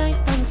genuina y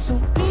tan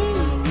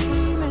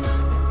sublime,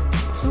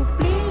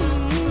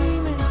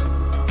 sublime.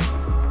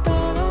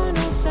 Todo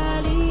nos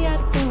salía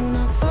de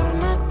una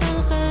forma tan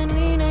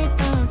genuina y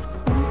tan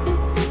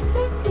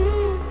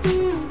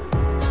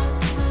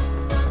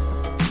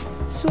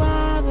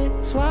suave,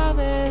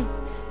 suave.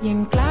 Y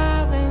en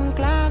clave, en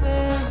clave.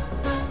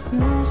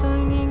 No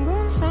soy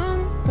ningún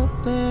santo,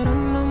 pero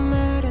no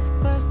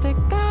merezco este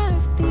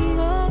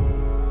castigo.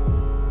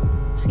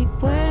 Si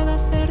puedo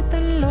hacerte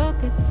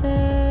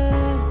enloquecer,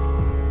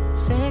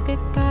 sé que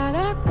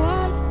cada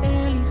cual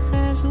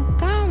elige su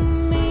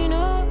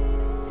camino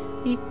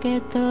y que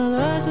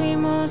todos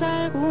vimos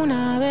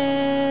alguna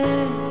vez.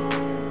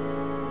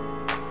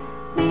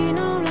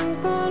 Vino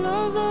blanco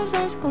los dos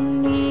a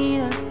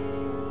escondidas.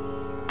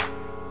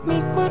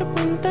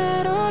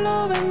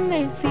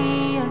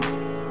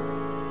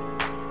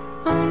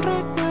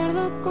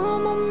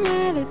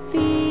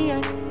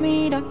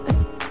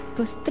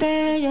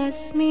 estrella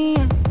es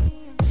mía,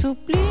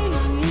 sublime,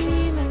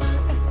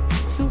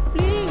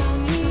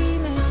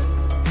 sublime.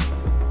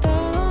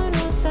 Todo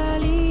nos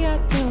salía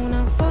de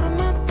una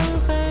forma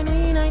tan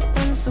genuina y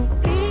tan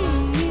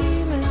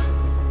sublime,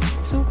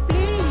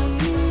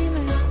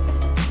 sublime.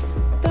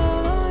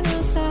 Todo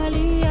nos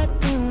salía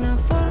de una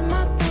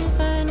forma tan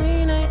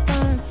genuina y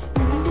tan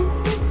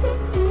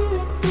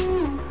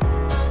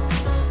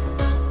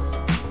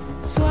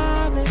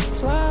suave,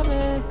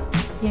 suave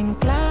y en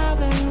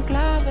clave, en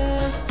clave.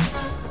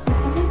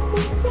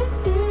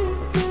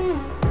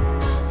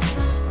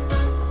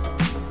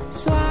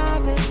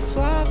 Suave,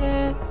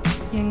 suave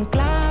y en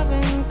clave,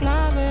 en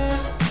clave.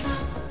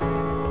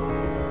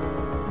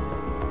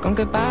 Con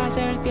que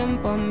pase el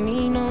tiempo a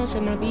mí no se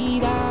me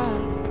olvida.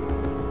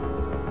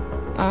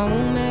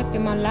 Aún me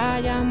quema la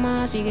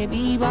llama, sigue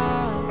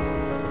viva.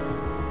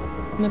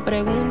 Me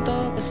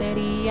pregunto qué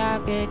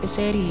sería, qué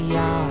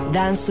sería.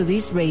 Dance to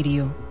This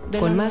Radio.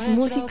 Con más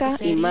música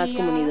y más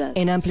comunidad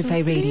en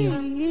Amplify Radio.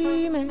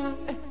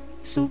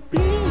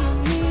 Sublime.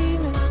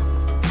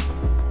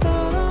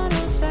 Todo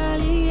nos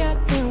salía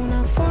de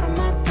una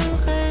forma tan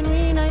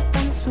genuina y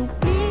tan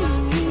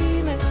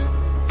sublime,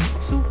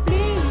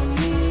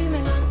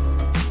 sublime.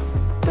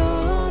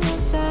 Todo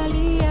nos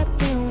salía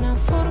de una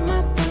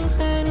forma tan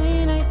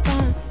genuina y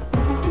tan.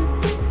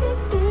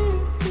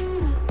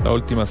 La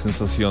última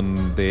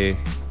sensación de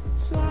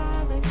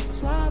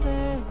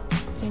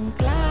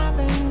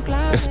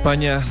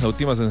España, la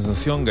última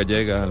sensación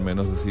gallega, al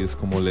menos así es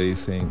como le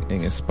dicen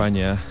en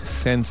España,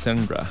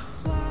 Sensendra,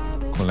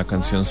 con la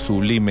canción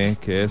Sublime,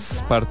 que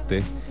es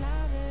parte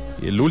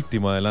y el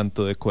último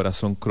adelanto de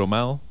Corazón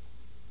Cromado,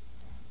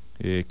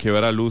 que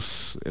verá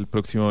luz el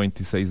próximo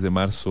 26 de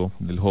marzo,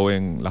 la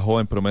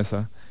joven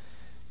promesa,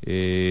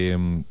 que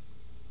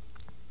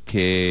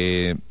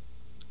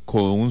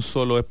con un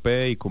solo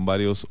EP y con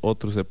varios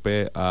otros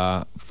EP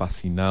ha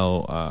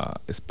fascinado a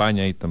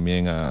España y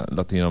también a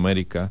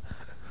Latinoamérica.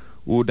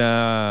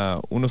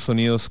 Unos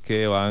sonidos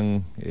que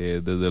van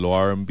desde lo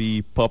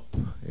R&B, pop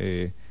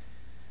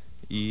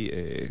y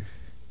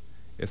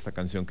esta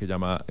canción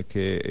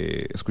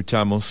que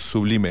escuchamos,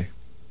 Sublime,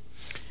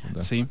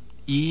 ¿verdad? Sí,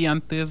 y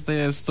antes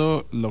de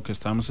esto lo que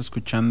estábamos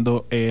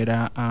escuchando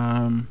era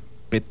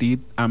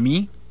Petit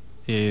Ami.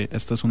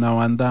 Esta es una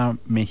banda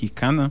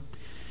mexicana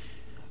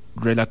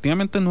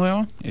relativamente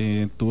nueva,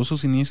 tuvo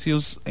sus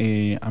inicios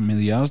a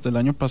mediados del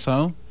año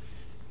pasado,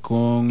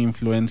 con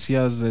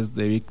influencias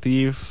desde Big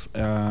Thief,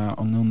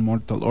 Unknown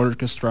Mortal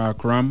Orchestra,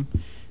 Crumb,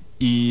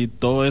 y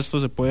todo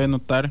esto se puede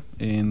notar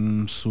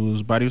en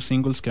sus varios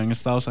singles que han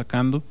estado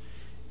sacando.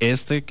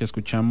 Este que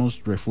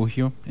escuchamos,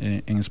 Refugio,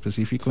 en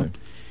específico. Sí.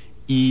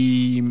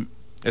 Y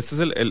este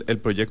es el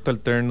proyecto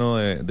alterno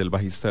del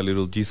bajista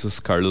Little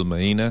Jesus, Carlos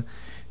Medina,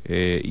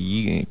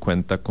 y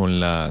cuenta con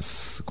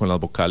las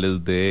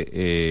vocales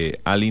de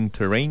Aline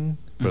Terrain,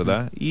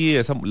 ¿verdad? Uh-huh. Y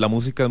la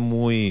música es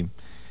muy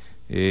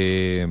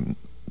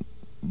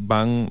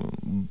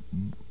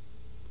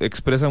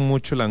expresan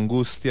mucho la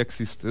angustia,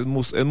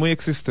 es muy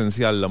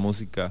existencial la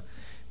música,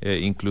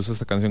 incluso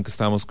esta canción que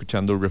estábamos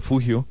escuchando,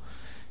 Refugio,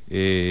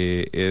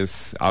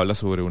 habla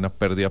sobre una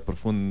pérdida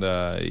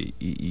profunda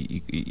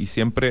y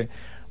siempre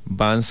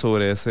van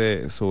sobre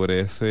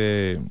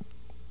ese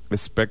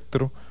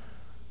espectro,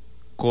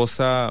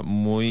 cosa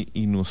muy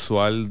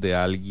inusual de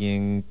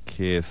alguien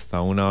que está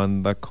en una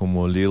banda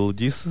como Little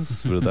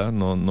Jesus, ¿verdad?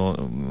 No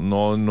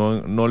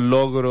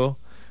logro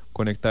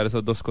conectar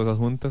esas dos cosas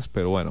juntas,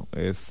 pero bueno,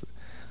 es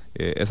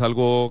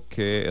algo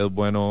que es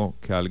bueno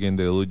que alguien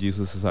de Little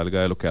Jesus se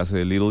salga de lo que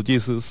hace Little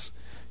Jesus,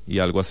 y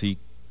algo así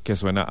que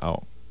suena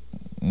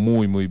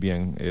muy muy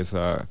bien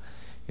esa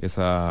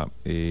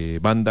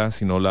banda.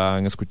 Si no la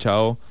han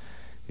escuchado,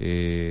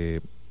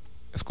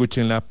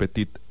 escúchenla,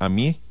 Petit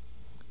Ami,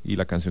 y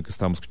la canción que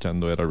estábamos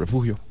escuchando era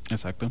Refugio.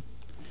 Exacto.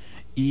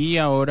 Y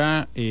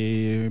ahora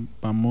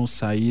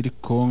vamos a ir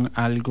con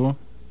algo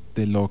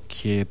de lo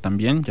que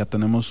también ya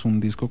tenemos un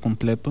disco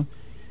completo,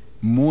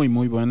 muy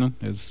muy bueno.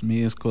 Es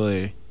mi disco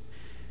de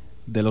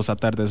los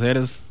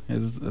atardeceres,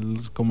 es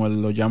como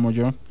lo llamo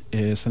yo.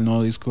 Es el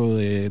nuevo disco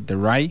de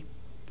Rai.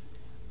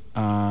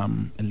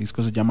 El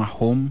disco se llama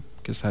Home,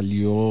 que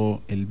salió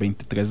el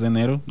 23 de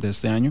enero de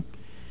este año,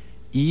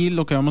 y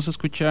lo que vamos a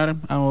escuchar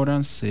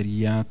ahora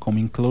sería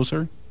Coming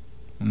Closer,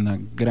 una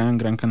gran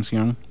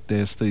canción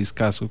de este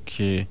discazo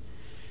que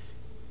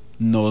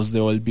nos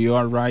devolvió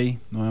a Rai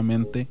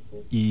nuevamente,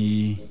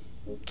 y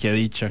qué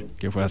dicha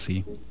que fue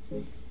así.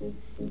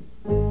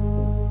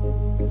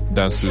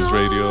 Dance to This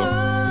Radio,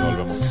 y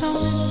volvemos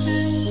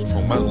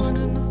con más música.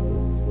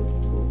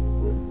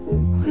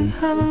 We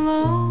have a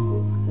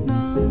long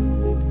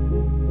night.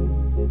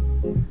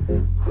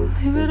 We'll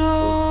leave it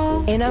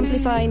all. En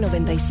Amplify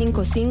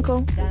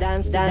 95.5,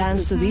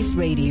 Dance to This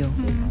Radio.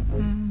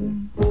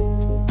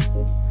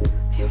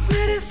 You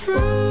made it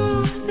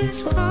through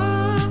these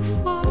rough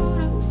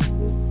waters,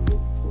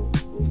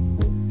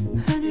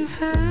 and your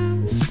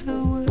hair's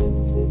still wet.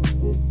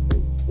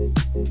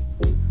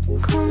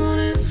 Come on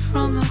in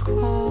from the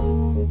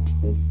cold.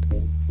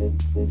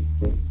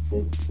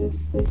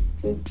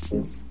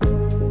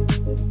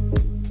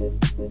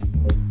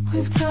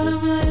 We've done a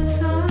million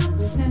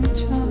times in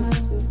each other,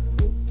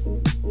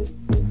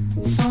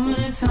 so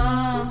many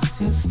times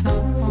to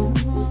stop,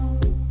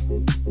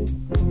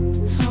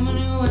 so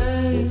many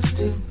ways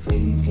to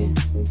begin.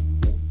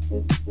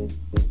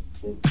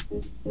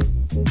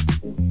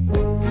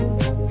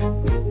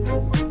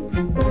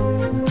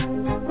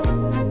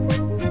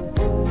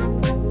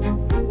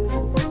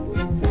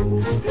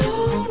 There's no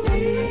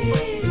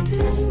need to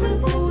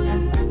slip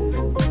away.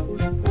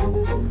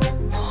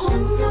 Oh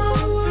my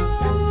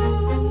world,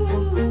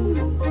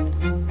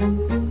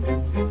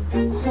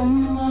 oh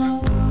my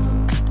world.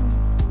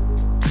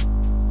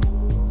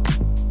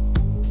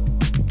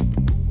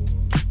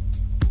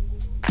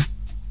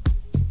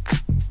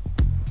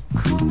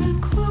 Coming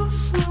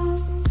closer,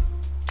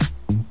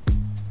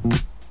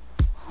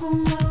 oh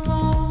my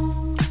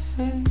long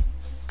face.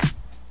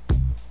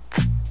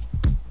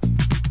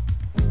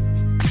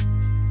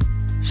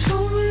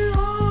 Show me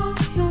all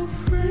you're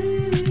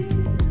pretty.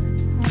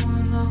 Oh,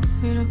 enough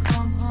for you to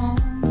come home.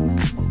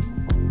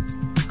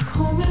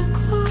 Coming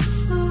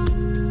closer.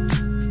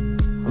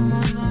 Oh,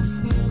 enough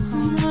for you to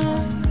come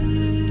right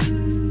here.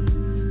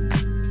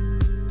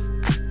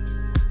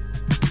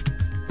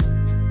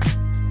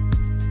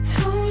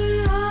 Tell me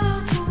I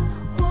don't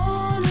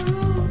wanna.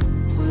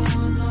 Oh,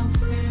 enough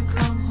for you to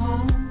come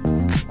home.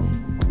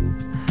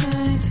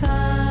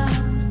 Anytime.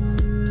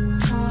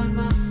 Oh,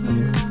 enough for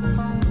you to come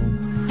home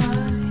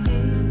right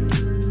here.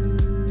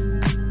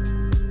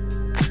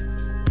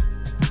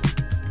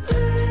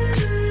 Let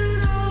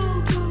it all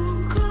go,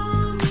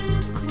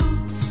 coming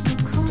closer,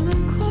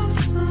 coming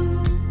closer.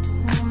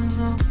 Oh,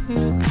 enough for you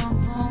to come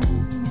home,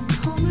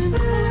 coming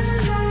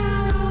closer.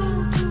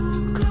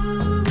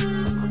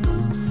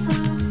 Coming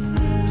closer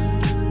here.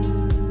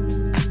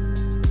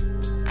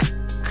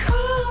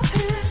 Come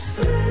here,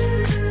 let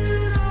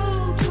it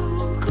all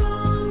go,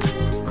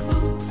 coming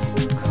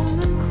closer,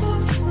 coming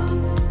closer.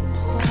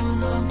 Oh,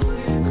 enough for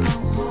you to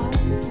come home,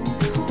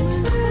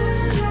 coming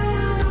closer.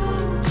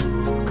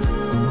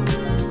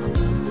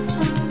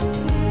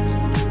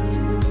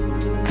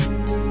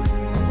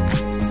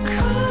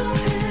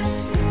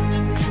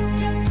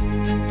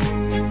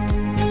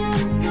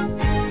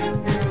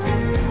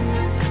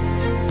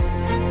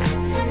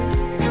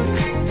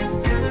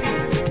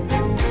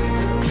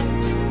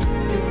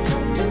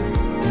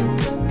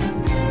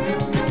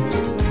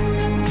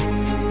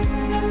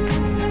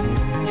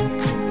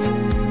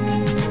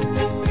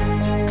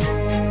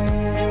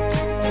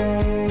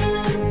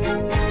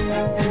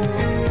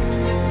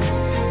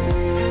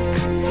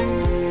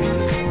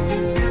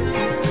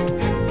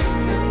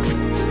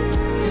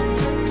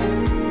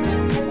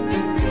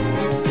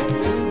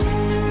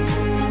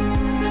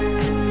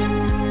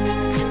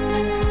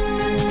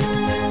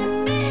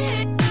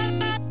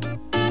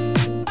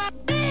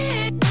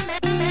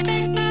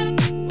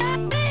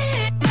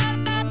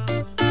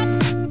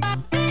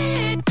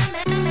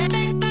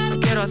 No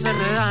quiero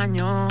hacerte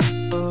daño,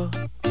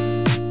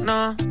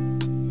 no,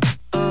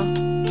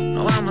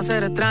 no vamos a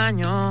ser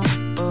extraños,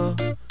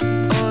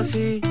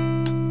 sí.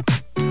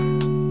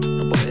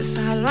 No puedes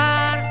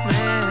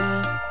salvarme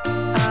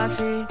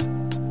así,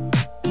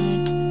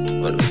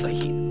 vuelves a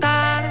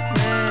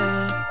agitarme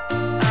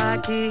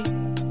aquí.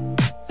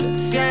 Se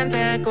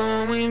siente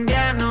como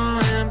invierno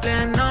en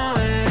pleno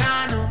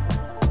verano.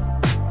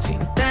 Si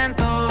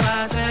intento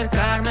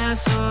acercarme,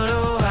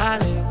 solo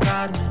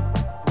alejarme.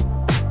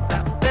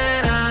 La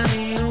pena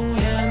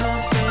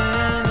diluyéndose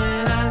en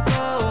el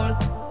alcohol.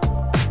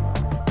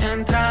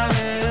 Mientras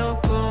veo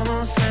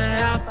cómo se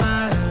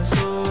apaga el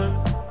sol.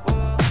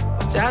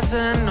 Se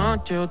hace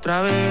noche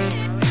otra vez.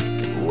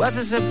 Que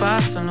jugaste se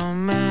pasan los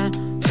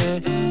meses.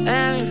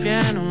 El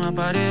infierno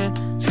aparece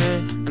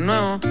de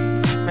nuevo.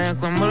 Me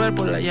dejó envolver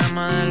por la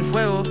llama del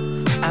fuego.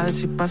 A ver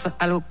si pasa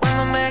algo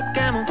cuando me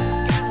quemo,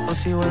 o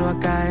si vuelvo a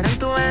caer en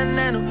tu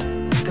veneno.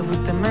 Te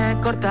fuiste, me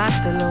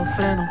cortaste los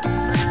frenos.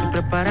 Estoy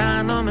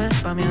preparándome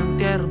pa' mi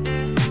entierro.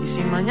 Y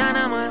si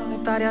mañana muero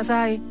estarías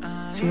ahí.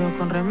 Sigo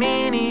con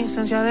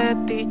reminiscencia de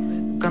ti,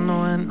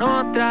 buscando en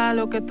otra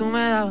lo que tú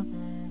me dabas.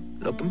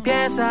 Lo que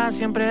empieza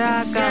siempre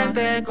acá. Se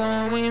siente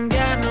como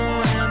invierno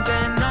en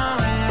pleno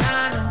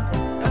verano.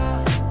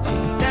 Si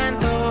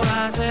intento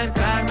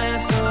acercarme,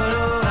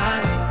 solo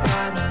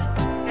alejarme.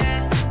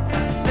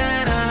 La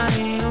pena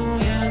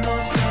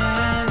diluyéndose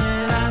en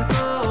el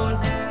alcohol.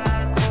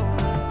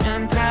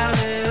 Mientras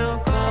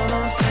veo cómo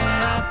se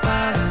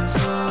apaga el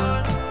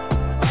sol.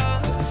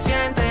 Se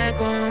siente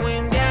como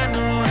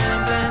invierno en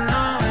pleno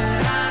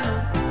verano.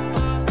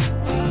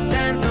 Si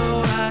intento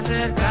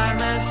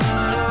acercarme,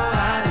 solo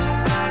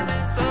alejarme.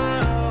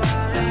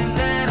 La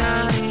pena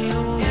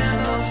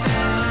diluyéndose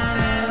en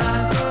el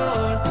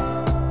alcohol.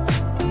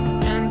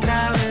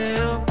 Mientras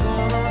veo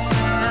cómo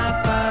se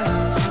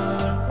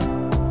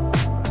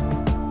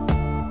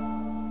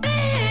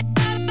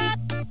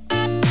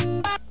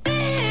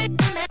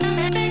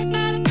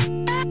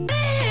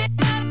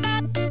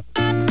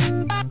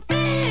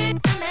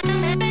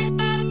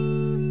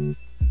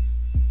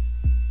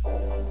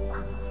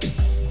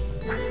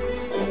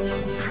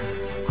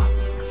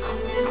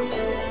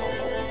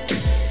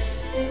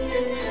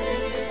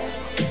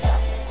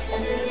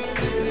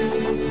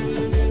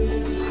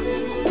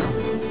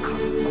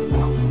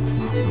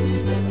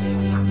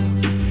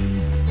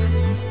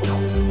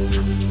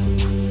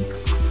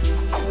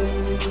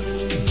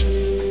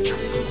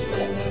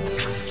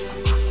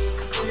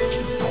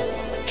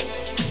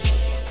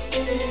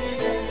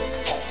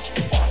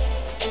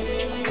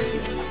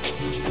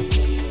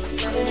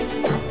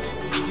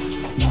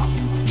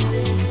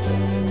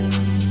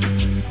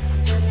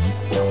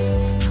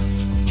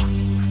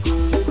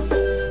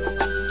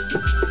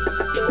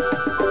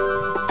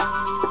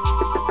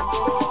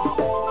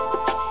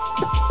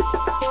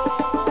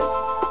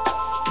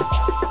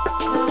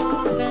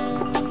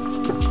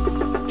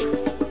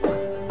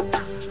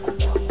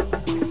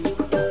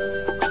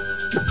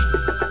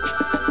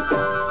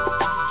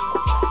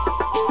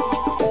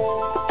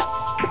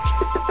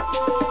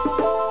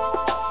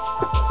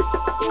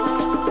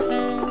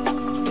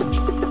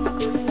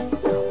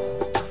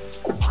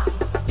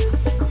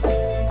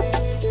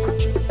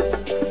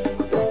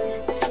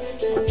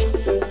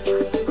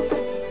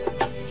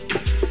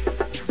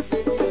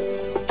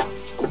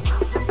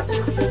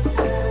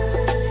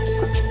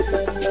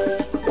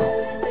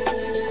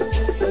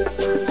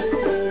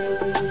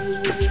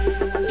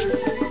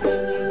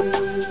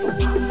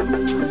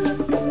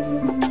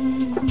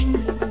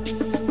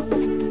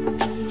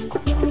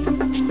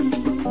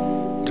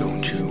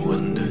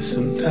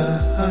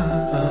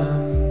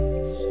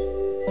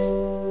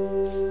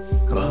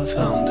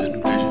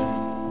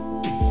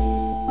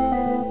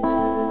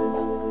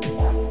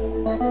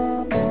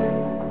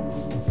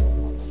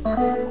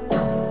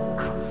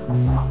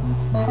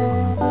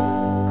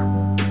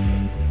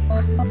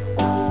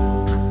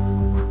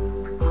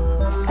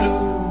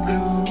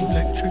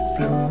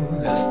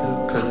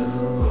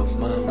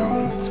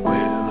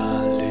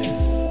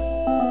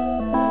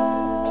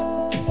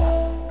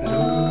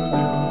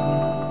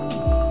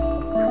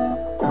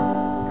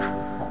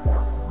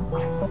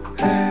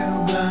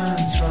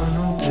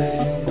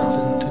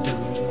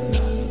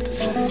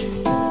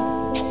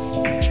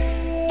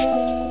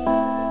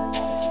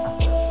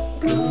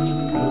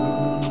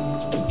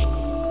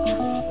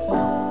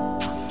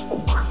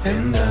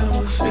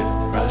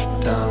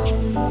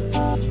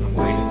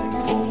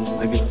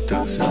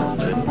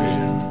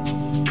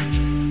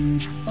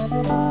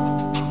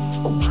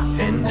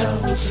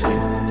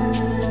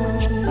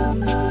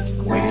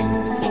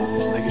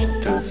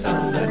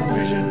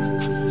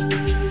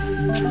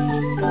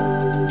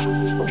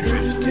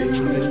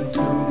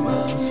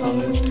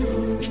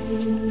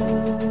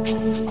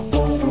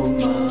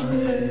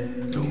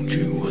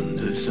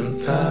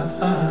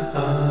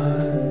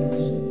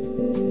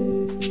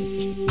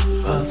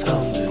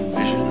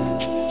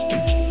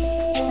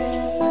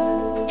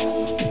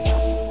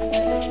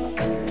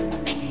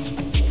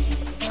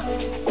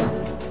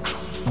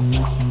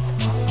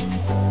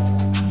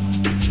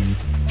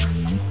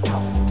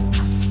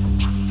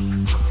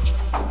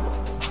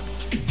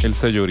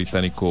sello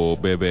británico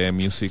BBE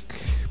Music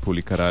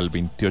publicará el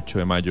 28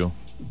 de mayo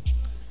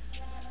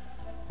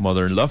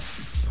Modern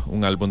Love,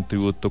 un álbum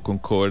tributo con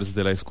covers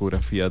de la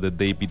discografía de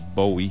David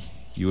Bowie,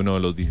 y uno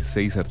de los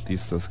 16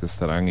 artistas que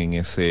estarán en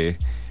ese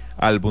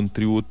álbum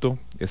tributo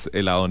es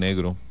El Lado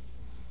Negro,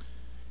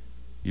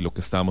 y lo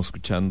que estábamos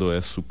escuchando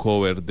es su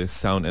cover de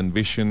Sound and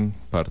Vision.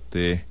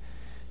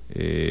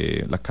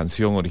 La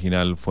canción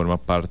original forma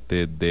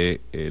parte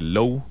de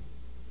Low,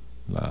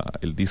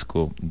 el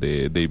disco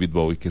de David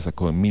Bowie que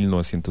sacó en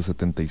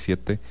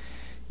 1977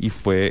 y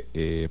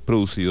fue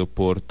producido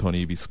por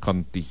Tony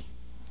Visconti,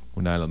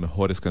 una de las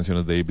mejores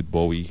canciones de David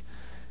Bowie.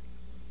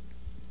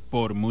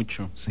 Por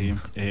mucho, sí.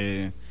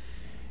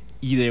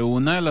 Y de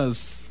una de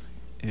las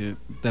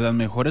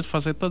mejores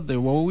facetas de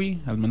Bowie,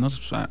 al menos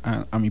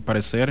a mi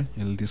parecer,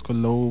 el disco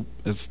Low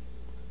es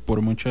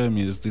por mucho de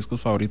mis discos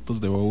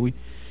favoritos de Bowie.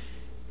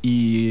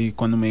 Y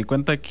cuando me di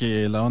cuenta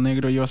que El Lado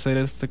Negro iba a hacer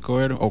este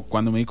cover, o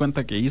cuando me di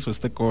cuenta que hizo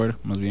este cover,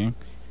 más bien,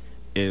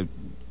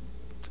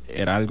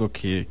 era algo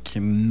que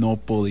no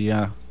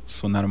podía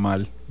sonar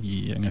mal,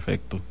 y en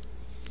efecto.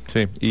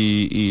 Sí,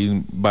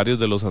 y varios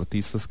de los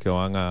artistas que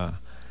van a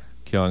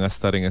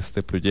estar en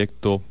este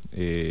proyecto,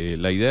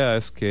 la idea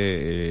es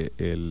que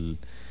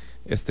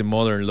este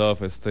Modern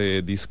Love,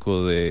 este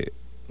disco de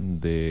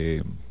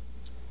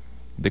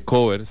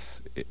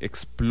covers,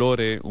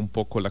 explore un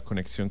poco la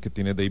conexión que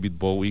tiene David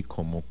Bowie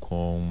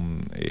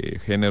con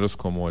géneros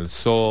como el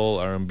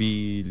soul,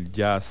 R&B, el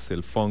jazz,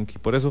 el funk, y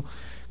por eso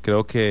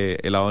creo que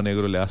El Lado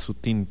Negro le da su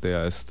tinte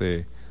a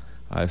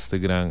esta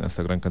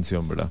gran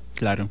canción, ¿verdad?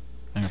 Claro,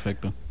 en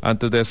efecto.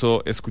 Antes de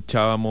eso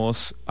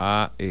escuchábamos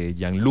a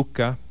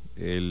Gianluca,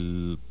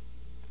 el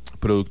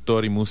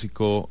productor y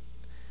músico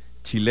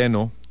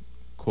chileno,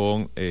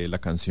 con la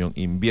canción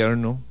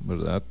Invierno,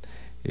 ¿verdad?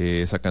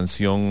 Esa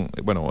canción,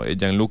 bueno,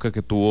 Gianluca,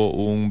 que tuvo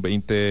un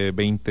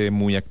 2020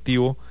 muy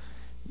activo,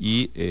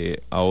 y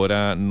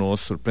ahora nos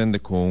sorprende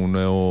con un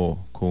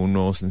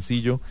nuevo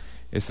sencillo.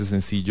 Este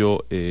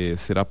sencillo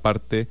será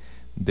parte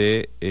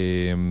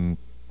de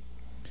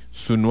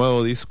su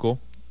nuevo disco,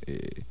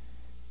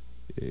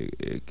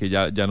 que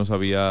ya nos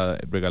había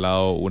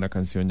regalado una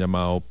canción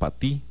llamado Pa'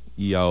 Ti,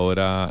 y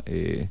ahora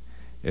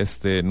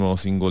este nuevo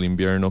single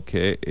Invierno,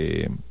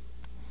 que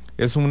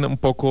es un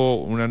poco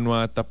una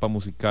nueva etapa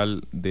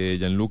musical de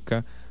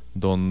Gianluca,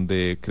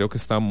 donde creo que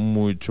está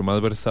mucho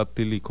más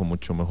versátil y con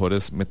mucho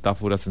mejores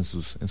metáforas en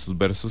sus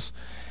versos,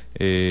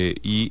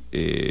 y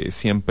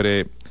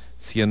siempre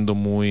siendo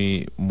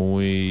muy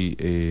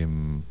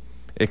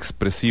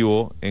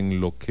expresivo en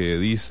lo que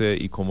dice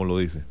y cómo lo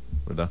dice,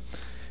 ¿verdad?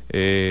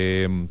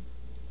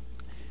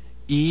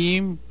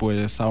 Y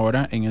pues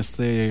ahora en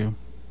este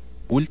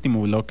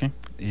último bloque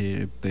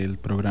del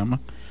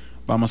programa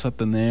vamos a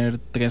tener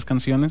 3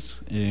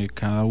 canciones,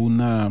 cada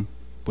una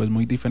pues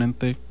muy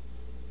diferente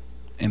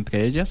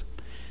entre ellas.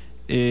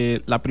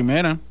 La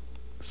primera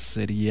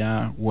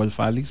sería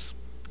Wolf Alice,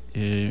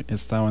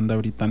 esta banda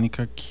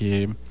británica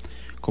que,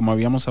 como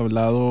habíamos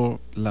hablado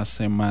la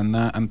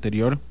semana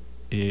anterior,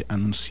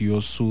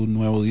 anunció su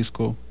nuevo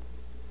disco,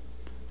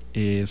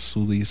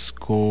 su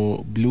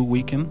disco Blue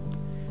Weekend,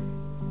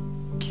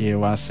 que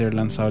va a ser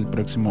lanzado el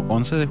próximo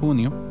 11 de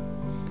junio.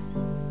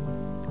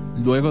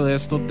 Luego de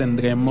esto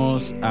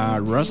tendremos a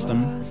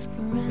Rustam,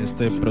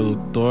 este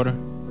productor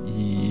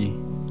y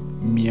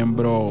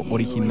miembro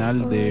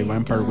original de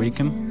Vampire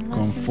Weekend,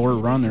 con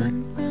Forerunner.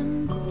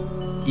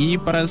 Y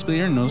para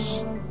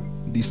despedirnos,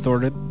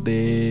 Distorted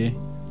de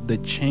The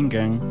Chain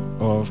Gang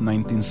of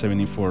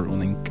 1974,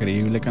 una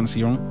increíble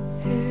canción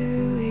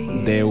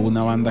de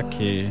una banda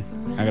que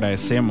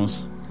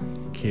agradecemos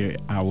que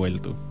ha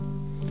vuelto.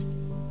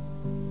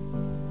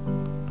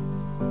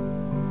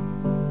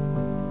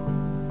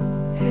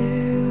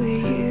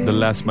 The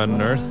Last Man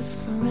on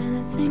Earth.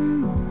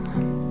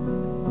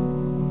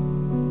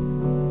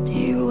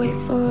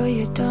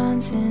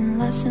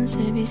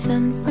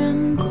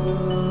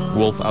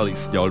 Wolf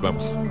Alice, ya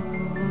volvamos.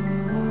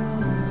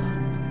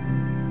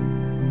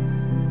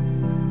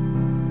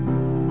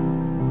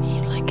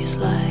 You'd like his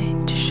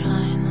light to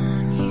shine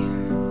on you.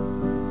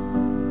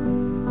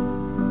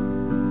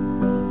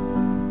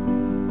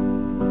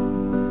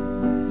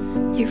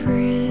 You've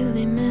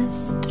really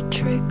missed a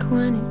trick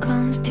when it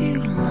comes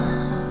to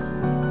love.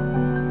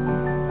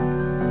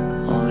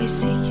 Always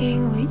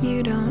seeking what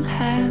you don't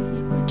have,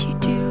 what you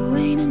do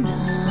ain't enough.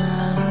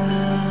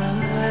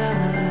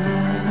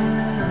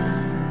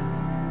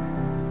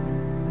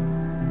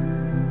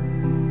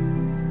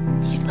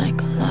 You'd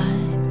like a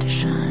light to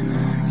shine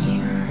on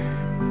you.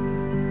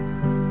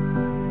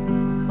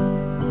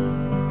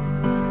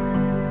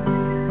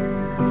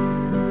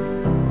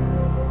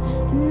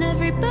 And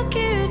every book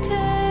you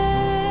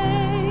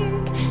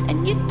take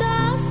and you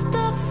dust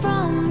off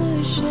from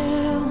the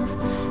shelf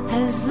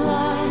has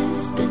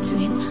lines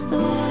between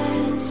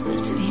lines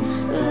between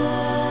lines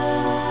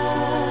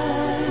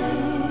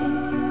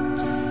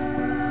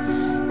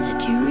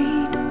that you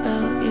read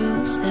about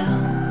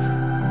yourself.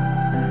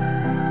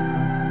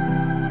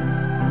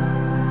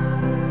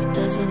 But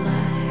does a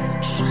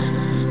light shine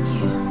on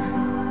you?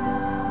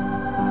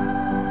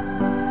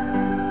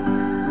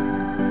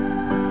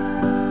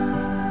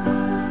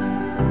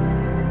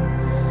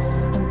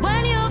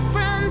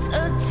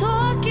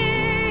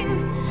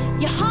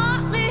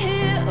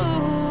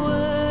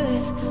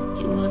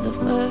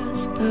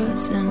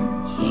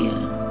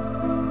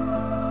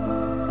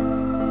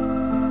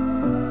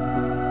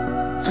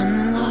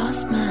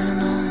 last man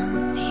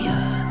on the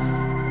earth.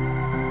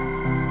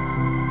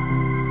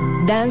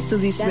 Dance to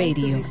This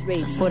Radio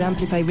por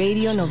Amplify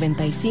Radio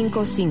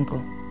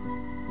 95.5.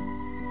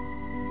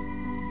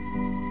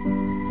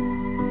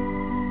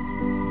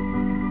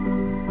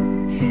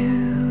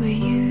 Who are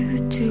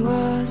you to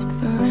ask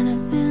for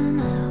anything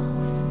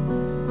else?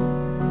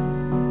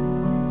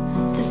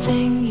 The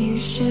thing you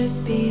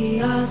should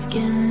be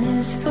asking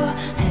is for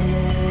help.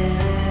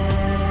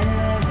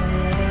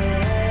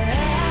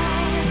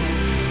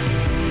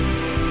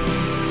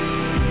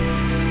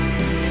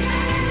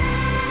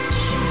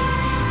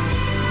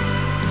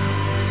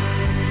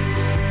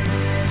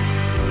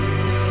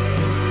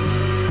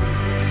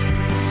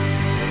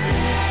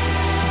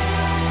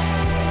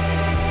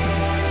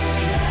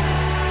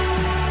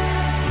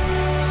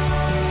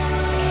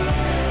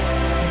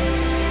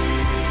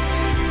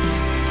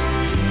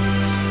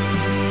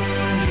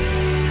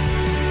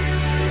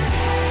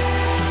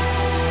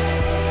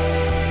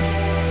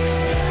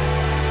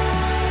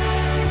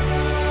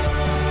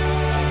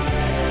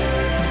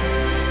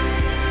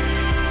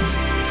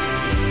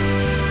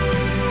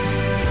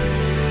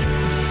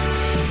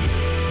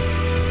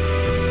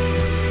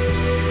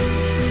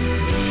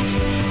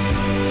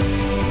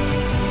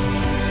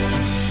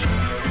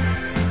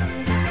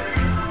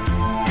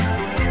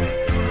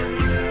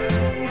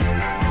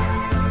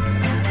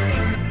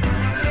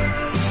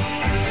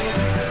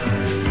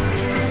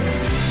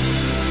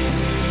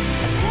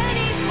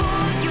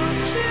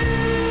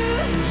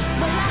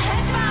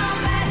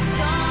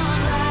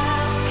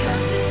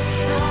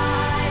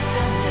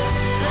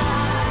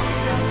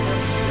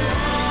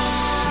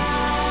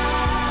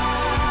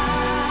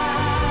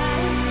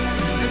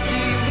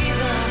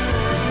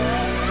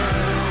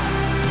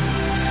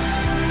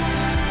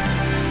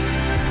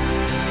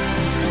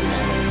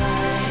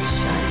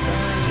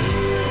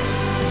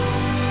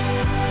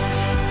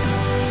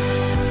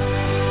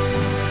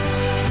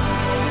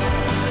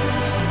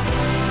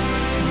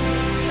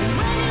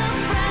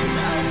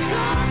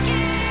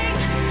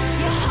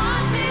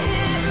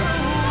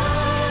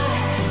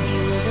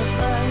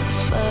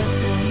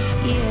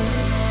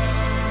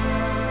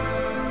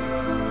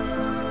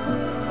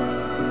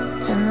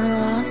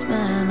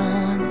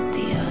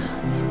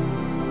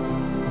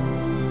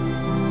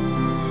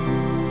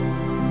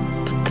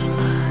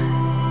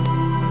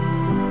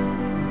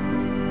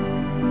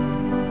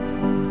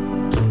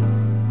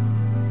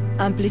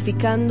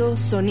 Amplificando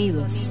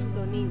sonidos.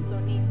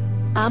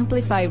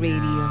 Amplify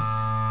Radio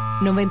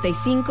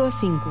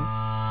 95.5.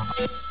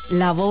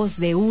 La voz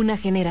de una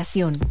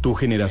generación. Tu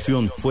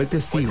generación fue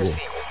testigo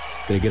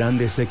de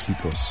grandes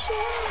éxitos.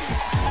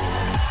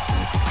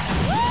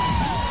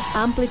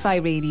 Amplify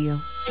Radio.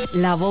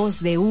 La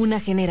voz de una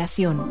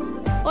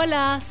generación.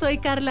 Hola, soy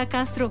Carla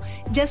Castro.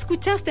 ¿Ya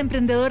escuchaste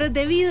Emprendedores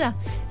de Vida?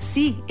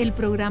 Sí, el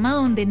programa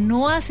donde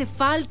no hace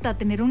falta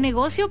tener un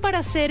negocio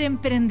para ser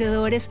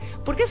emprendedores,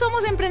 porque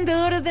somos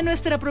emprendedores de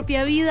nuestra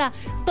propia vida.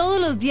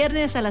 Todos los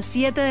viernes a las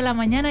 7 de la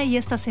mañana y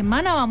esta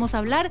semana vamos a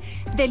hablar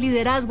de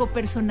liderazgo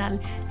personal.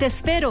 Te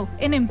espero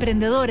en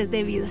Emprendedores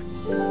de Vida.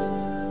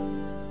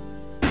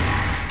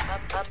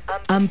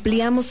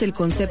 Ampliamos el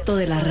concepto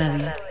de la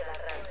radio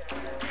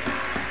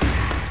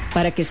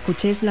para que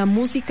escuches la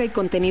música y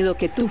contenido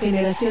que tu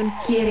generación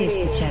quiere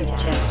escuchar.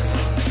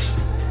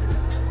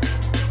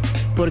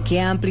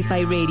 Porque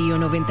Amplify Radio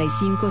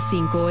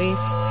 95.5 es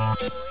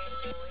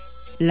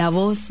la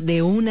voz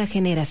de una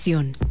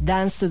generación.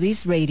 Dance to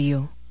This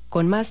Radio,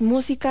 con más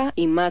música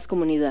y más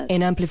comunidad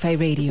en Amplify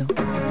Radio.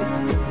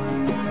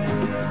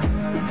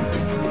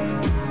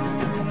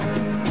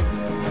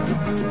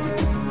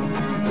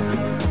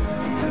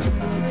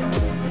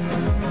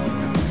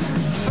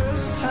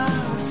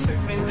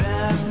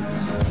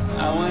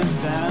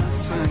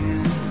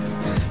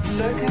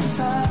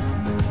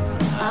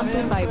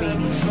 Amplify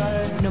Radio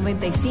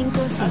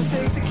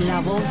 95.5, la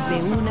voz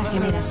de una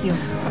generación.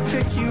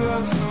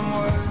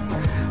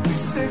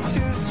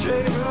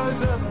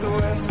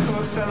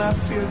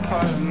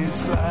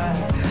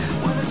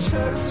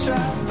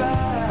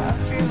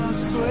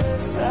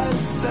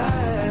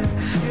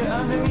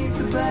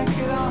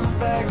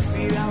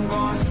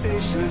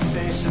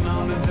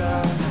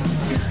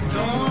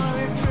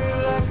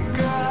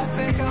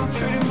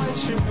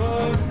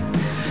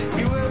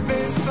 You wear a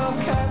baseball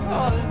cap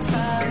all the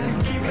time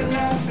and keep a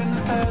knife in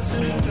the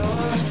passenger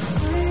door.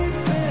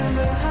 Sleeping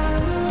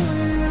behind the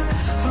wheel,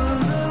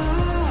 hold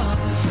on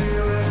the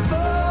freeway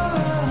for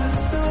the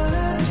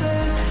stolen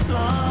train,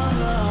 long,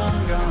 long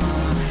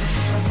gone.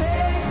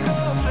 Take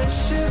off a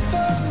ship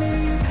for me,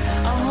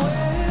 I'm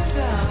waiting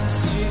down the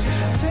street.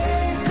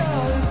 Take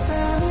all the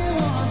time you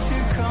want to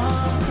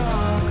come,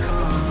 come,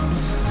 come.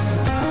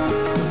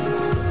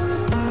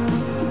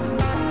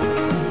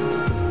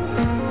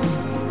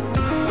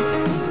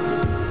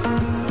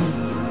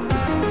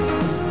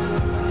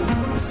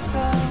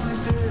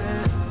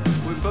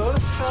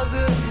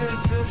 Other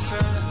hit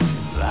different,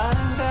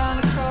 lying down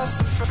across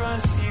the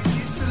front seats.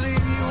 Used to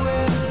leave you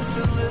weightless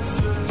and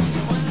listless.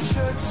 When the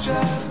trucks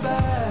drive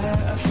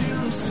by, I feel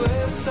them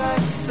sway side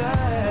to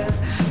side.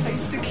 I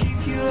used to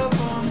keep you up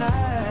all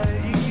night.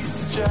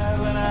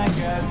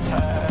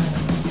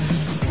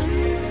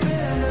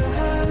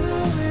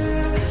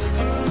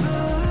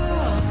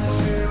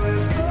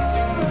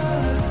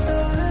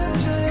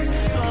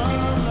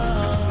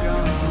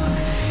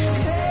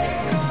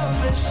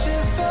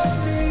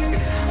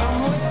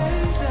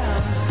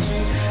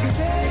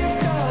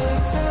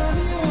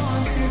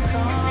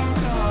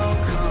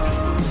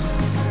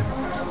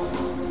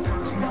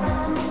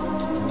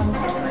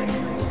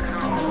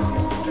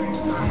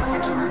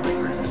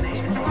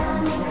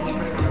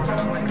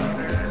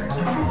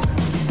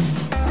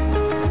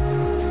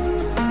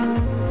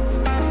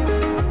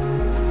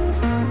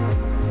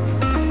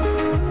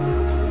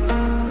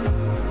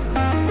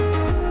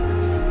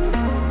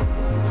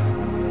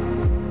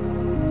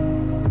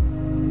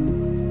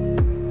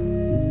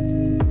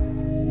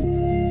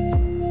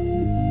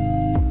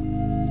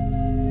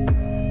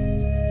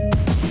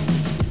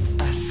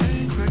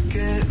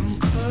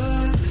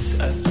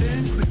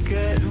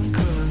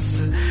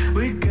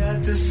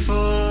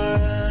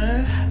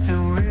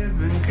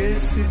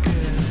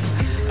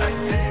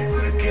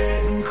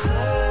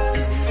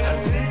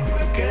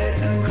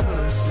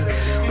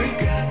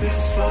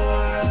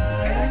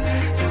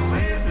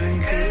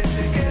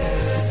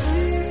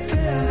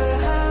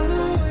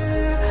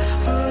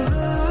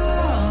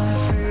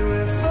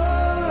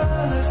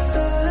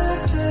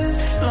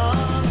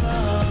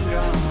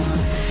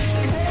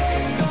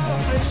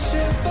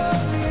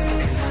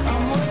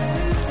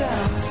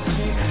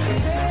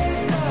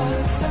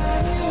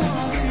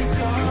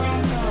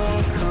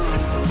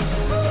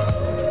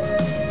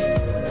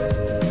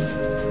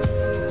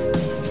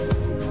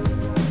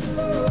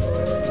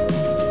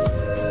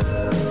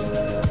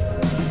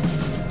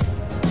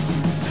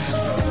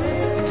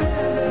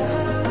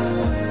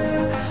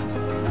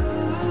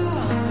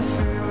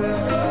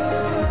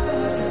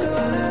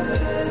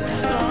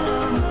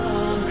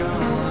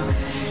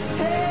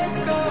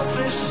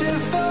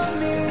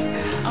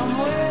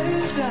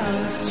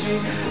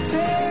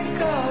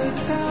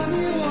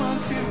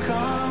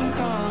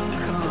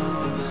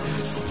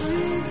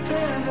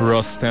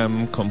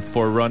 Rostam con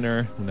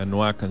Forerunner, una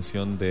nueva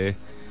canción de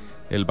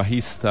el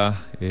bajista,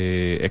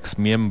 ex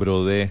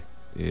miembro de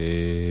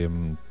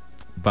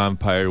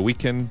Vampire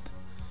Weekend.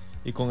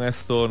 Y con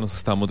esto nos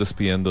estamos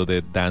despidiendo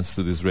de Dance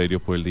to This Radio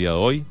por el día de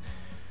hoy.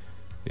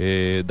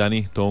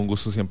 Dani, todo un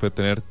gusto siempre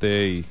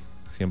tenerte y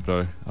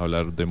siempre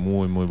hablar de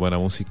muy muy buena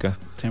música.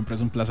 Siempre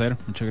es un placer,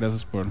 muchas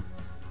gracias por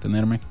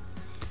tenerme.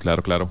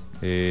 Claro.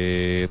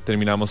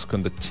 Terminamos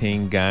con The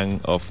Chain Gang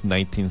of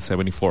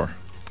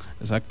 1974.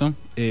 Exacto,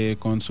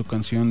 con su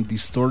canción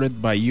Distorted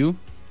by You.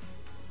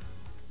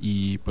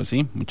 Y pues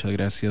sí, muchas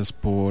gracias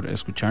por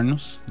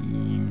escucharnos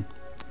y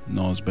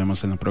nos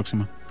vemos en la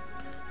próxima.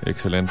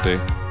 Excelente.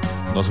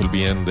 No se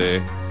olviden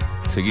de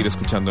seguir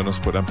escuchándonos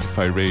por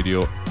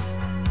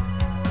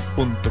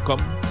amplifyradio.com.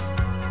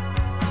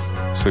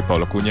 Soy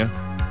Pablo Acuña.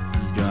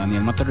 Y yo,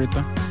 Daniel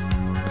Matarrita.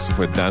 Esto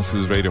fue Dance to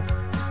This Radio.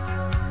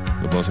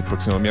 Nos vemos el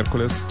próximo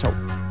miércoles. Chao.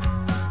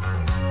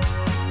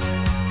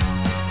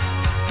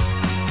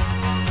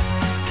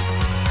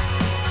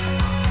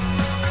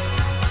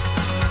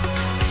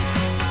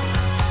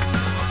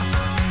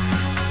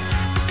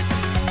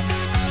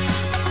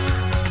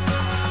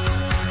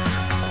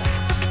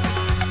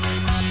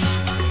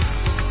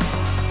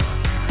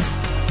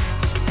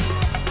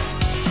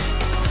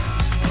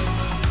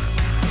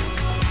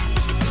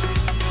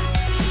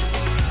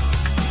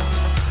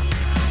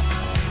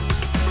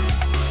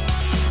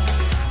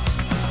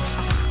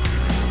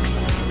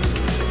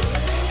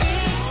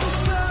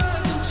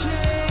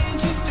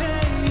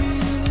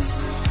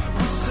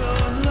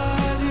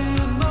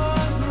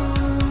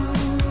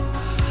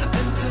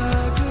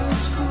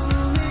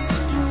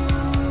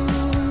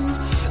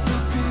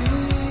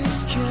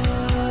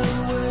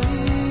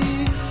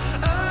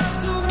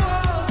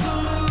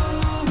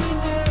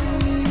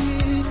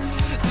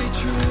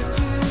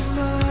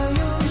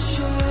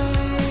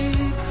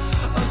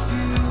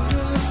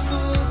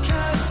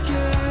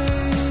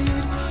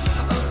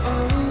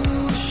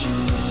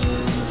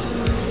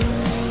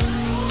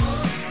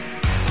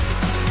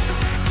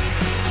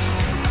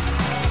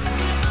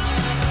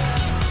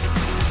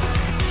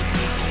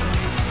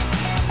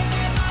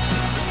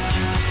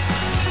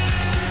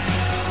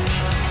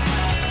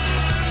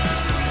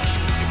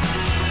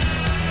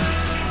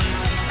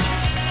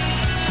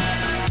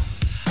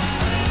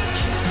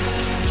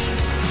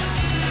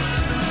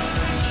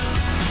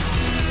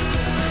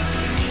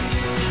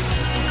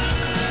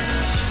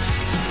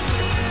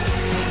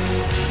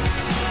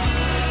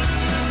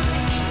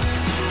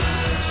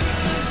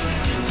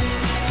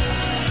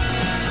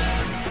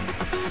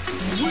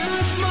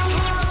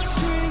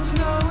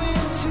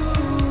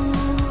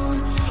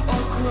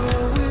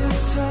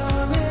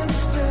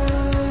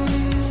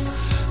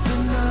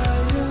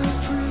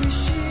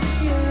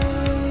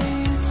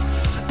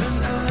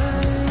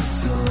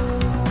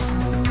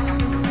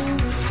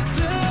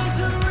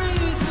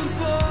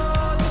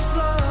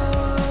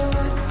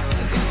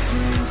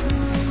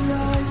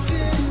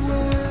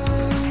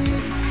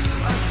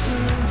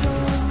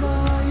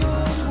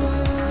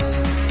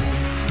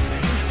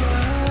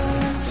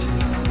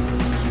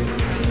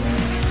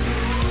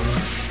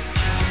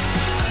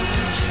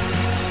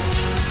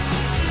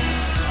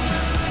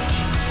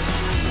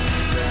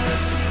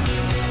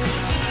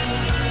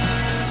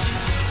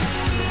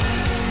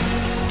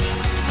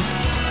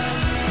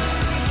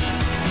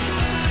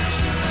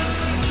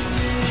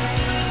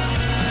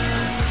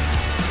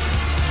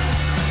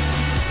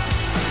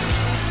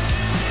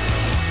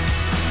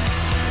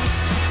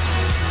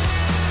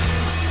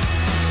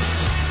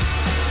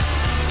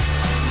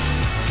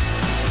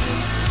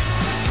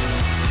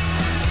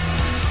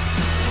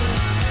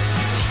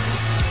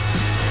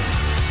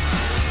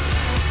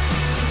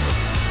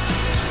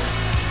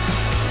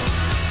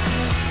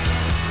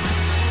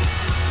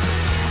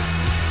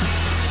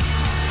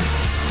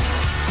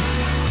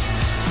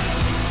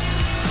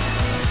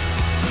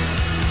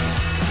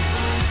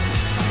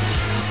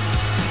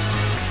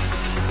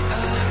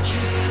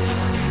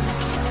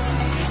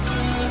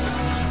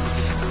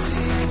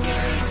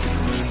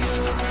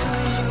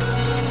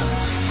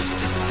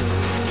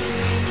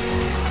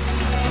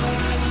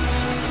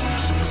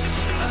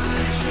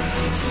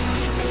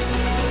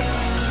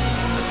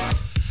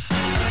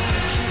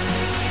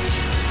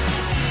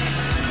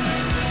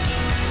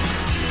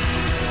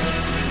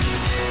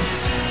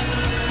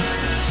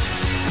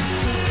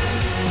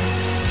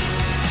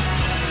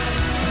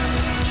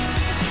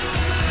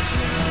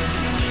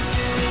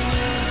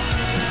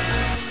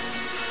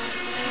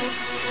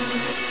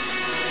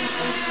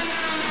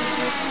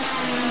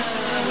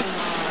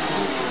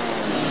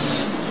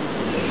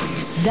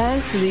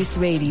 Dance to This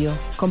Radio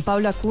con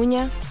Pablo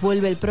Acuña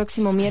vuelve el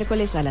próximo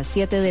miércoles a las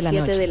 7 de la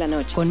noche.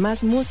 Con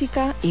más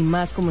música y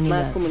más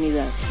comunidad.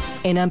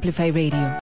 En Amplify Radio.